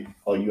blame me.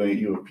 Oh,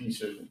 you're a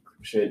piece of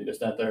shit, this,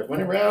 that, third. When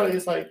in reality,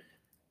 it's like,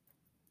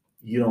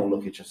 you don't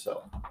look at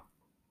yourself.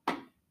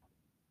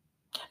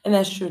 And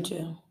that's true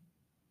too.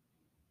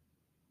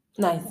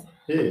 Nice.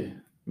 Yeah.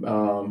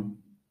 Man,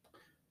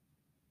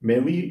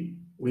 we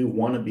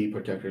want to be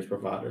protectors,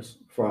 providers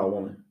for our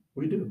woman.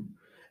 We do.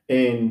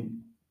 And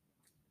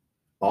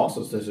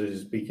also, statistically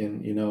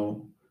speaking,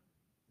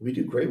 we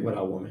do great with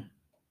our women.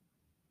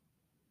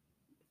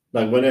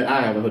 Like when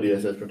I have a hoodie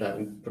that says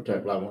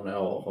protect black women at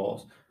all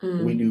costs,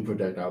 we do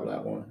protect our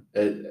black women.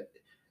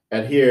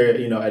 Adhere,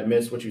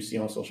 amidst what you see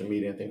on social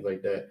media and things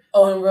like that.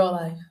 Oh, in real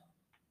life.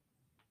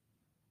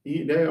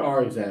 There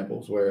are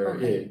examples where,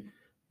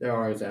 there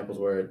are examples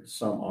where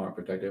some aren't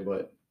protected,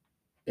 but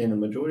in the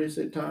majority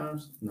of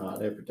times,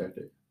 they're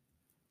protected.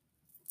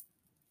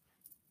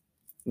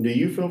 Do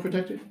you feel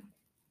protected?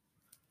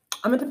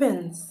 It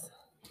depends.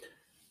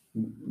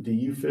 Do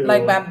you feel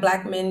like by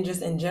black men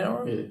just in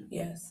general? Yeah.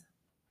 Yes.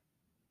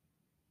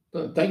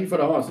 Thank you for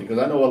the honesty, because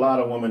I know a lot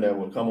of women that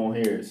would come on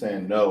here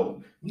saying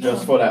no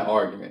just for that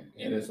argument,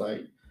 and it's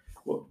like,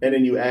 well, and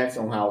then you ask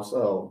them how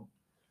so,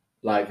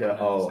 like,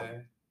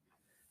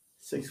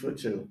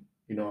 6'2".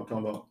 You know what I'm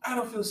talking about? I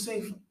don't feel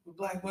safe with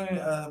black women,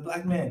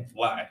 black men.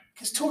 Why?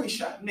 Because Tory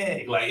shot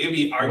Meg. Like, it'd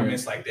be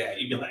arguments like that.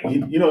 You'd be like,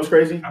 you know what's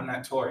crazy? I'm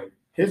not Tory.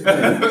 His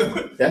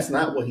name, that's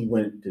not what he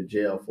went to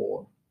jail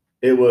for.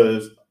 It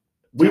was,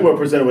 we were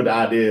presented with the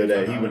idea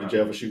that he went to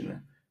jail for shooting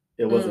her.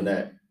 It wasn't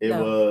that. It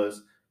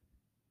was,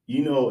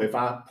 you know, if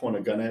I point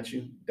a gun at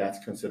you,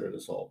 that's considered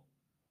assault.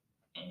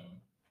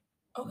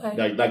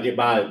 Okay. Like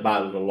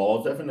by the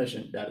law's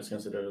definition, that is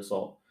considered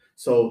assault.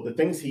 So the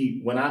things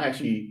when I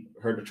actually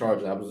heard the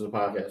charges, I was in a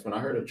podcast, when I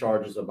heard the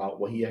charges about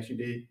what he actually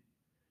did,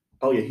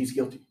 oh yeah, he's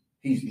guilty.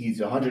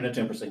 He's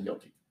 110%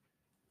 guilty.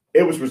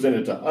 It was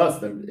presented to us,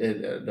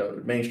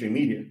 the mainstream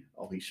media,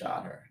 oh, he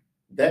shot her.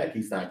 That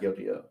he's not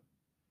guilty of.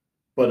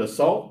 But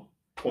assault,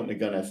 pointing a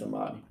gun at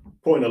somebody,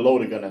 pointing a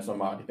loaded gun at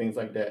somebody, things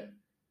like that.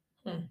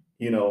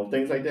 You know,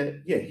 things like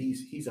that. Yeah,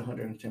 he's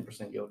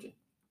 110% guilty.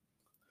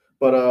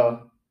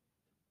 But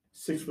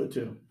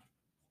 6'2".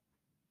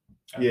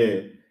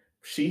 Yeah,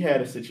 she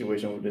had a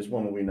situation with this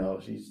woman we know.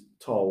 She's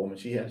a tall woman.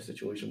 She had a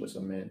situation with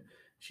some men.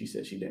 She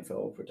said she didn't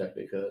feel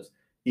protected because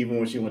even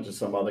when she went to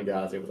some other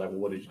guys, they was like, well,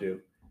 what did you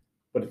do?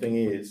 But the thing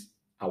is,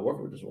 I work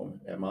with this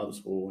woman at my other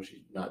school and she's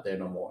not there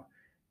no more.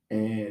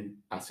 And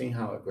I've seen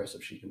how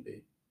aggressive she can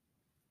be,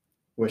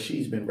 where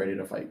she's been ready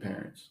to fight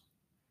parents.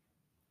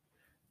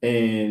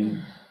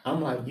 And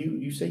I'm like,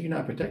 you say you're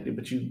not protected,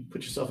 but you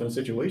put yourself in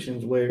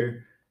situations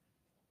where,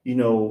 you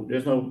know,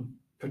 there's no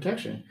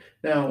protection.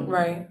 Now,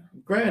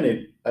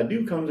 granted, a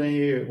dude comes in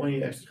here, one of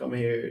you exes come in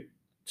here,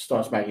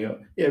 starts smacking you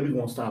up. Yeah, we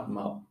won't stop him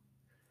out.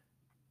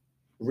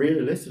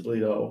 Realistically,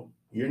 though,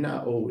 you're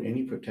not owed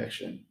any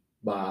protection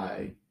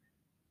by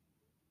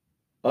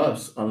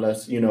us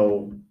unless, you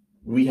know,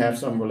 we have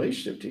some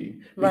relationship to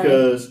you.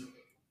 Because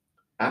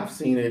I've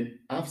seen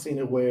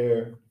it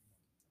where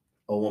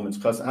a woman's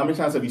cussing. How many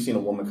times have you seen a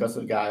woman cuss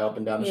a guy up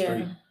and down the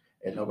street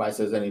and nobody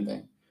says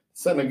anything?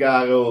 Suddenly the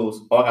guy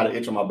goes, oh, I got an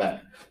itch on my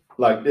back.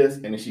 Like this,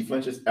 and then she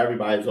flinches,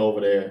 everybody's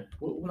over there.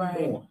 What are you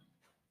doing?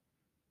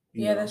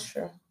 You know? That's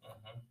true.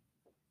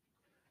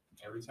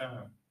 Every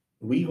time.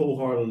 We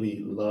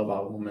wholeheartedly love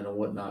our women and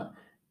whatnot.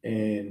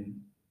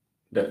 And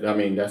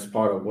that's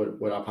part of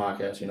what our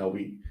podcast, you know,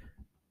 we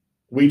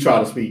try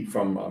to speak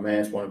from a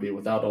man's point of view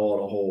without all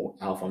the whole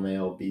alpha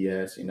male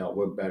BS, you know,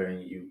 we're better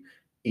than you,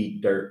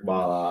 eat dirt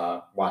while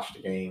I watch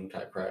the game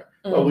type crap.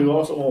 But we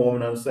also want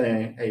women to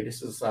understand, hey,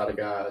 this is a side of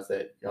guys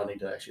that y'all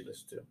need to actually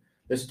listen to.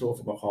 Listen to it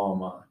from a calm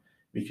mind.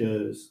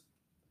 Because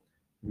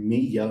me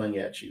yelling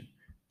at you,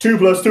 2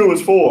 + 2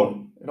 is 4.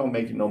 It don't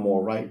make it no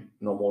more right,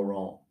 no more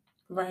wrong.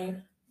 Right.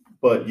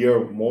 But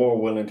you're more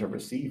willing to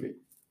receive it.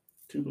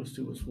 2 +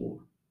 2 is 4.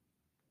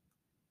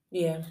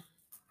 Yeah.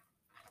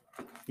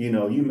 You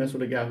know, you mess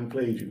with a guy who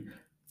played you.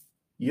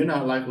 You're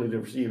not likely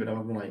to receive it.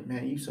 I'm like,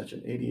 man, you such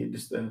an idiot.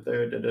 This and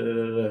third. Da, da, da,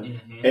 da, da.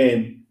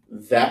 And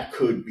that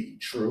could be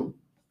true.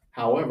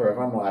 However, if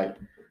I'm like,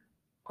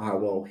 all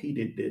right, well, he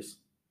did this,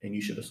 and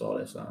you should have saw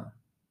that sign.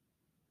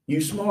 You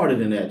smarter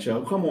than that,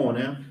 Joe. Come on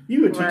now.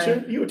 You a teacher.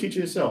 Right. You a teacher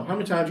yourself. How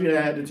many times you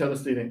had to tell a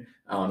student?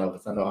 I don't know,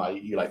 because I know how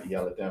you like to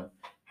yell at them.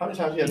 How many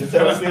times you had to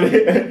tell a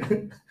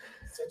student?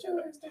 Sit your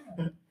ass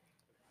down.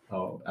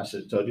 Oh, I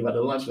should have told you about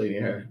the lunch lady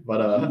here.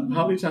 But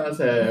how many times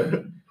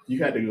have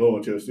you had to go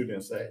into a student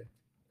and say,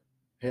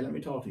 hey, let me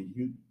talk to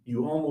you.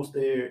 You almost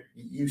there.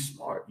 You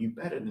smart. You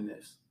better than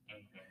this.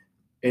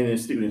 And the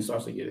student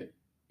starts to get it.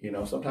 You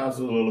know, sometimes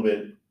it's a little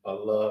bit of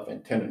love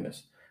and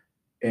tenderness.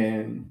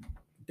 And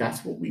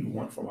that's what we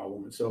want from our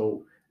women.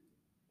 So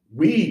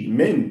we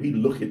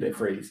look at that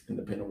phrase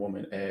independent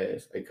woman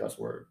as a cuss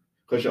word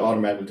because you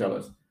automatically tell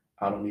us,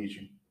 I don't need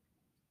you.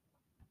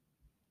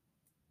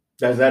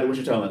 That's exactly what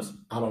you're telling us.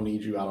 I don't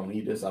need you. I don't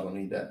need this. I don't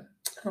need that.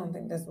 I don't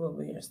think that's what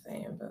we are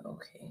saying, but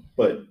okay.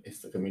 But it's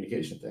the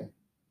communication thing.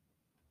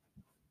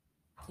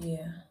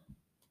 Yeah.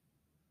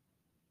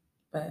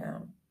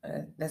 But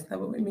that's not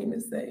what we mean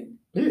to say.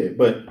 Yeah,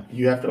 but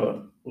you have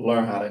to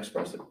learn how to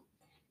express it.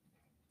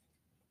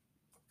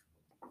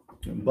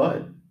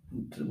 But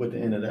with the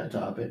end of that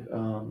topic,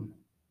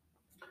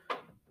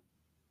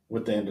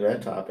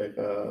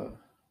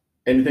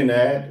 anything to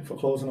add for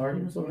closing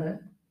arguments on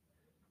that?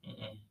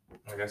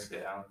 Like I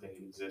said, I don't think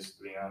it exists,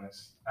 to be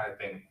honest. I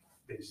think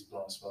they just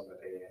blowing smoke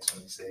at their ass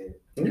when they say it.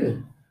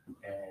 Yeah.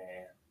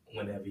 And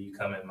whenever you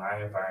come in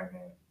my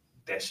environment,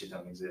 that shit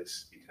don't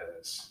exist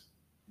because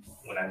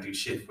when I do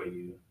shit for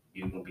you,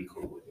 you're gonna be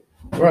cool with it.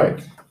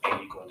 Right.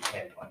 And you're gonna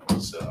depend on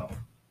it. So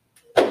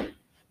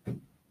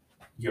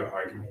your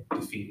argument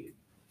defeated.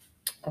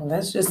 Well,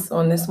 that's just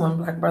on this one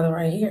black brother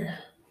right here.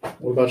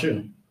 What about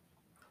you?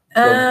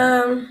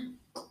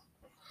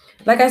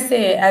 Like I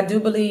said, I do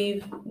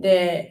believe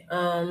that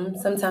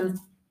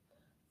sometimes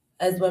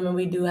as women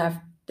we do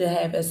have to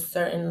have a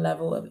certain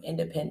level of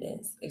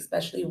independence,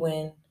 especially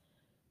when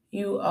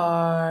you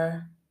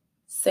are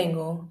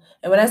single.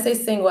 And when I say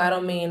single, I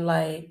don't mean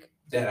like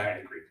that. I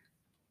agree.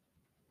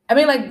 I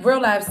mean, like real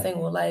life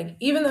single. Like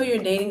even though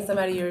you're dating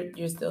somebody,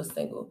 you're still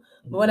single.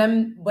 But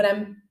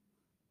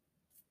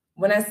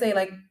when I say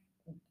like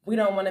we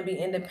don't want to be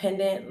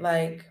independent,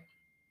 like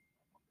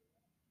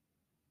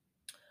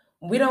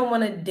we don't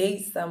want to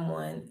date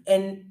someone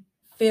and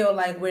feel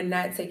like we're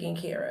not taken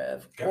care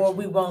of or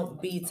we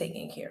won't be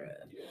taken care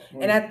of.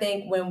 Yeah. And I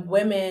think when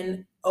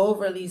women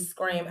overly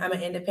scream, I'm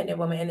an independent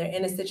woman, and they're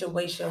in a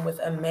situation with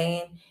a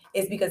man,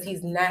 it's because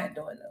he's not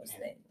doing those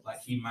things.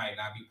 Like he might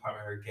not be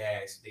pumping her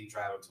gas, they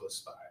drive her to a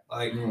spot.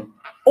 Like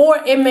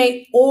or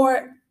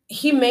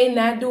he may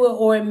not do it,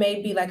 or it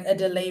may be like a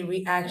delayed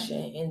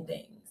reaction in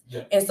things.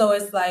 Yeah. And so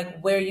it's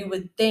like where you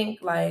would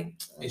think like,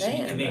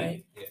 damn,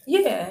 like,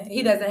 yeah,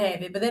 he doesn't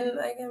have it, but then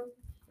like,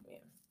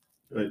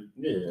 but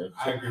yeah,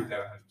 I agree with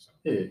that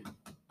 100%. Yeah,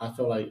 I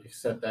feel like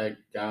accept that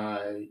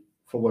guy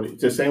for what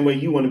the same way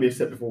you want to be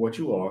accepted for what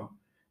you are.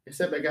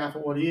 Accept that guy for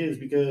what he is,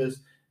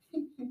 because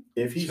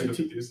if he's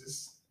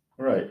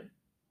right,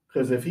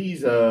 because if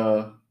he's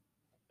a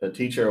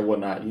teacher or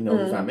whatnot, you know,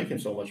 he's not making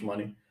so much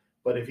money.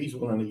 But if he's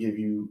willing to give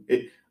you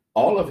it,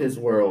 all of his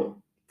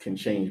world can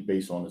change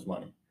based on his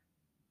money.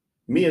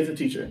 Me as a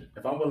teacher,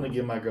 if I'm willing to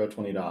give my girl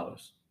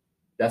 $20,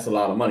 that's a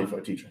lot of money for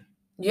a teacher.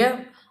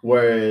 Yeah.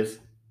 Whereas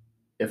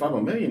if I'm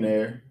a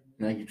millionaire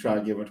and I can try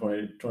to give her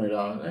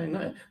 $20, ain't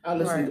nothing. I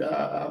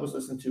was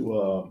listening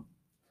to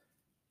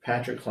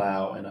Patrick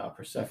Cloud and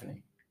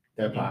Persephone,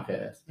 their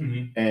podcast,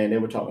 and they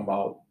were talking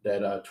about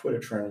that Twitter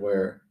trend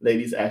where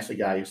ladies ask the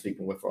guy you're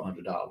sleeping with for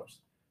 $100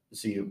 to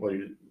see what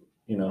you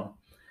know.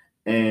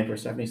 And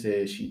Persephone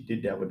said she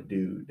did that with the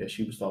dude that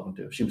she was talking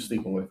to, she was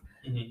sleeping with.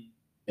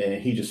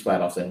 And he just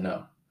flat out said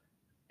no.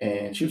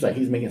 And she was like,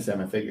 he's making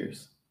 7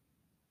 figures.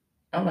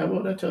 I'm like,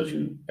 well, that tells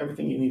you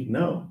everything you need to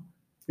know.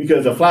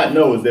 Because a flat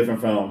no is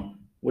different from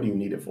what do you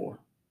need it for?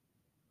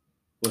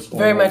 What's going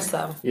Very on? much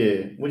so.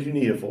 Yeah. What do you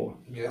need it for?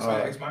 Yeah, that's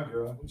why I asked my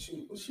girl, what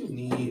you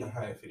need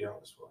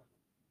 $150 for?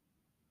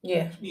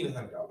 Yeah. What you need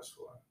 $100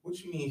 for? What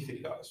you need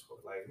 $50 for?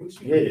 Like, what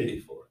you need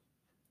it for?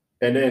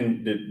 And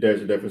then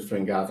there's a difference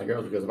between guys and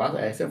girls, because if I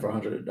ask him for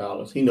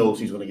 $100, he knows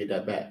he's going to get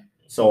that back.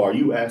 So are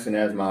you asking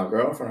as my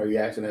girlfriend, or are you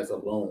asking as a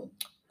loan?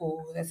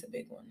 Oh, that's a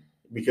big one.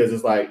 Because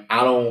it's like,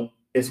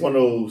 it's one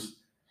of those.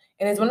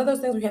 And it's one of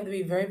those things we have to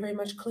be very, very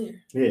much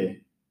clear. Yeah.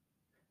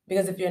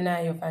 Because if you're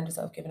not, you'll find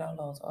yourself giving out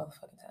loans all the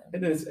fucking time.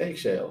 And then it's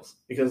eggshells.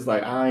 Because it's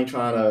like, I ain't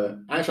trying to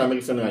make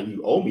it something like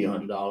you owe me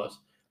 $100.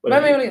 But I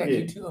mean, really, like,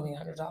 you do owe me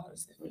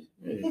 $100.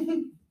 Yeah.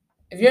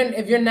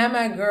 If you're not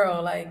my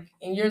girl, like,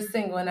 and you're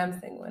single and I'm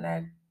single,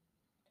 and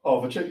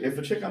if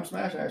a chick I'm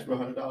smashing asks for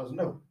 $100,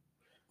 no.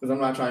 Because I'm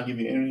not trying to give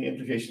you any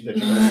implication that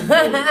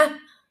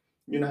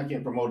you're not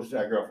getting promoted to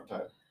that girlfriend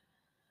title.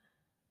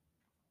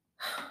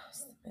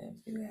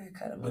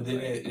 But then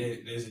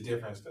there's a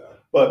difference, though.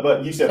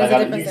 But you said I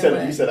got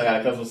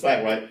to cut some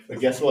slack, right? But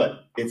guess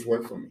what? It's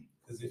worked for me.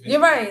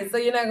 You're right. So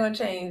you're not gonna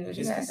change. If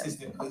it's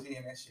consistent pussy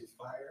and that shit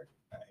fire,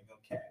 I ain't gonna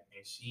cap.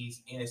 And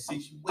she's in a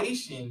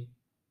situation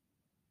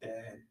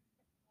that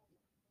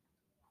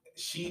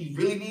she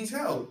really needs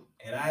help,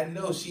 and I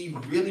know she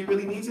really,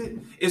 really needs it.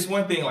 It's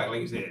one thing, like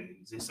you said,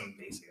 it's just some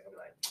basic. I'm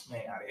like,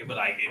 man, out of here. But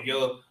like, if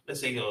let's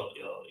say your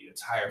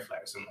tire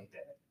flat or something like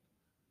that,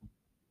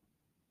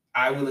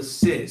 I will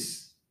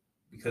assist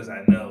because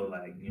I know,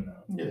 like, you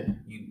know,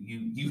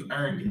 you've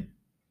earned it.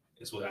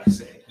 Is what I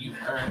say. You've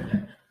earned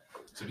that.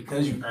 So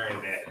because you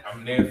earned that,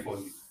 I'm there for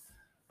you.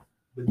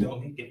 But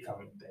don't make it a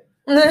common thing.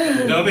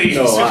 Don't make it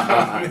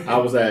I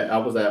was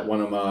at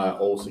one of my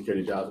old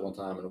security jobs one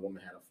time, and a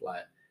woman had a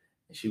flat,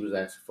 and she was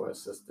asking for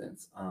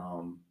assistance.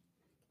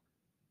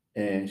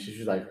 And she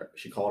was like,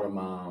 she called her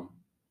mom.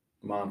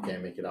 Mom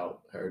can't make it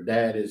out. Her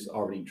dad is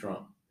already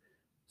drunk.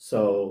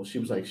 So she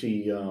was like,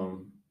 she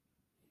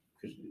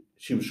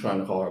was trying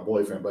to call her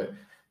boyfriend, but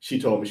she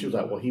told me, she was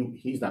like, well,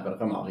 he's not going to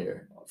come out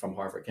here from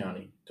Harford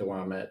County to where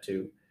I'm at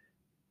to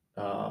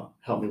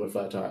help me with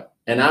flat tire.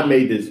 And I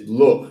made this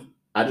look.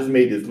 I just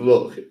made this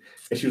look.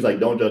 And she was like,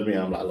 don't judge me.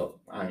 I'm like, look,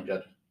 I ain't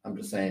judging. I'm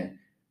just saying,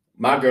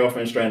 my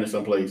girlfriend's stranded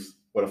someplace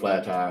with a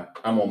flat tire.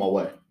 I'm on my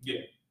way.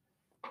 Yeah.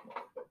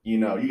 You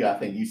know, you got to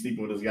think you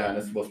sleeping with this guy and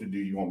that's supposed to be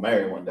you going to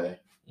marry one day.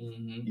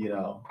 You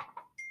know,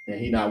 and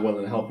he not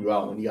willing to help you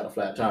out when you got a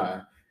flat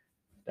tire.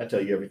 That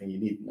tell you everything you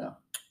need to know.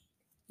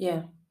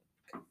 Yeah.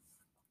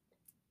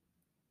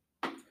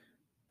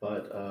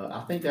 But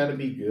I think that'll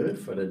be good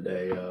for the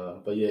day.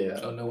 But yeah.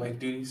 Oh, no wife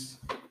duties.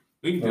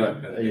 We can do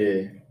that.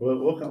 Yeah,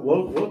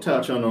 we'll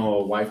touch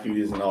on wife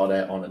duties and all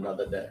that on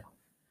another day.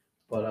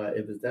 But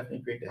it was definitely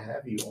great to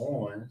have you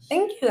on.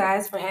 Thank you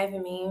guys for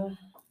having me.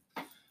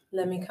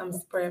 Let me come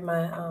spread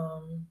my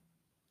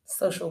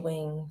social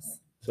wings.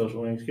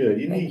 Social wings, good.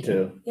 You need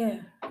to. Yeah.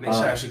 Next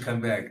time she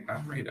come back,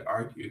 I'm ready to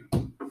argue.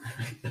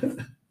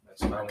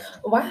 That's what I want.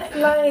 Why?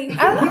 Like,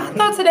 I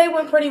thought today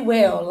went pretty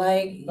well.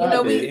 Like, you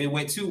know, it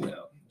went too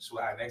well. That's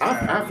why next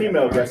time our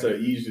female guests are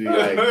usually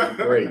like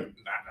great.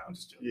 Nah, I'm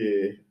just joking.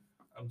 Yeah.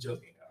 I'm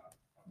joking.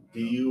 Do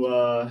you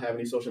have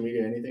any social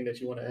media, anything that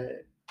you want to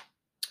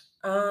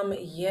add?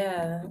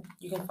 Yeah.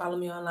 You can follow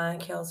me online,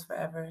 Kels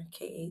Forever,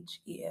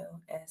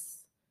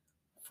 KHELS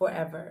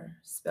forever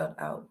spelled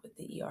out with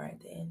the ER at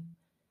the end.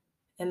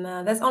 And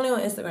that's only on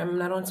Instagram. I'm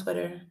not on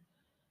Twitter.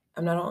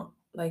 I'm not on,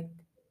 like,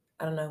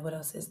 I don't know what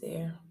else is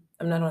there.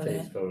 I'm not on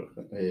that. Facebook,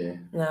 yeah.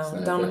 No,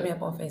 Snapchat. don't look me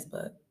up on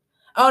Facebook.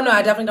 Oh no,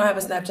 I definitely don't have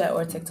a Snapchat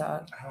or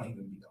TikTok. I don't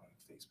even be on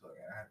Facebook.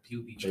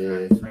 People be Yeah.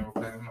 trying to friend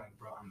request. I'm like,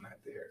 bro, I'm not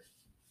there.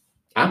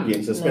 I'm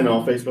getting suspended No.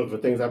 on Facebook for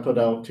things I put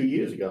out 2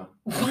 years ago.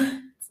 What?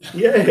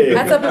 Yeah.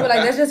 I tell people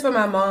like that's just for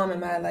my mom and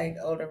my like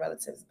older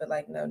relatives, but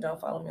like no, don't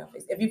follow me on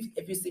Facebook.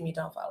 If you see me,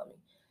 don't follow me.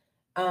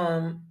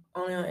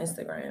 Only on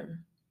Instagram.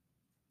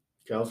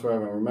 Girls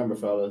forever. Remember,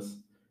 fellas,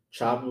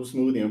 Choppable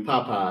Smoothie and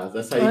Popeyes.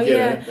 That's how you Oh, get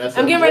yeah. it. That's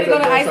I'm getting ready to go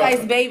to that's Ice all-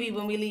 Ice Baby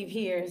when we leave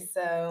here.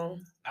 So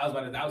I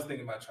was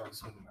thinking about trying to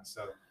swim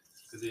myself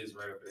because it is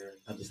right up there.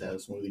 I just had a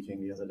Smoothie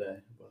King the other day,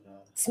 but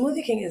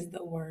Smoothie King is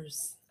the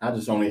worst. I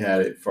just only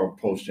had it for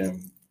post gym.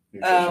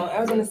 Oh, I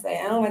was gonna say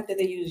I don't like that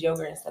they use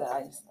yogurt instead of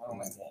ice. I don't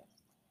like that.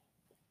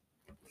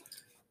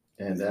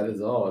 And that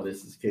is all.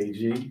 This is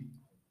KG,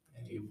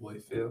 And your boy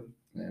Phil.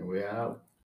 and we're out.